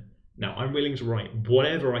happen. Now I'm willing to write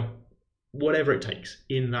whatever it takes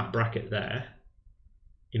in that bracket there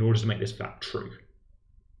in order to make this fact true.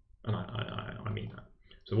 And I mean that.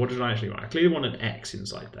 So what did I actually write? I clearly want an x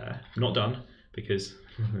inside there. I'm not done because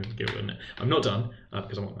I'm not done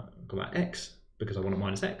because I want that x because I want a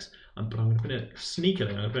minus x. But I'm going to put it sneakily.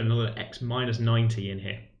 I'm going to put another x minus 90 in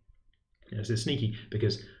here. This is sneaky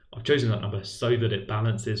because I've chosen that number so that it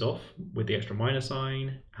balances off with the extra minus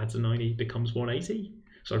sign, adds a 90, becomes 180.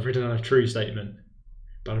 So I've written out a true statement,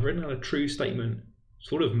 but I've written out a true statement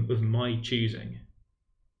sort of my choosing.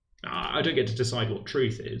 I don't get to decide what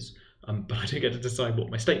truth is, but I do get to decide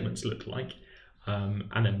what my statements look like,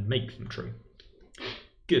 and then make them true.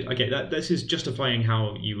 Good, okay, this is justifying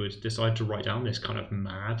how you would decide to write down this kind of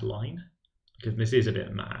mad line, because this is a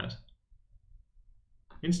bit mad.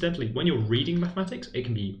 Incidentally, when you're reading mathematics, it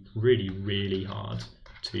can be really, really hard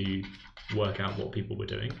to work out what people were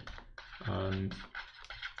doing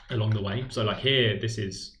along the way. So like here, this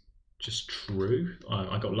is just true.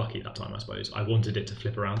 I got lucky that time, I suppose. I wanted it to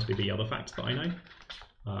flip around to be the other fact that I know,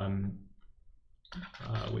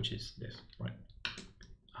 which is this, right?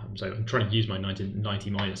 So I'm trying to use my 90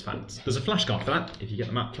 minus facts. There's a flashcard for that, if you get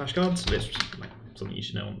the map flashcards. It's just like something you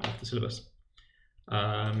should know off the syllabus.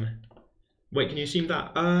 Wait, can you assume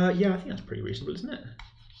that? Yeah, I think that's pretty reasonable, isn't it?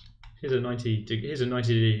 Here's a 90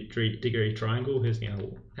 degree triangle. Here's the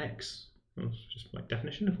angle x. That's just like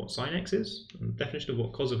definition of what sine x is, and definition of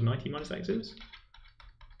what cos of 90 minus x is.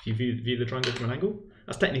 If you view the triangle from an angle,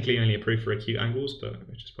 that's technically only a proof for acute angles, but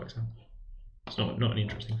it just works out. It's not an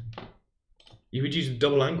interesting thing. You would use a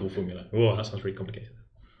double angle formula. Oh, that sounds really complicated.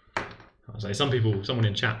 I'll say someone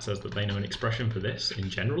in chat says that they know an expression for this in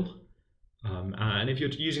general. And if you're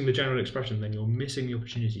using the general expression, then you're missing the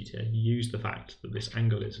opportunity to use the fact that this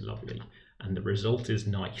angle is lovely and the result is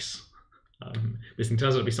nice. This thing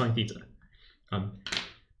turns out to be sine theta.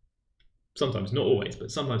 Sometimes, not always, but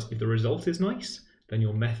sometimes if the result is nice, then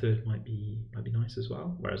your method might be nice as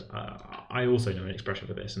well. Whereas I also know an expression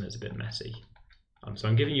for this, and it's a bit messy. So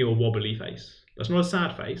I'm giving you a wobbly face. That's not a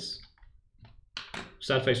sad face.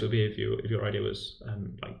 Sad face would be if your idea was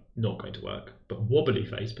like not going to work, but wobbly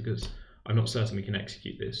face because I'm not certain we can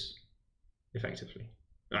execute this effectively.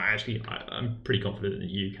 Actually, I'm pretty confident that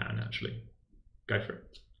you can actually. Go for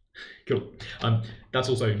it. Cool. That's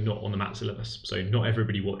also not on the MAT syllabus, so not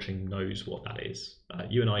everybody watching knows what that is.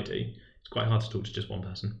 You and I do. It's quite hard to talk to just one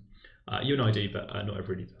person. You and I do, but not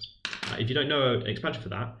everybody does. If you don't know an expansion for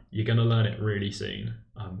that, you're going to learn it really soon,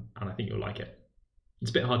 and I think you'll like it.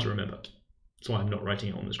 It's a bit hard to remember. That's why I'm not writing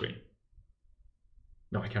it on the screen.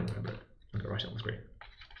 No, I can remember it. I'm going to write it on the screen.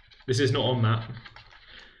 This is not on MAT.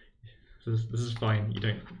 This is fine. You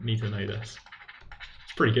don't need to know this.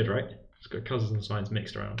 It's pretty good, right? It's got colours and signs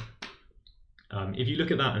mixed around. If you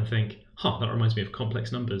look at that and think, huh, that reminds me of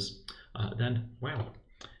complex numbers, then wow,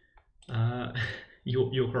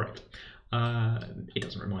 you're correct. It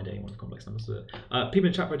doesn't remind anyone of complex numbers. People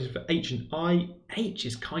in chat voted for H and I. H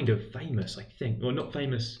is kind of famous, I think. Well, not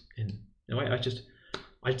famous in a way.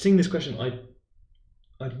 I'd seen this question.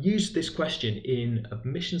 I've used this question in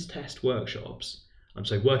admissions test workshops.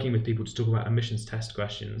 So working with people to talk about admissions test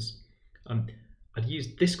questions. I'd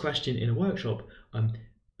used this question in a workshop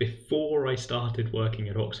before I started working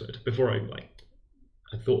at Oxford. Before I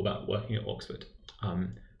thought about working at Oxford. So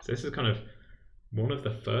this is kind of one of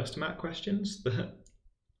the first MAT questions that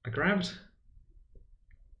I grabbed.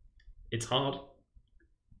 It's hard.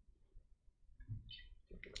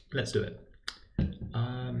 Let's do it.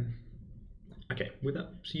 Okay, would that,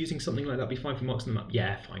 so using something like that be fine for marks in the MAT?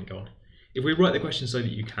 Yeah, fine, go on. If we write the question so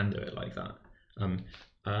that you can do it like that.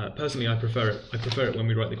 Personally, I prefer it when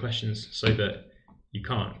we write the questions so that you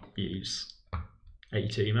can't use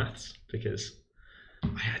A2 maths, because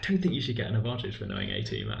I don't think you should get an advantage for knowing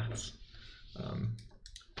A2 maths. Well,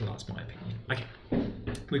 that's my opinion. Okay,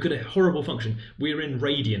 we've got a horrible function. We're in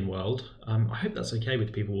radian world. I hope that's okay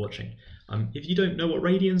with people watching. If you don't know what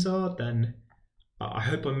radians are, then I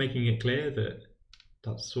hope I'm making it clear that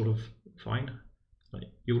that's sort of fine.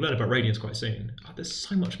 You'll learn about radians quite soon. There's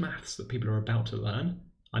so much maths that people are about to learn.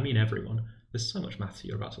 I mean everyone. There's so much maths that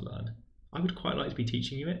you're about to learn. I would quite like to be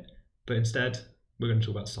teaching you it, but instead we're going to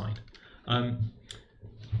talk about sine.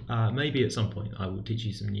 Maybe at some point I will teach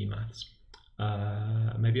you some new maths.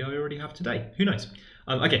 Maybe I already have today. Who knows?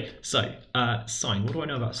 Okay, so sine. What do I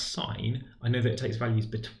know about sine? I know that it takes values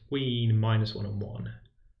between -1 and 1.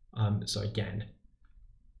 So again,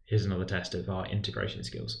 here's another test of our integration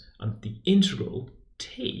skills. The integral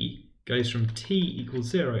t goes from t equals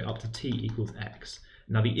 0 up to t equals x.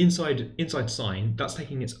 Now the inside sine, that's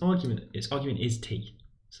taking its argument. Its argument is t.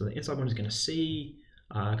 So the inside one is going to see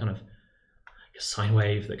kind of a sine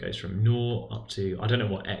wave that goes from 0 up to, I don't know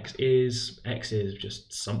what x is. X is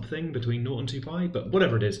just something between 0 and 2 pi, but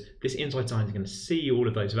whatever it is, this inside sine is going to see all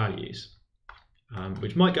of those values,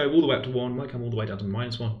 which might go all the way up to 1, might come all the way down to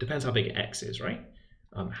 -1. Depends how big x is, right?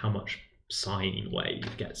 How much sine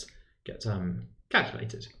wave gets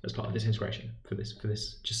calculated as part of this integration for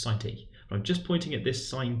this just sine t. But I'm just pointing at this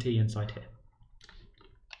sine t inside here.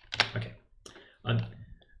 Okay.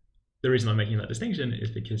 The reason I'm making that distinction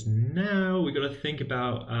is because now we've got to think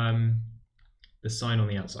about the sign on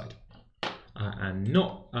the outside. And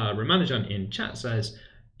not Ramanujan in chat says,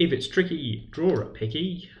 if it's tricky, draw a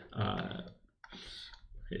picky.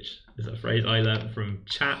 Which is a phrase I learned from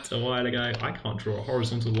chat a while ago. I can't draw a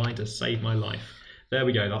horizontal line to save my life. There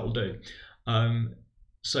we go, that'll do.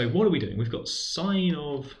 So what are we doing? We've got sine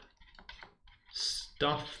of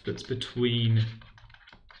stuff that's between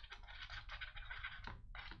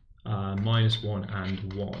 -1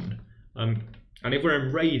 and 1. And if we're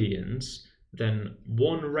in radians, then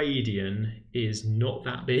 1 radian is not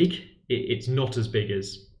that big. It's not as big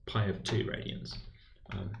as pi over 2 radians.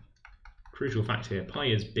 Crucial fact here, pi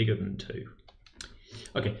is bigger than 2.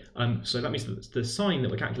 Okay, so that means that the sine that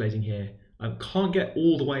we're calculating here can't get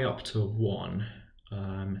all the way up to 1.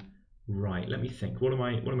 Right, let me think. What am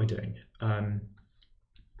I doing?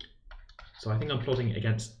 So I think I'm plotting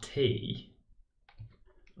against t.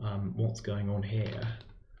 What's going on here?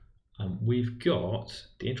 We've got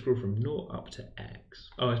the integral from 0 up to x.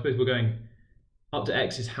 Oh, I suppose we're going up to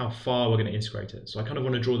x is how far we're going to integrate it. So I kind of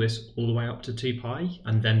want to draw this all the way up to 2 pi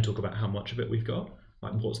and then talk about how much of it we've got.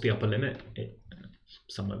 Like what's the upper limit?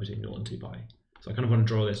 Somewhere between 0 and 2 pi. So I kind of want to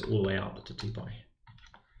draw this all the way up to 2 pi.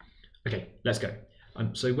 Okay, let's go.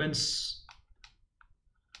 So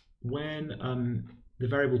when the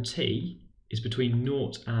variable t is between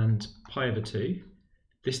 0 and pi over 2,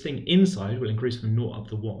 this thing inside will increase from 0 up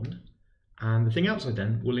to 1, and the thing outside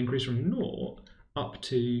then will increase from 0 up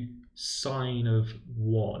to sine of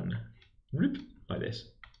 1, like this.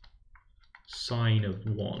 Sine of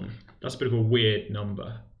 1. That's a bit of a weird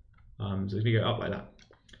number. So it's going to go up like that.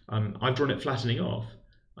 I've drawn it flattening off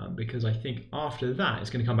because I think after that it's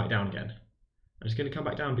going to come back down again. And it's going to come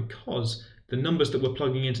back down because the numbers that we're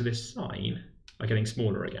plugging into this sine are getting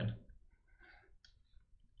smaller again.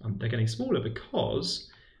 They're getting smaller because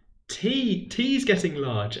t's getting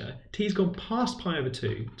larger. T's gone past pi over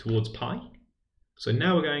 2 towards pi. So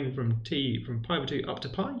now we're going from pi over 2 up to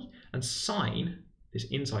pi, and sine, this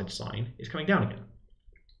inside sine, is coming down again.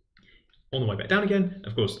 On the way back down again,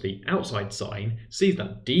 of course, the outside sine sees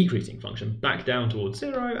that decreasing function back down towards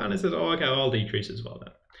 0, and it says, oh, okay, I'll decrease as well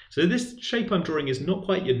then. So this shape I'm drawing is not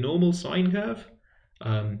quite your normal sine curve.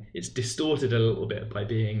 It's distorted a little bit by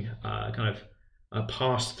being kind of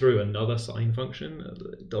passed through another sine function.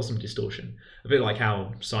 It does some distortion. A bit like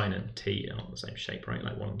how sine and t are not the same shape, right?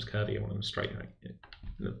 Like one of them's curvy and one of them's straight.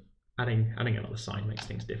 Adding another sine makes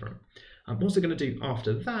things different. What's it going to do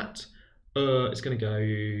after that? It's going to go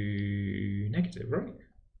negative, right?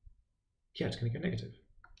 Yeah, it's going to go negative.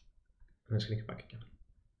 And it's going to go back again.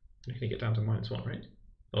 It's going to get down to -1, right?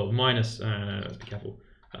 Oh, minus, let's be careful.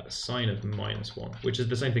 Sine of -1, which is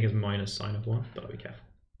the same thing as minus sine of 1, but I'll be careful.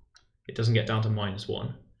 It doesn't get down to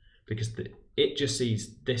 -1 because it just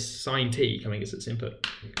sees this sine t coming as its input.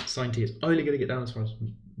 Sine t is only going to get down as far as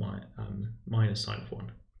minus sine of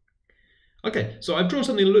 1. Okay, so I've drawn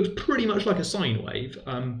something that looks pretty much like a sine wave,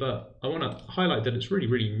 but I want to highlight that it's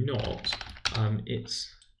really not. It's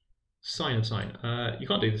sine of sine. You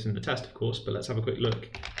can't do this in the test, of course, but let's have a quick look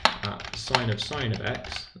at sine of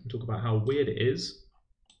x and talk about how weird it is.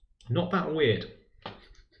 Not that weird.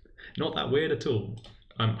 Not that weird at all.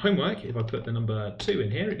 Homework, if I put the number 2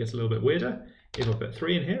 in here, it gets a little bit weirder. If I put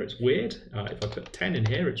 3 in here, it's weird. If I put 10 in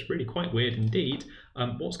here, it's really quite weird indeed.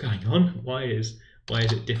 What's going on? Why is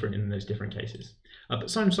it different in those different cases?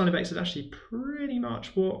 But sine of x is actually pretty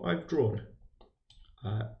much what I've drawn.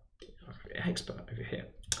 Expert over here.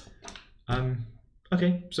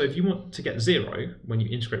 Okay, so if you want to get 0 when you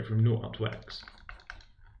integrate from 0 up to x,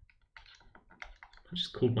 I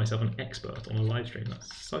just called myself an expert on a live stream.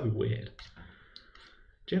 That's so weird.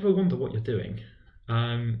 Do you ever wonder what you're doing?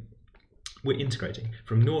 We're integrating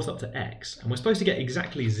from north up to x, and we're supposed to get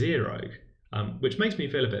exactly 0, which makes me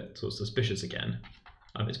feel a bit sort of suspicious again.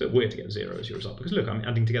 It's a bit weird to get 0 as your result, because look, I'm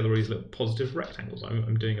adding together all these little positive rectangles.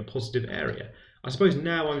 I'm doing a positive area. I suppose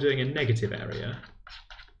now I'm doing a negative area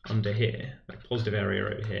under here, like positive area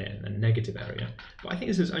over here, and then negative area. But I think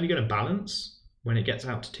this is only going to balance when it gets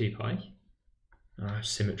out to 2 pi.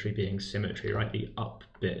 Symmetry being symmetry, right? The up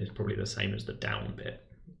bit is probably the same as the down bit,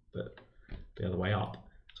 but the other way up.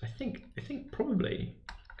 So I think probably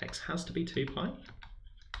x has to be 2 pi.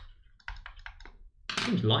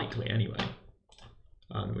 Seems likely anyway.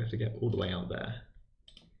 We have to get all the way out there.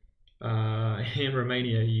 In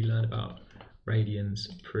Romania, you learn about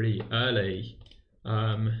radians pretty early.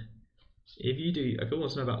 If you do, I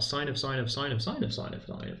want to know about sine of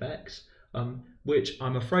x, which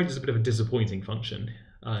I'm afraid is a bit of a disappointing function.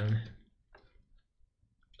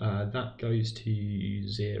 That goes to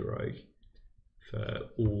 0 for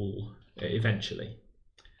all eventually.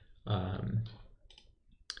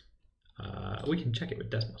 We can check it with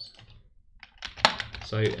Desmos.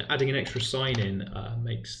 So adding an extra sign in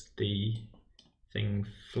makes the thing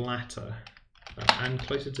flatter and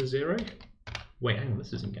closer to 0. Wait, hang on,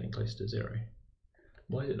 this isn't getting closer to 0.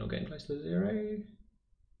 Why is it not getting closer to 0?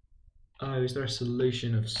 Oh, is there a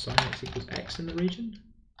solution of sine x equals x in the region?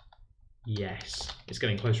 Yes, it's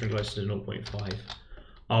getting closer and closer to 0.5.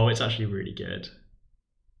 Oh, it's actually really good.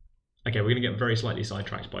 Okay, we're going to get very slightly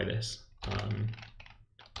sidetracked by this.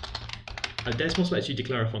 Desmos lets you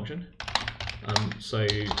declare a function. So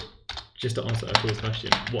just to answer Ursula's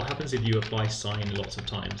question, what happens if you apply sine lots of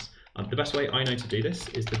times? The best way I know to do this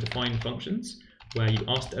is to define functions where you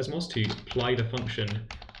ask Desmos to apply the function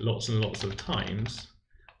lots and lots of times,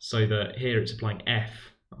 so that here it's applying f.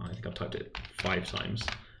 I think I've typed it 5 times,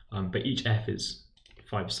 but each f is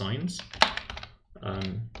 5 sines.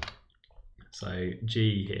 So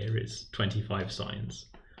g here is 25 sines,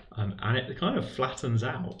 and it kind of flattens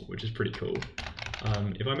out, which is pretty cool.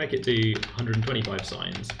 If I make it do 125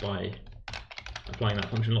 sines by applying that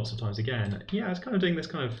function lots of times again, yeah, it's kind of doing this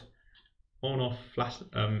kind of on-off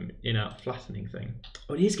in-out flattening thing.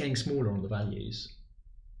 Oh, it is getting smaller on the values.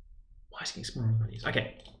 Why is it getting smaller on the values?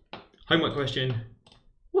 Okay, homework question.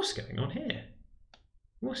 What's going on here?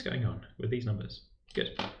 What's going on with these numbers?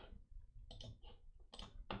 Good.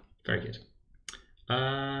 Very good.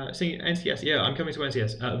 Seeing NCS, yeah, I'm coming to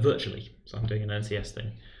NCS virtually, so I'm doing an NCS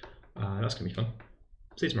thing. That's going to be fun.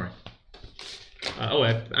 See you tomorrow. Oh,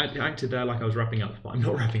 I acted there like I was wrapping up, but I'm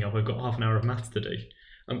not wrapping up. I've got half an hour of maths to do.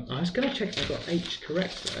 I was going to check if I got H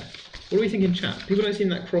correct there. What do we think in chat? People don't seem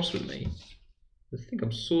that cross with me. I think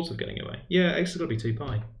I'm sort of getting away. Yeah, X has got to be 2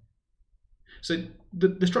 pi. So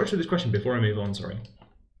the structure of this question, before I move on, sorry.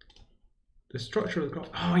 The structure of the graph,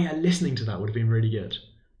 oh yeah, listening to that would have been really good.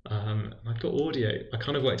 I've got audio. I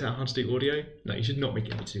kind of worked out how to do audio. No, you should not be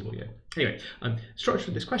able to do audio. Anyway, structure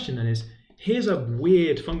of this question then is, here's a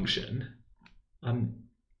weird function.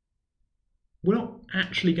 We're not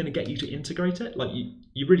actually going to get you to integrate it. Like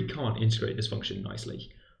you really can't integrate this function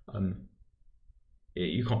nicely.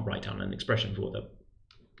 You can't write down an expression for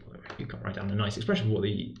you can't write down a nice expression for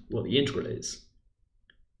what the integral is.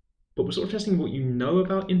 But we're sort of testing what you know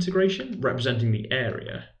about integration, representing the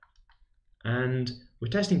area, and we're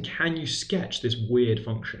testing, can you sketch this weird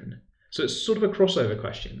function? So it's sort of a crossover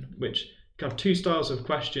question, which kind of 2 styles of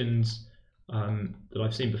questions that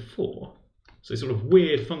I've seen before. So sort of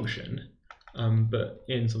weird function, but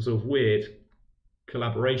in some sort of weird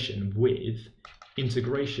collaboration with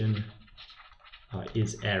integration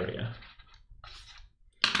is area.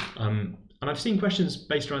 And I've seen questions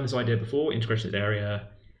based around this idea before, integration is area,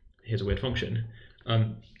 here's a weird function,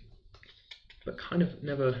 but kind of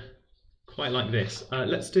never quite like this.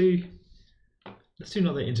 Let's do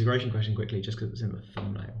another integration question quickly, just because it's in the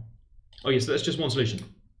thumbnail. Oh yes, that's just one solution.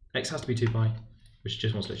 X has to be 2 pi, which is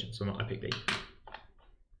just one solution, so I pick B.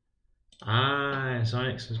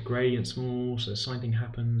 Sine x is gradient small, so sine thing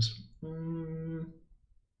happens.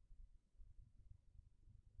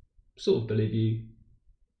 Sort of believe you.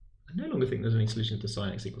 I no longer think there's any solution to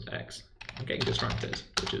sine x equals x. I'm getting distracted,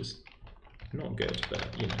 which is not good, but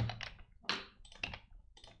you know.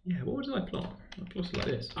 Yeah, what did I plot? I plotted like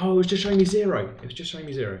this. Oh, it was just showing me 0. It was just showing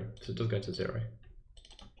me 0, so it does go to 0.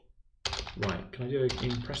 Right, can I do an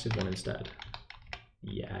impressive one instead?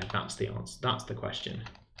 Yeah, that's the answer. That's the question.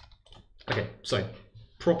 Okay, so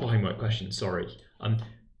proper homework question, sorry.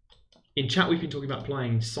 In chat we've been talking about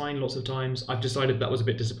applying sine lots of times. I've decided that was a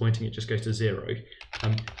bit disappointing, it just goes to 0.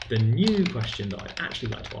 The new question that I'd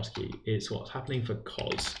actually like to ask you is what's happening for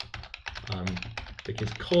cos. Because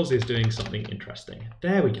cos is doing something interesting.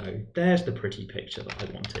 There we go, there's the pretty picture that I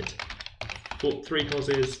wanted. 3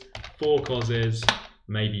 causes, 4 causes.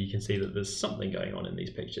 Maybe you can see that there's something going on in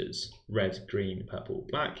these pictures. Red, green, purple,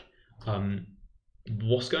 black.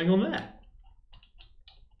 What's going on there?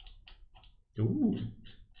 Ooh,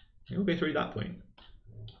 they all go through that point.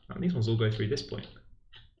 And these ones all go through this point. So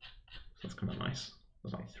that's kind of nice.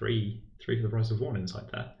 There's like 3 for the price of 1 inside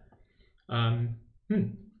there.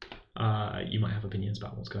 You might have opinions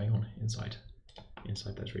about what's going on inside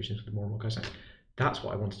those regions with more and more cosine. That's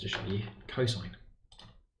what I wanted to show you, cosine.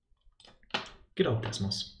 Good old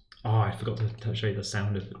Desmos. Oh, I forgot to show you the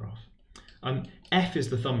sound of the graph. F is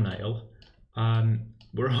the thumbnail.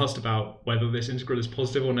 We're asked about whether this integral is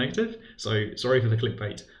positive or negative. So sorry for the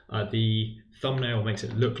clickbait. The thumbnail makes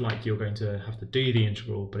it look like you're going to have to do the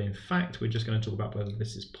integral, but in fact, we're just going to talk about whether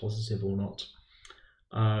this is positive or not.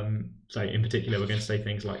 So in particular, we're going to say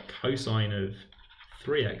things like cosine of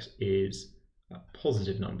 3x is a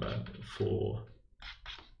positive number for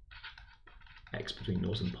x between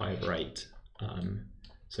 0 and pi over 8.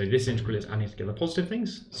 So this integral is adding together positive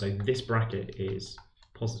things. So this bracket is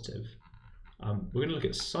positive. We're going to look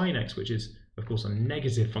at sine x, which is, of course, a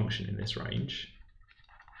negative function in this range.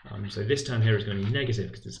 So this term here is going to be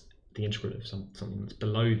negative because it's the integral of something that's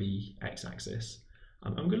below the x-axis.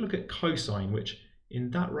 I'm going to look at cosine, which in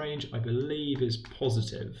that range I believe is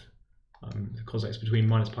positive. Cos x between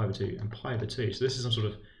minus pi over 2 and pi over 2. So this is some sort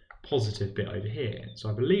of positive bit over here. So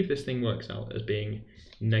I believe this thing works out as being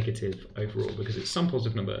negative overall because it's some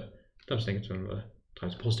positive number times negative number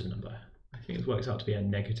times positive number. I think it works out to be a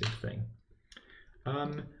negative thing.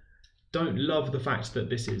 Don't love the fact that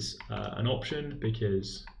this is an option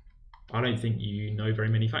because I don't think you know very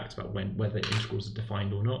many facts about whether integrals are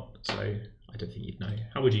defined or not. So I don't think you'd know.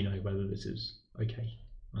 How would you know whether this is okay?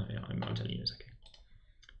 I'm telling you it's okay.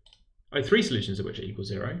 Oh, 3 solutions of which it equals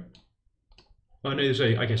 0. Oh no,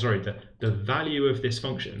 sorry, okay, sorry, the value of this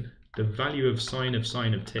function, the value of sine of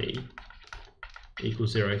t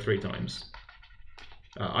equals 0 3 times.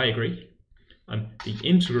 I agree. The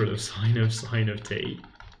integral of sine of t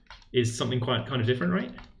is something quite kind of different,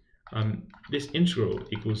 right? This integral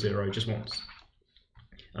equals 0 just once.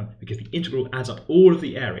 Because the integral adds up all of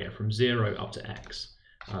the area from 0 up to x,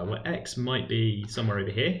 where x might be somewhere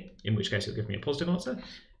over here, in which case it'll give me a positive answer.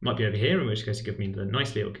 It might be over here, in which case it'll give me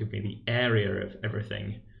the area of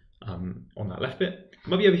everything on that left bit. It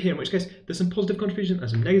might be over here, in which case there's some positive contribution and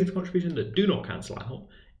some negative contribution that do not cancel out.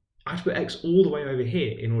 I have to put x all the way over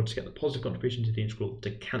here in order to get the positive contribution to the integral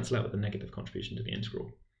to cancel out with the negative contribution to the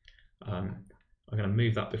integral. I'm going to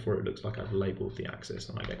move that before it looks like I've labelled the axis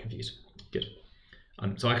and I get confused. Good.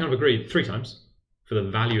 So I kind of agreed 3 times for the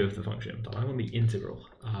value of the function, but I want the integral.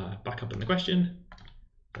 Back up in the question,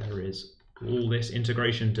 there is all this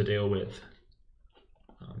integration to deal with.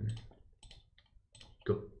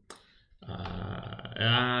 Cool.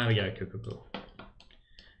 Yeah, cool.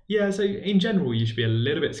 Yeah, so in general, you should be a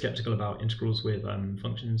little bit skeptical about integrals with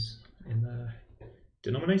functions in the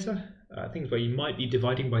denominator. Things where you might be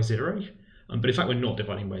dividing by 0, but in fact we're not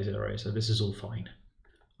dividing by 0, so this is all fine.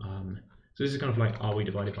 So this is kind of like, are we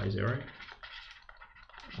divided by 0?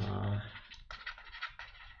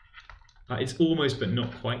 It's almost, but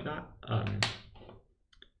not quite that.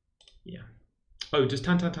 Yeah. Oh, does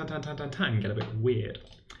tan get a bit weird?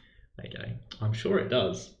 There you go. I'm sure it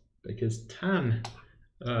does, because tan,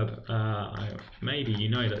 maybe you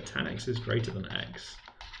know that tan x is greater than x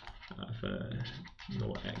for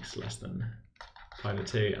not x less than pi over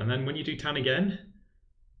 2. And then when you do tan again,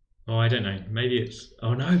 oh, I don't know, maybe it's,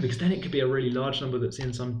 oh no, because then it could be a really large number that's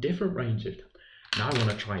in some different range of, now I want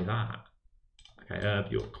to try that. Okay,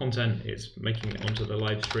 your content is making it onto the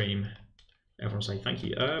live stream. Everyone say thank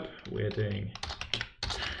you, Herb. We're doing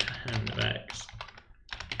tan of x.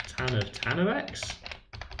 Tan of x?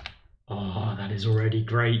 Oh, that is already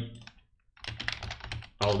great.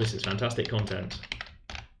 Oh, this is fantastic content.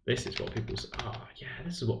 This is what people say. Oh, yeah,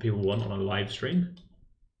 this is what people want on a live stream.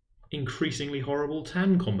 Increasingly horrible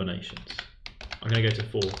tan combinations. I'm going to go to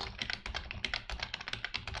 4.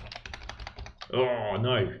 Oh,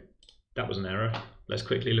 no. That was an error. Let's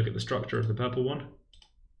quickly look at the structure of the purple one.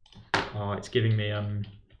 Oh, it's giving me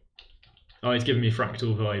it's giving me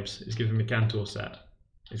fractal vibes. It's giving me Cantor set.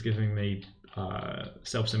 It's giving me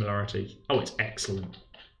self-similarity. Oh, it's excellent.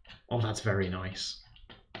 Oh, that's very nice.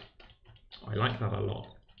 I like that a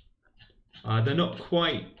lot. They're not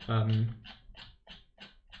quite, I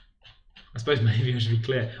suppose maybe I should be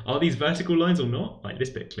clear. Are these vertical lines or not? Like this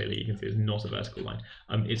bit clearly you can see is not a vertical line.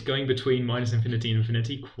 It's going between -infinity and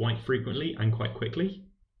infinity quite frequently and quite quickly.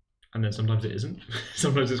 And then sometimes it isn't.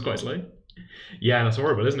 Sometimes it's quite slow. Yeah, that's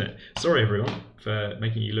horrible, isn't it? Sorry everyone for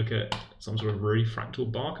making you look at some sort of really fractal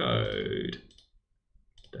barcode.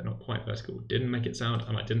 They're not quite vertical. Didn't make it sound,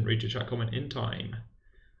 and I didn't read your chat comment in time.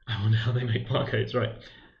 I wonder how they make barcodes, right?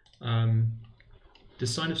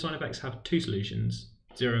 Does sine of x have 2 solutions?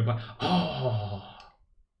 0 and pi. Oh!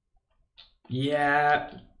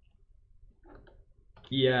 Yeah.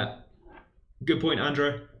 Yeah. Good point,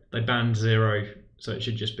 Andrew. They banned 0, so it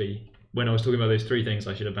should just be, when I was talking about those 3 things,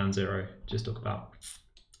 I should have banned 0. Just talk about,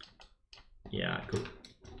 yeah, cool.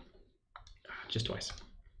 Just twice.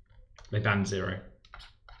 They banned 0.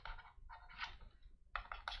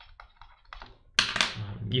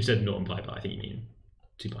 You said 0 and pi, but I think you mean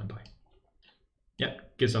 2 pi and pi.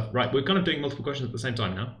 Yep, good stuff. Right, we're kind of doing multiple questions at the same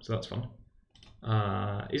time now, so that's fun.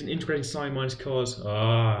 Isn't integrating sine minus cos?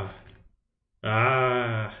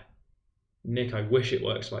 Nick, I wish it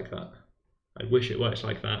works like that. I wish it works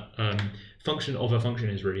like that. Function of a function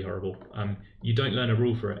is really horrible. You don't learn a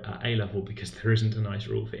rule for it at A level because there isn't a nice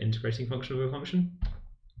rule for integrating function of a function.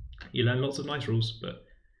 You learn lots of nice rules, but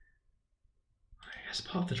I guess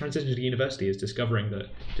part of the transition to university is discovering that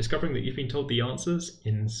you've been told the answers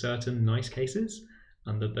in certain nice cases,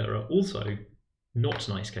 and that there are also not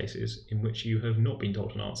nice cases in which you have not been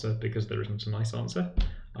told an answer because there isn't a nice answer.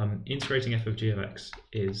 Integrating f of g of x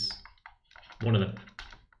is one of them.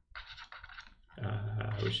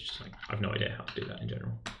 Which is like, I've no idea how to do that in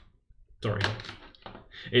general. Sorry.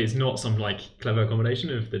 It's not some like clever combination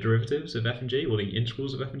of the derivatives of f and g or the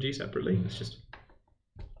integrals of f and g separately. It's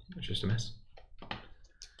just a mess. I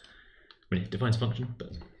mean, it defines a function,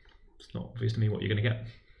 but it's not obvious to me what you're going to get.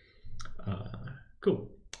 Cool.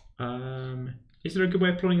 Is there a good way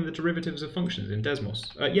of plotting the derivatives of functions in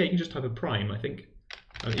Desmos? Yeah, you can just type a prime, I think.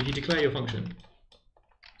 If you declare your function,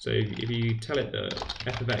 so if you tell it that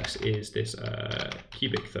f of x is this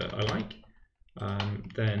cubic that I like,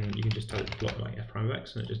 then you can just tell it to plot like f prime of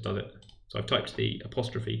x, and it just does it. So I've typed the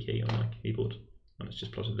apostrophe key on my keyboard, and it's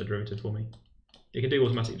just plotted the derivative for me. It can do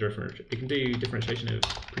automatic differentiation. It can do differentiation of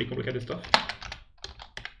pretty complicated stuff.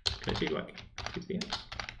 Can it do like dx?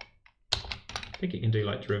 I think it can do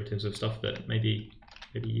like derivatives of stuff that maybe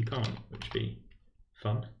you can't, which would be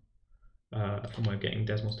fun. A fun way of getting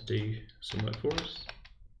Desmos to do some work for us.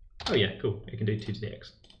 Oh yeah, cool. It can do 2 to the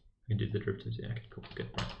x. It can do the derivatives. Yeah, okay, cool, good.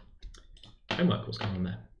 Right. Homework, what's going on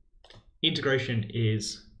there? Integration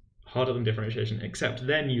is harder than differentiation, except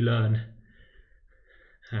then you learn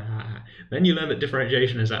that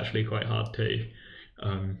differentiation is actually quite hard too.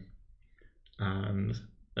 And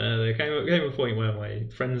There came a point where my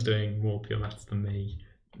friends doing more pure maths than me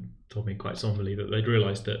told me quite somberly that they'd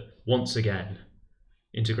realised that once again,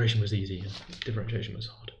 integration was easy and differentiation was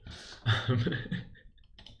hard.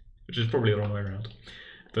 Which is probably the wrong way around.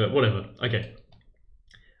 But whatever, okay.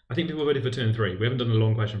 I think people voted for 2 and 3. We haven't done a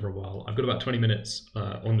long question for a while. I've got about 20 minutes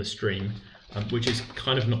on the stream, which is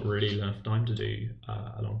kind of not really enough time to do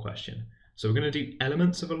a long question. So we're going to do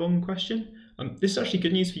elements of a long question. This is actually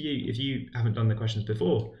good news for you if you haven't done the questions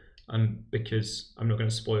before, because I'm not going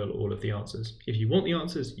to spoil all of the answers. If you want the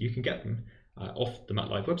answers, you can get them off the MAT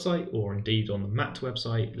Live website, or indeed on the MAT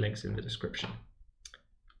website, links in the description.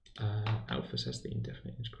 Alpha says the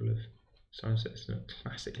indefinite integral of science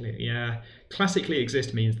classically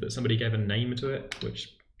exist means that somebody gave a name to it,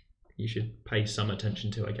 which you should pay some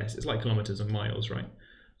attention to, I guess. It's like kilometers and miles, right?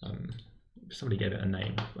 Somebody gave it a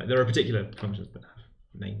name. Like, there are particular functions that have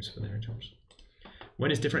names for their integrals.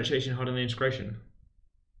 When is differentiation harder than integration?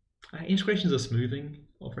 Integration is a smoothing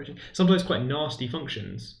operation. Sometimes quite nasty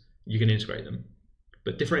functions, you can integrate them.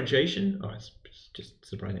 But differentiation, it's just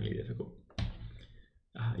surprisingly difficult.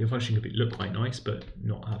 Your function could look quite nice, but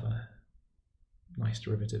not have a nice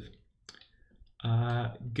derivative.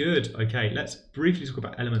 Good, okay, let's briefly talk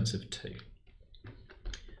about elements of 2.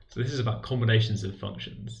 So this is about combinations of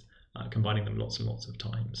functions, combining them lots and lots of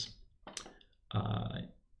times.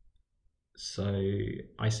 So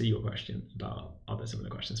I see your question about other similar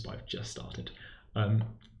questions, but I've just started.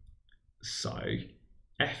 So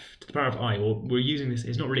f to the power of I, or we're using this,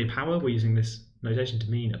 it's not really a power, we're using this notation to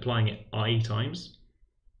mean applying it I times.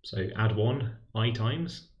 So add 1, I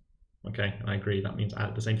times. Okay, I agree, that means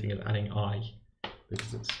add the same thing as adding I,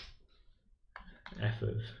 because it's f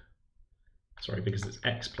of, sorry, because it's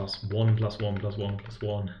x plus 1 plus 1 plus 1 plus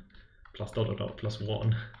 1 plus dot dot dot plus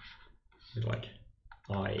 1 is like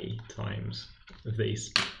I times of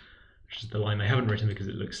these, which is the line they haven't written because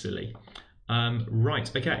it looks silly. Right,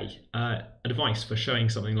 okay, a device for showing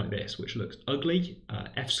something like this, which looks ugly,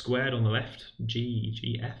 f squared on the left,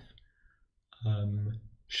 f.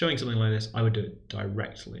 Showing something like this, I would do it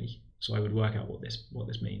directly, so I would work out what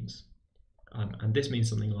this means. And this means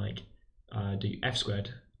something like, do f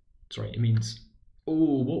squared, sorry, it means,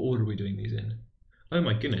 oh, what order are we doing these in? Oh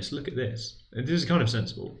my goodness, look at this. And this is kind of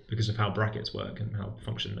sensible because of how brackets work and how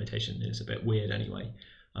function notation is a bit weird anyway.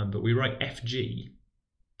 But we write fg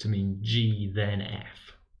to mean g then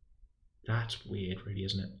f. That's weird really,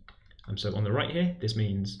 isn't it? So on the right here, this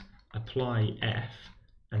means apply f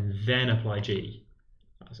and then apply g.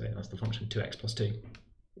 So that's the function 2x plus 2.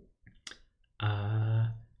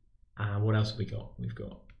 What else have we got? We've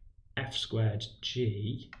got f squared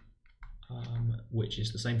g, which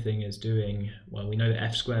is the same thing as doing, well, we know that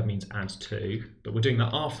f squared means add 2, but we're doing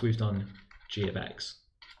that after we've done g of x.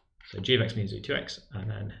 So g of x means do 2x, and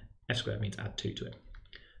then f squared means add 2 to it.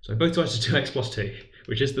 So both sides are 2x plus 2,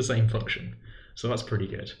 which is the same function. So that's pretty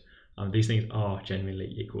good. These things are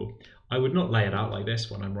genuinely equal. I would not lay it out like this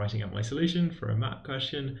when I'm writing out my solution for a math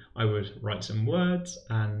question. I would write some words,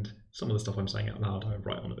 and some of the stuff I'm saying out loud I would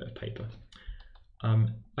write on a bit of paper.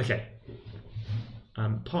 Okay.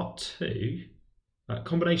 Part 2,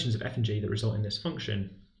 combinations of f and g that result in this function.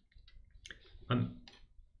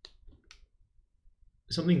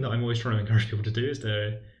 Something that I'm always trying to encourage people to do is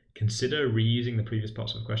to consider reusing the previous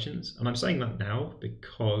parts of questions. And I'm saying that now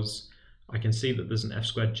because I can see that there's an f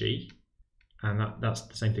squared g, and that's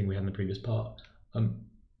the same thing we had in the previous part.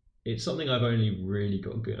 It's something I've only really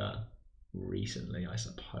got good at recently, I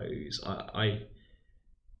suppose. I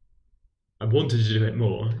wanted to do it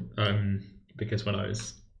more because when I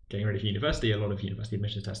was getting ready for university, a lot of university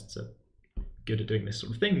admissions tests are good at doing this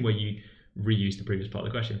sort of thing where you reuse the previous part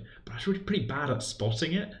of the question. But I was really pretty bad at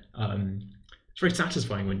spotting it. It's very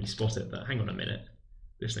satisfying when you spot it that, hang on a minute,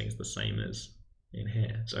 this thing is the same as in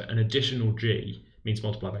here. So an additional g means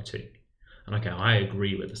multiply by 2. And okay, I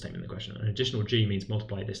agree with the statement in the question. An additional g means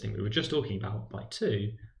multiply this thing we were just talking about by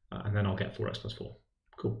 2, and then I'll get 4x plus 4.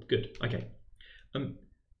 Cool, good, okay.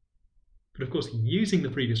 But of course, using the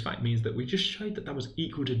previous fact means that we just showed that that was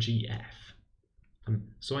equal to gf.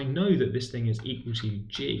 So I know that this thing is equal to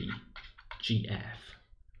gf,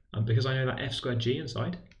 because I know that f squared g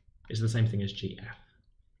inside is the same thing as gf.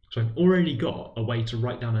 So I've already got a way to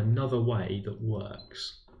write down another way that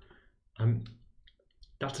works.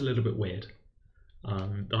 That's a little bit weird.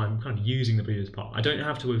 I'm kind of using the previous part. I don't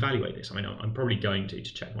have to evaluate this. I mean, I'm probably going to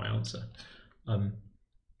check my answer.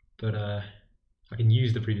 But I can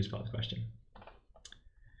use the previous part of the question.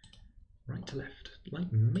 Right to left,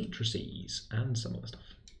 like matrices and some other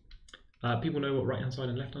stuff. People know what right-hand side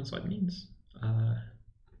and left-hand side means.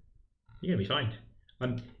 You're going to be fine.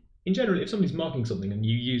 in general, if somebody's marking something and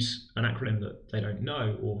you use an acronym that they don't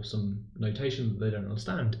know or some notation that they don't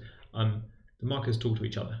understand, the markers talk to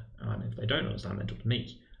each other, and if they don't understand, they talk to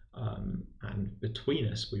me. And between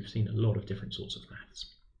us, we've seen a lot of different sorts of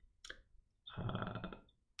maths.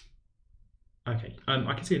 Okay,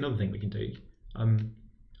 I can see another thing we can do.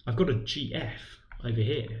 I've got a GF over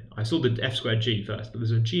here. I saw the f squared g first, but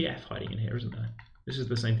there's a GF hiding in here, isn't there? This is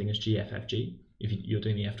the same thing as GFFG, if you're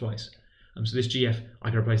doing the f twice. So this GF, I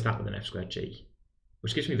can replace that with an f squared g,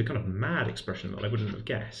 which gives me the kind of mad expression that I wouldn't have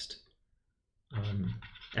guessed.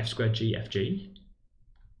 F squared g FG,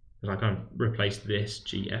 because I kind of replaced this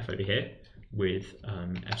GF over here with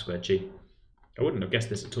f squared g. I wouldn't have guessed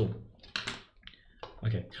this at all.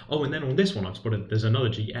 Okay. Oh, and then on this one I've spotted there's another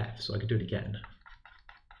GF, so I could do it again.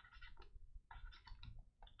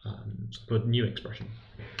 So I've got a new expression.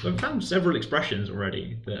 So I've found several expressions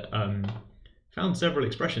already that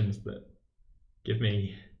give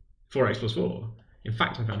me 4x plus 4. In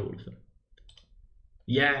fact, I found all of them.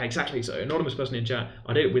 Yeah, exactly. So anonymous person in chat,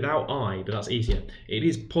 I did it without I, but that's easier. It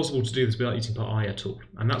is possible to do this without using part I at all,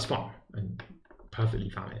 and that's fine and perfectly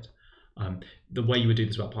valid. The way you would do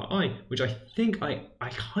this without part I, which I think I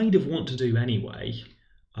kind of want to do anyway,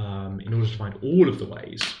 in order to find all of the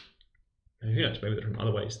ways. Who knows, maybe there are some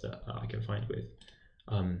other ways that I can find with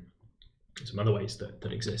some other ways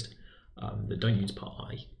that exist that don't use part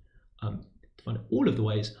I. To find all of the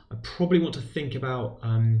ways, I probably want to think about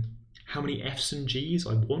how many F's and G's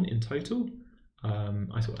I want in total.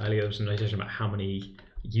 I thought earlier there was some notation about how many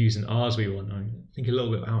U's and R's we want. I'm thinking a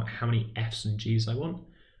little bit about how many F's and G's I want.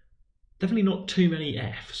 Definitely not too many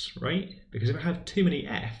F's, right? Because if I have too many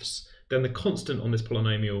F's, then the constant on this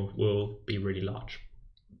polynomial will be really large.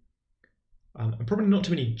 And probably not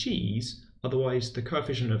too many G's, otherwise the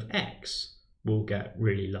coefficient of X will get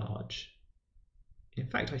really large. In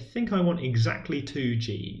fact, I think I want exactly 2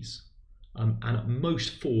 G's and at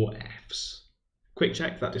most 4 F's. Quick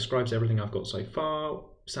check, that describes everything I've got so far.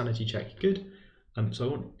 Sanity check, good. So I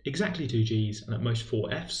want exactly 2 G's and at most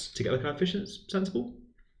 4 F's to get the coefficients sensible.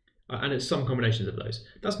 And it's some combinations of those.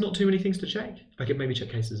 That's not too many things to check. I could maybe check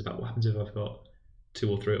cases about what happens if I've got 2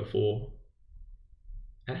 or 3 or 4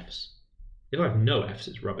 F's. If I have no F's,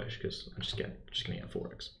 it's rubbish because I'm just going to get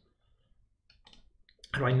 4x.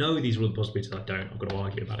 And I know these are all the possibilities. I don't. I've got to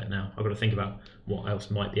argue about it now. I've got to think about what else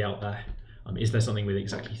might be out there. Is there something with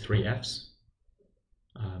exactly 3 F's?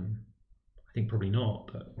 I think probably not,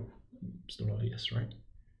 but it's not obvious, right?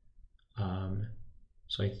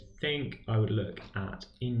 So I think I would look at,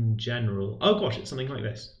 in general, oh gosh, it's something like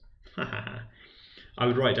this. I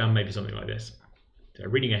would write down maybe something like this. So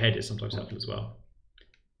reading ahead is sometimes helpful as well.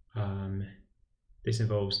 This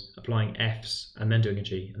involves applying F's and then doing a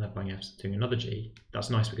G, and then applying F's and doing another G.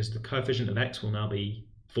 That's nice because the coefficient of X will now be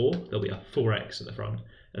 4. There'll be a 4x at the front,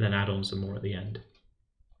 and then add on some more at the end.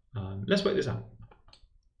 Let's work this out.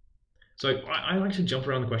 So I like to jump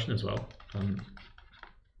around the question as well.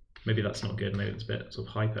 Maybe that's not good, maybe it's a bit sort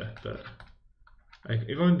of hyper, but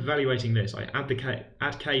if I'm evaluating this, I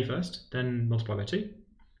add k first, then multiply by 2,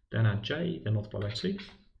 then add j, then multiply by 2,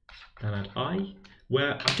 then add I.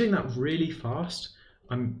 Where I'm doing that really fast,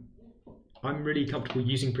 I'm really comfortable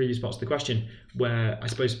using previous parts of the question, where I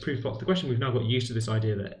suppose previous parts of the question we've now got used to this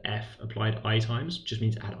idea that f applied I times just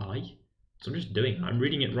means add I. So I'm just doing it. I'm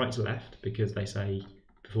reading it right to left because they say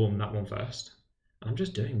perform that one first. And I'm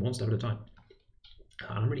just doing one step at a time.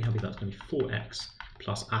 And I'm really happy that's going to be 4x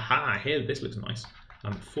plus, aha, here this looks nice.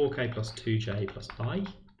 4k plus 2j plus I.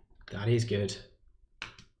 That is good.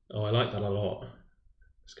 Oh, I like that a lot.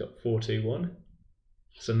 It's got 4, 2, 1.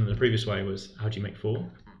 So then the previous way was, how do you make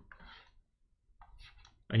 4?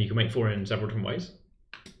 And you can make 4 in several different ways.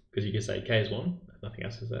 Because you could say k is 1, nothing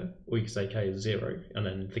else is there. Or you could say k is 0, and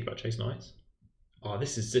then think about chasing i's. Oh,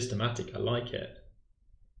 this is systematic, I like it.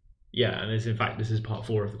 Yeah, and in fact, this is part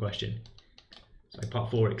 4 of the question. So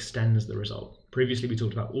part 4 extends the result. Previously, we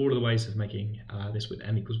talked about all of the ways of making this with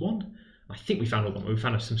m equals 1. I think we found all of them. We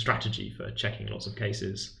found some strategy for checking lots of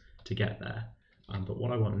cases to get there. But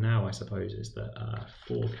what I want now, I suppose, is that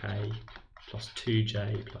 4k plus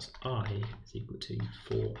 2j plus I is equal to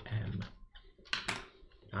 4m.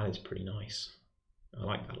 That is pretty nice. I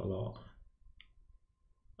like that a lot.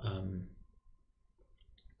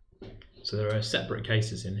 So there are separate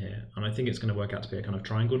cases in here, and I think it's going to work out to be a kind of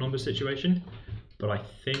triangle number situation, but I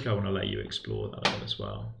think I want to let you explore that a bit as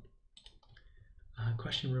well.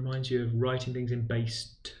 Question reminds you of writing things in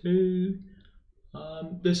base 2.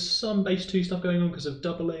 There's some base 2 stuff going on because of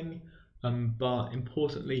doubling, but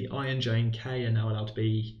importantly I and j and k are now allowed to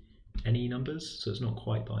be any numbers, so it's not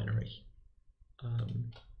quite binary.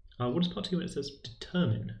 What is part 2 when it says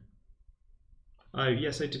determine? Oh,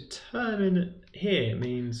 yeah, so determine here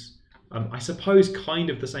means, I suppose, kind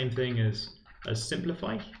of the same thing as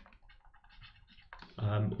simplify.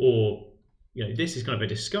 Or, you know, this is kind of a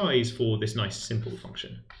disguise for this nice simple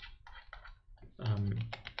function.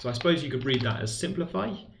 So I suppose you could read that as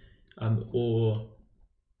simplify, or,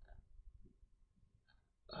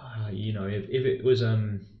 you know, if it was,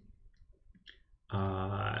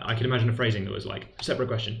 I can imagine a phrasing that was like, separate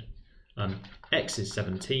question. X is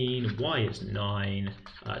 17, y is 9,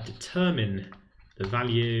 determine the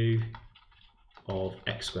value of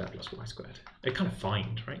x squared plus y squared. It kind of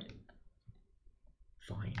find, right?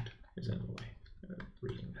 Find is another way of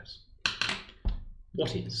reading this.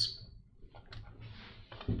 What is?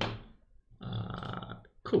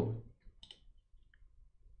 Cool.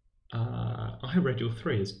 I read your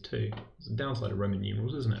 3 as 2. It's the downside of Roman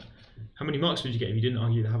numerals, isn't it? How many marks would you get if you didn't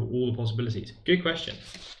argue to have all the possibilities? Good question.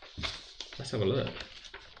 Let's have a look.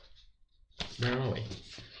 Where are we?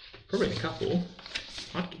 Probably a couple.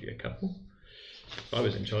 I'd give you a couple if I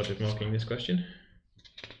was in charge of marking this question.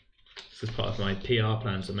 This is part of my PR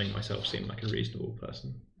plans to make myself seem like a reasonable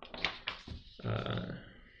person.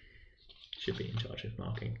 Should be in charge of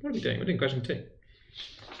marking. What are we doing? We're doing question 2.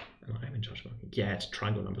 And I am in charge of marking. Yeah, it's a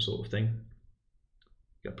triangle number sort of thing.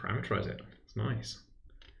 You got to parameterize it. It's nice.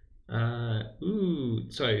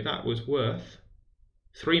 So that was worth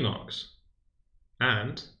 3 marks.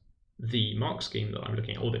 And the mark scheme that I'm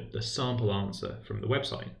looking at, or the sample answer from the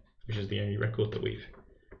website, which is the only record that we've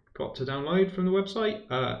got to download from the website,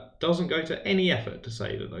 doesn't go to any effort to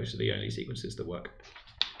say that those are the only sequences that work.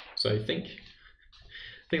 So think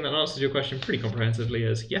that answers your question pretty comprehensively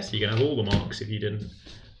as, yes, you can have all the marks if you didn't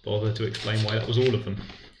bother to explain why that was all of them.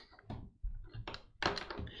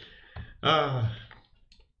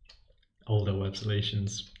 Older web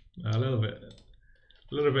solutions, a little bit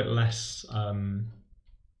less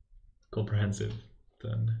comprehensive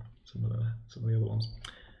than some of the other ones.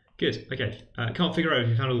 Good. Okay. Can't figure out if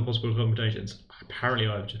you found all the possible combinations. Apparently,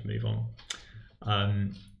 I would just move on.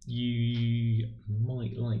 You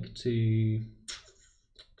might like to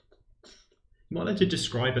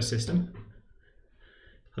describe a system.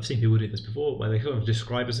 I've seen people do this before, where they sort of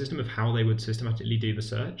describe a system of how they would systematically do the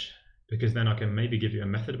search, because then I can maybe give you a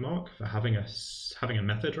method mark for having a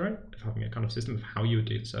method, right? Of having a kind of system of how you would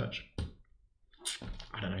do the search.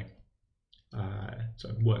 I don't know.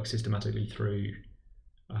 So work systematically through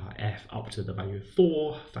f up to the value of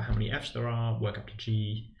 4 for how many f's there are, work up to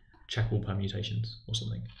g, check all permutations or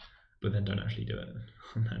something, but then don't actually do it.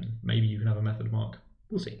 And then maybe you can have a method mark.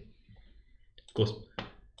 We'll see. Of course,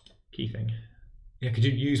 key thing. Yeah, could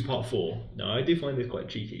you use part 4? No, I do find this quite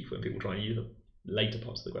cheeky when people try and use the later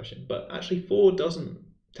parts of the question, but actually 4 doesn't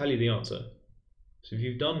tell you the answer. So if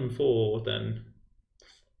you've done 4, then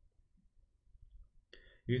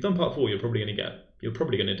if you've done part 4, you're probably going to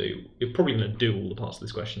do all the parts of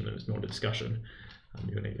this question, and it's not a discussion, and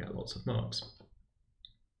you're going to get lots of marks.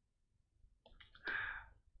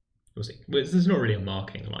 We'll see. Well, this is not really a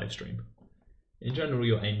marking live stream. In general,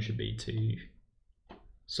 your aim should be to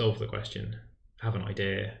solve the question, have an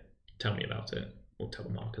idea, tell me about it, or tell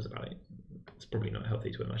the markers about it. It's probably not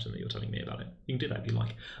healthy to imagine that you're telling me about it. You can do that if you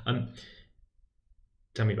like.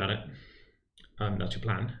 Tell me about it. That's your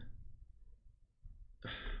plan.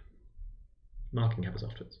 Marking happens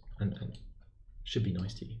afterwards, and should be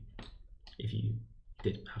nice to you if you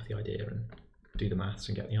did have the idea and do the maths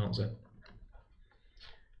and get the answer.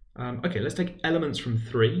 Okay, let's take elements from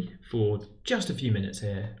 3 for just a few minutes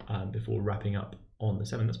here before wrapping up on the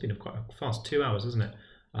 7. That's been quite a fast 2 hours, isn't it?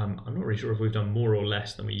 I'm not really sure if we've done more or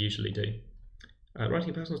less than we usually do.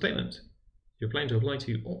 Writing a personal statement. You're planning to apply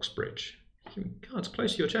to Oxbridge. God, it's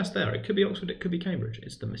close to your chest there. It could be Oxford, it could be Cambridge.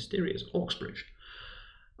 It's the mysterious Oxbridge.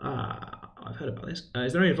 I've heard about this.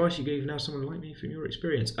 Is there any advice you gave now someone like me from your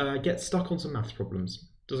experience? Get stuck on some maths problems.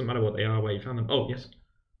 Doesn't matter what they are, where you found them. Oh, yes.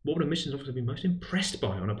 What would a missions officer be most impressed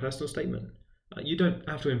by on a personal statement? You don't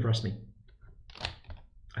have to impress me.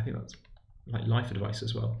 I think that's like life advice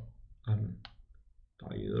as well.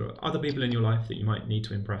 There are other people in your life that you might need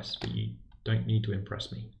to impress, but you don't need to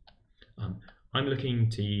impress me. I'm looking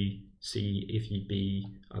to see if you'd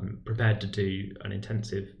be prepared to do an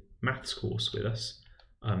intensive maths course with us.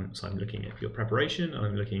 So I'm looking at your preparation, and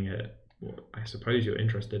I'm looking at what I suppose you're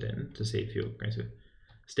interested in to see if you're going to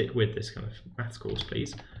stick with this kind of maths course,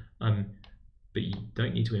 please. But you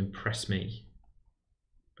don't need to impress me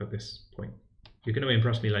at this point. You're going to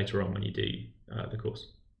impress me later on when you do the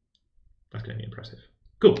course. That's going to be impressive.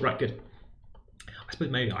 Cool, right, good. I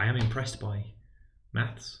suppose maybe I am impressed by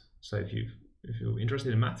maths. So if you're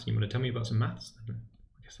interested in maths and you want to tell me about some maths, then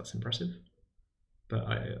I guess that's impressive. But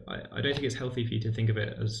I don't think it's healthy for you to think of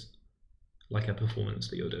it as like a performance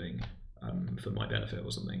that you're doing for my benefit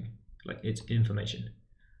or something. Like, it's information.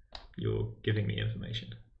 You're giving me information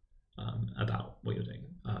about what you're doing.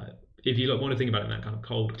 If you want to think about it in that kind of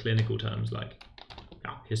cold clinical terms, like,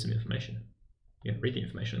 here's some information. You're going to read the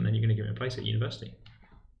information, and then you're going to give me a place at university.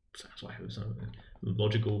 So that's why I have some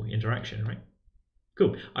logical interaction, right?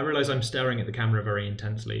 Cool. I realise I'm staring at the camera very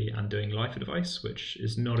intensely and doing life advice, which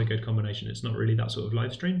is not a good combination. It's not really that sort of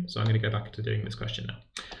live stream. So I'm going to go back to doing this question now.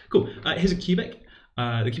 Cool. Here's a cubic.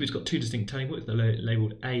 The cubic's got two distinct turning points. They're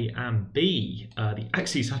labelled A and B. The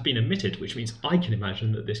axes have been omitted, which means I can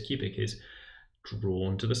imagine that this cubic is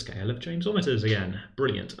drawn to the scale of Jamesometers again.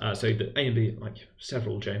 Brilliant. So the A and B are like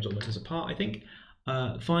several Jamesometers apart, I think.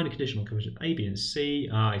 Find a conditional coefficient A, B, and C.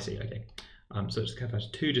 I see. Okay. So it's has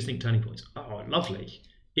two distinct turning points. Oh, lovely.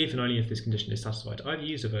 If and only if this condition is satisfied. I've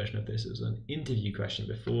used a version of this as an interview question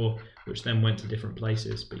before, which then went to different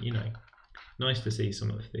places. But you know, nice to see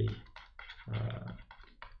some of the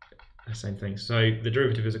same things. So the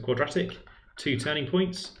derivative is a quadratic, two turning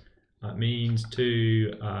points. That means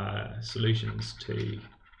two solutions to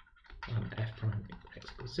f prime x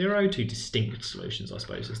equals 0. Two distinct solutions, I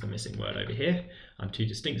suppose, is the missing word over here. Two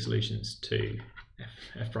distinct solutions to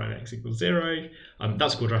f prime x equals 0.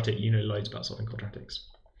 That's quadratic. You know loads about solving quadratics.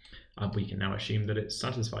 We can now assume that it's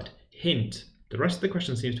satisfied. Hint, the rest of the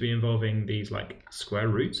question seems to be involving these like square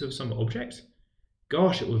roots of some object.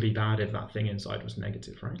 Gosh, it would be bad if that thing inside was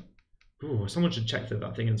negative, right? Ooh, someone should check that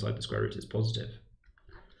that thing inside the square root is positive.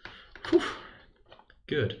 Whew.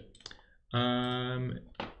 Good.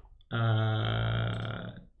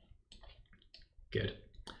 Good.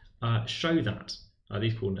 Show that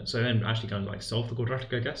these coordinates. So then actually going to like solve the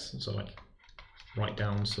quadratic, I guess. So like write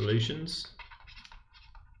down solutions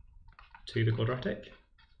to the quadratic,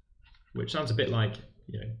 which sounds a bit like,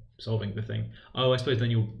 you know, solving the thing. Oh, I suppose then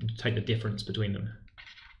you'll take the difference between them.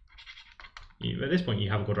 At this point, you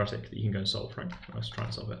have a quadratic that you can go and solve, right? Let's try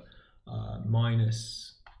and solve it.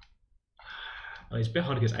 Minus. Well, it's a bit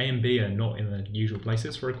hard because A and B are not in the usual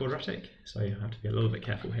places for a quadratic, so you have to be a little bit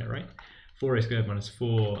careful here, right? 4a squared minus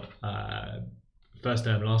 4 first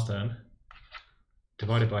term, last term,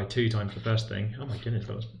 divided by 2 times the first thing. Oh my goodness,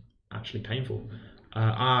 that was actually painful.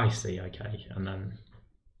 I see, okay, and then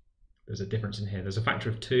there's a difference in here. There's a factor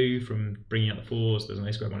of 2 from bringing out the 4s. There's an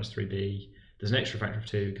a squared minus 3b. There's an extra factor of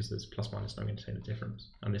 2 because there's plus minus, I'm going to take the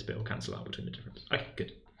difference. And this bit will cancel out between the difference. Okay,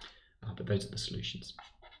 good. But those are the solutions.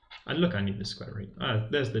 And look, I need the square root.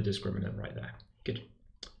 There's the discriminant right there. Good.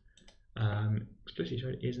 Explicitly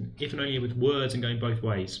showed it isn't. If and only with words and going both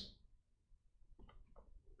ways.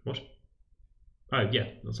 What? Oh, yeah.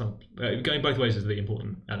 That's not, going both ways is the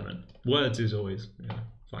important element. Words is always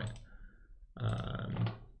fine.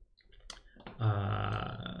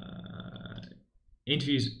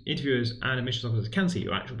 Interviewers and admissions officers can see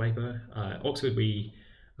your actual paper. Oxford, we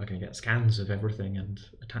are going to get scans of everything and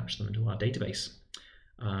attach them to our database.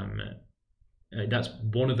 That's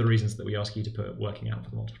one of the reasons that we ask you to put working out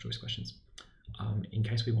for the multiple choice questions, in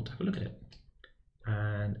case we want to have a look at it.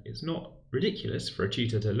 And it's not ridiculous for a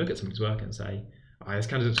tutor to look at somebody's work and say, this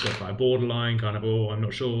candidate's got quite a borderline, kind of, oh, I'm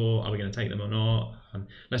not sure, are we going to take them or not?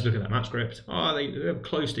 Let's look at that map script. Oh, they're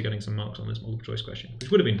close to getting some marks on this multiple choice question,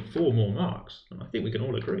 which would have been 4 more marks. And I think we can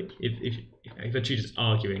all agree. If a tutor's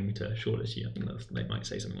arguing to shortlist you, I think they might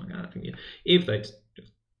say something like that. I think if they'd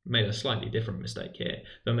made a slightly different mistake here,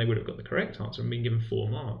 then they would have got the correct answer and been given 4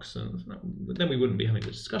 marks. And then we wouldn't be having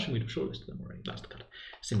this discussion, we'd have shortlisted them already. That's the kind of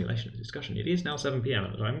simulation of the discussion. It is now 7 PM,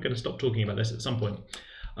 and I'm going to stop talking about this at some point.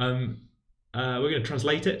 We're going to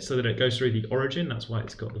translate it so that it goes through the origin. That's why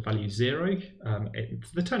it's got the value 0.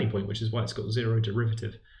 It's the turning point, which is why it's got 0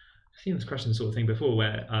 derivative. I've seen this question sort of thing before,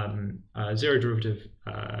 where 0 derivative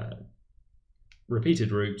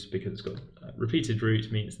repeated root, because it's got repeated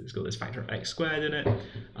root means that it's got this factor of x squared in it,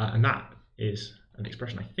 and that is an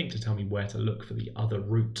expression, I think, to tell me where to look for the other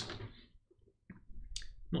root.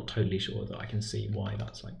 Not totally sure that I can see why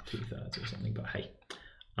that's like 2/3 or something, but hey.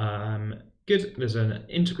 Good, there's an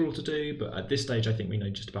integral to do, but at this stage I think we know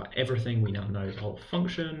just about everything. We now know the whole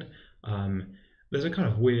function. There's a kind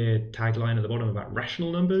of weird tagline at the bottom about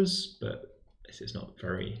rational numbers, but this is not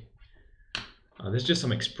very... there's just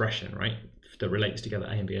some expression, right, that relates together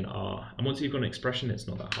A and B and R. And once you've got an expression, it's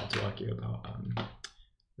not that hard to argue about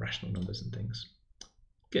rational numbers and things.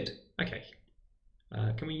 Good, okay.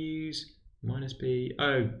 Can we use minus B?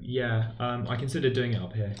 Oh, yeah, I considered doing it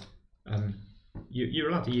up here. You're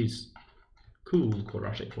allowed to use cool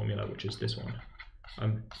quadratic formula, which is this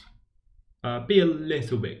one. Be a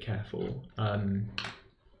little bit careful.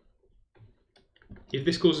 If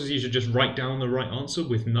this causes you to just write down the right answer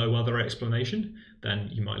with no other explanation, then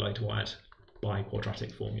you might like to add by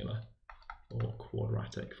quadratic formula. or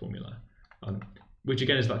quadratic formula, which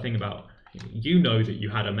again is that thing about, you know that you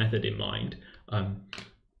had a method in mind,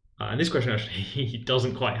 and this question actually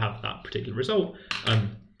doesn't quite have that particular result.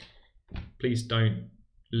 Please don't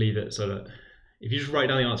leave it so that if you just write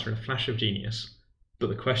down the answer in a flash of genius, but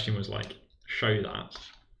the question was like, show that.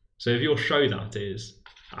 So if your show that is,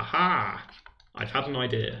 aha, I've had an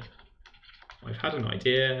idea. I've had an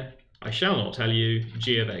idea. I shall not tell you.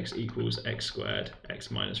 G of x equals x squared, x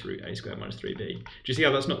minus root a squared minus 3b. Do you see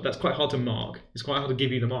how that's quite hard to mark? It's quite hard to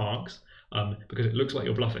give you the marks because it looks like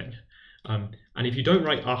you're bluffing. And if you don't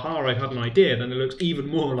write, aha, I've had an idea, then it looks even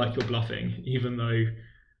more like you're bluffing, even though,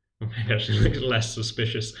 well, maybe actually looks less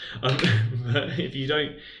suspicious. But if you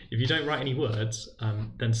don't write any words,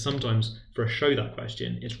 then sometimes for a show that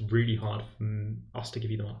question, it's really hard for us to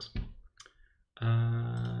give you the marks.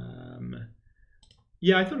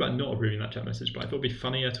 Yeah, I thought about not approving that chat message, but I thought it'd be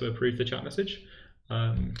funnier to approve the chat message.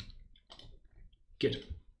 Good.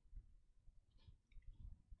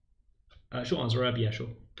 Short answer, yeah, sure,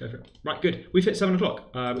 go for it. Right, good. We've hit 7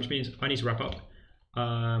 o'clock, which means I need to wrap up.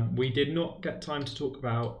 We did not get time to talk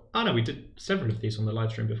about, oh no, we did several of these on the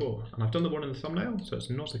live stream before, and I've done the one in the thumbnail, so it's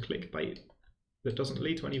not a clickbait that doesn't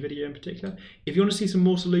lead to any video in particular. If you want to see some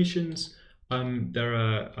more solutions, there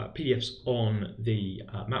are PDFs on the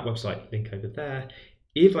MAT website, link over there.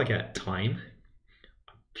 If I get time,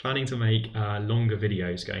 I'm planning to make longer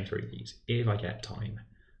videos going through these, if I get time.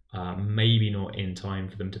 Maybe not in time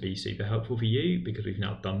for them to be super helpful for you, because we've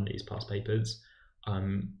now done these past papers.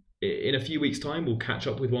 In a few weeks' time, we'll catch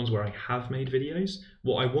up with ones where I have made videos.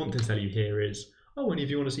 What I want to tell you here is, oh, and if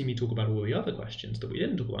you want to see me talk about all the other questions that we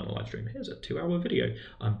didn't talk about on the live stream, here's a 2-hour video.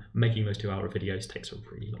 Making those 2-hour videos takes a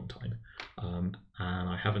really long time, and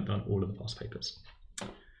I haven't done all of the past papers.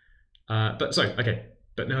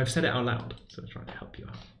 But now I've said it out loud, so I'm trying to help you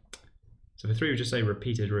out. So for 3, we just say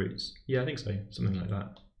repeated roots. Yeah, I think so, something like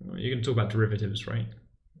that. You're going to talk about derivatives, right?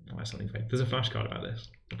 Oh, that's something fake. There's a flashcard about this,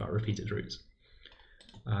 about repeated roots.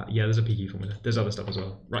 Yeah, there's a PQ formula. There's other stuff as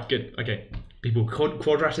well. Right, good. Okay. People,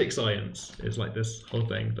 quadratic science is like this whole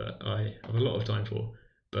thing that I have a lot of time for,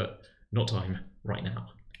 but not time right now.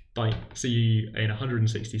 Bye. See you in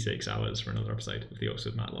 166 hours for another episode of the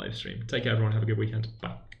Oxford MAT Livestream. Take care, everyone. Have a good weekend.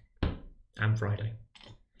 Bye. And Friday.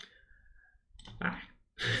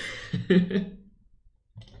 Bye.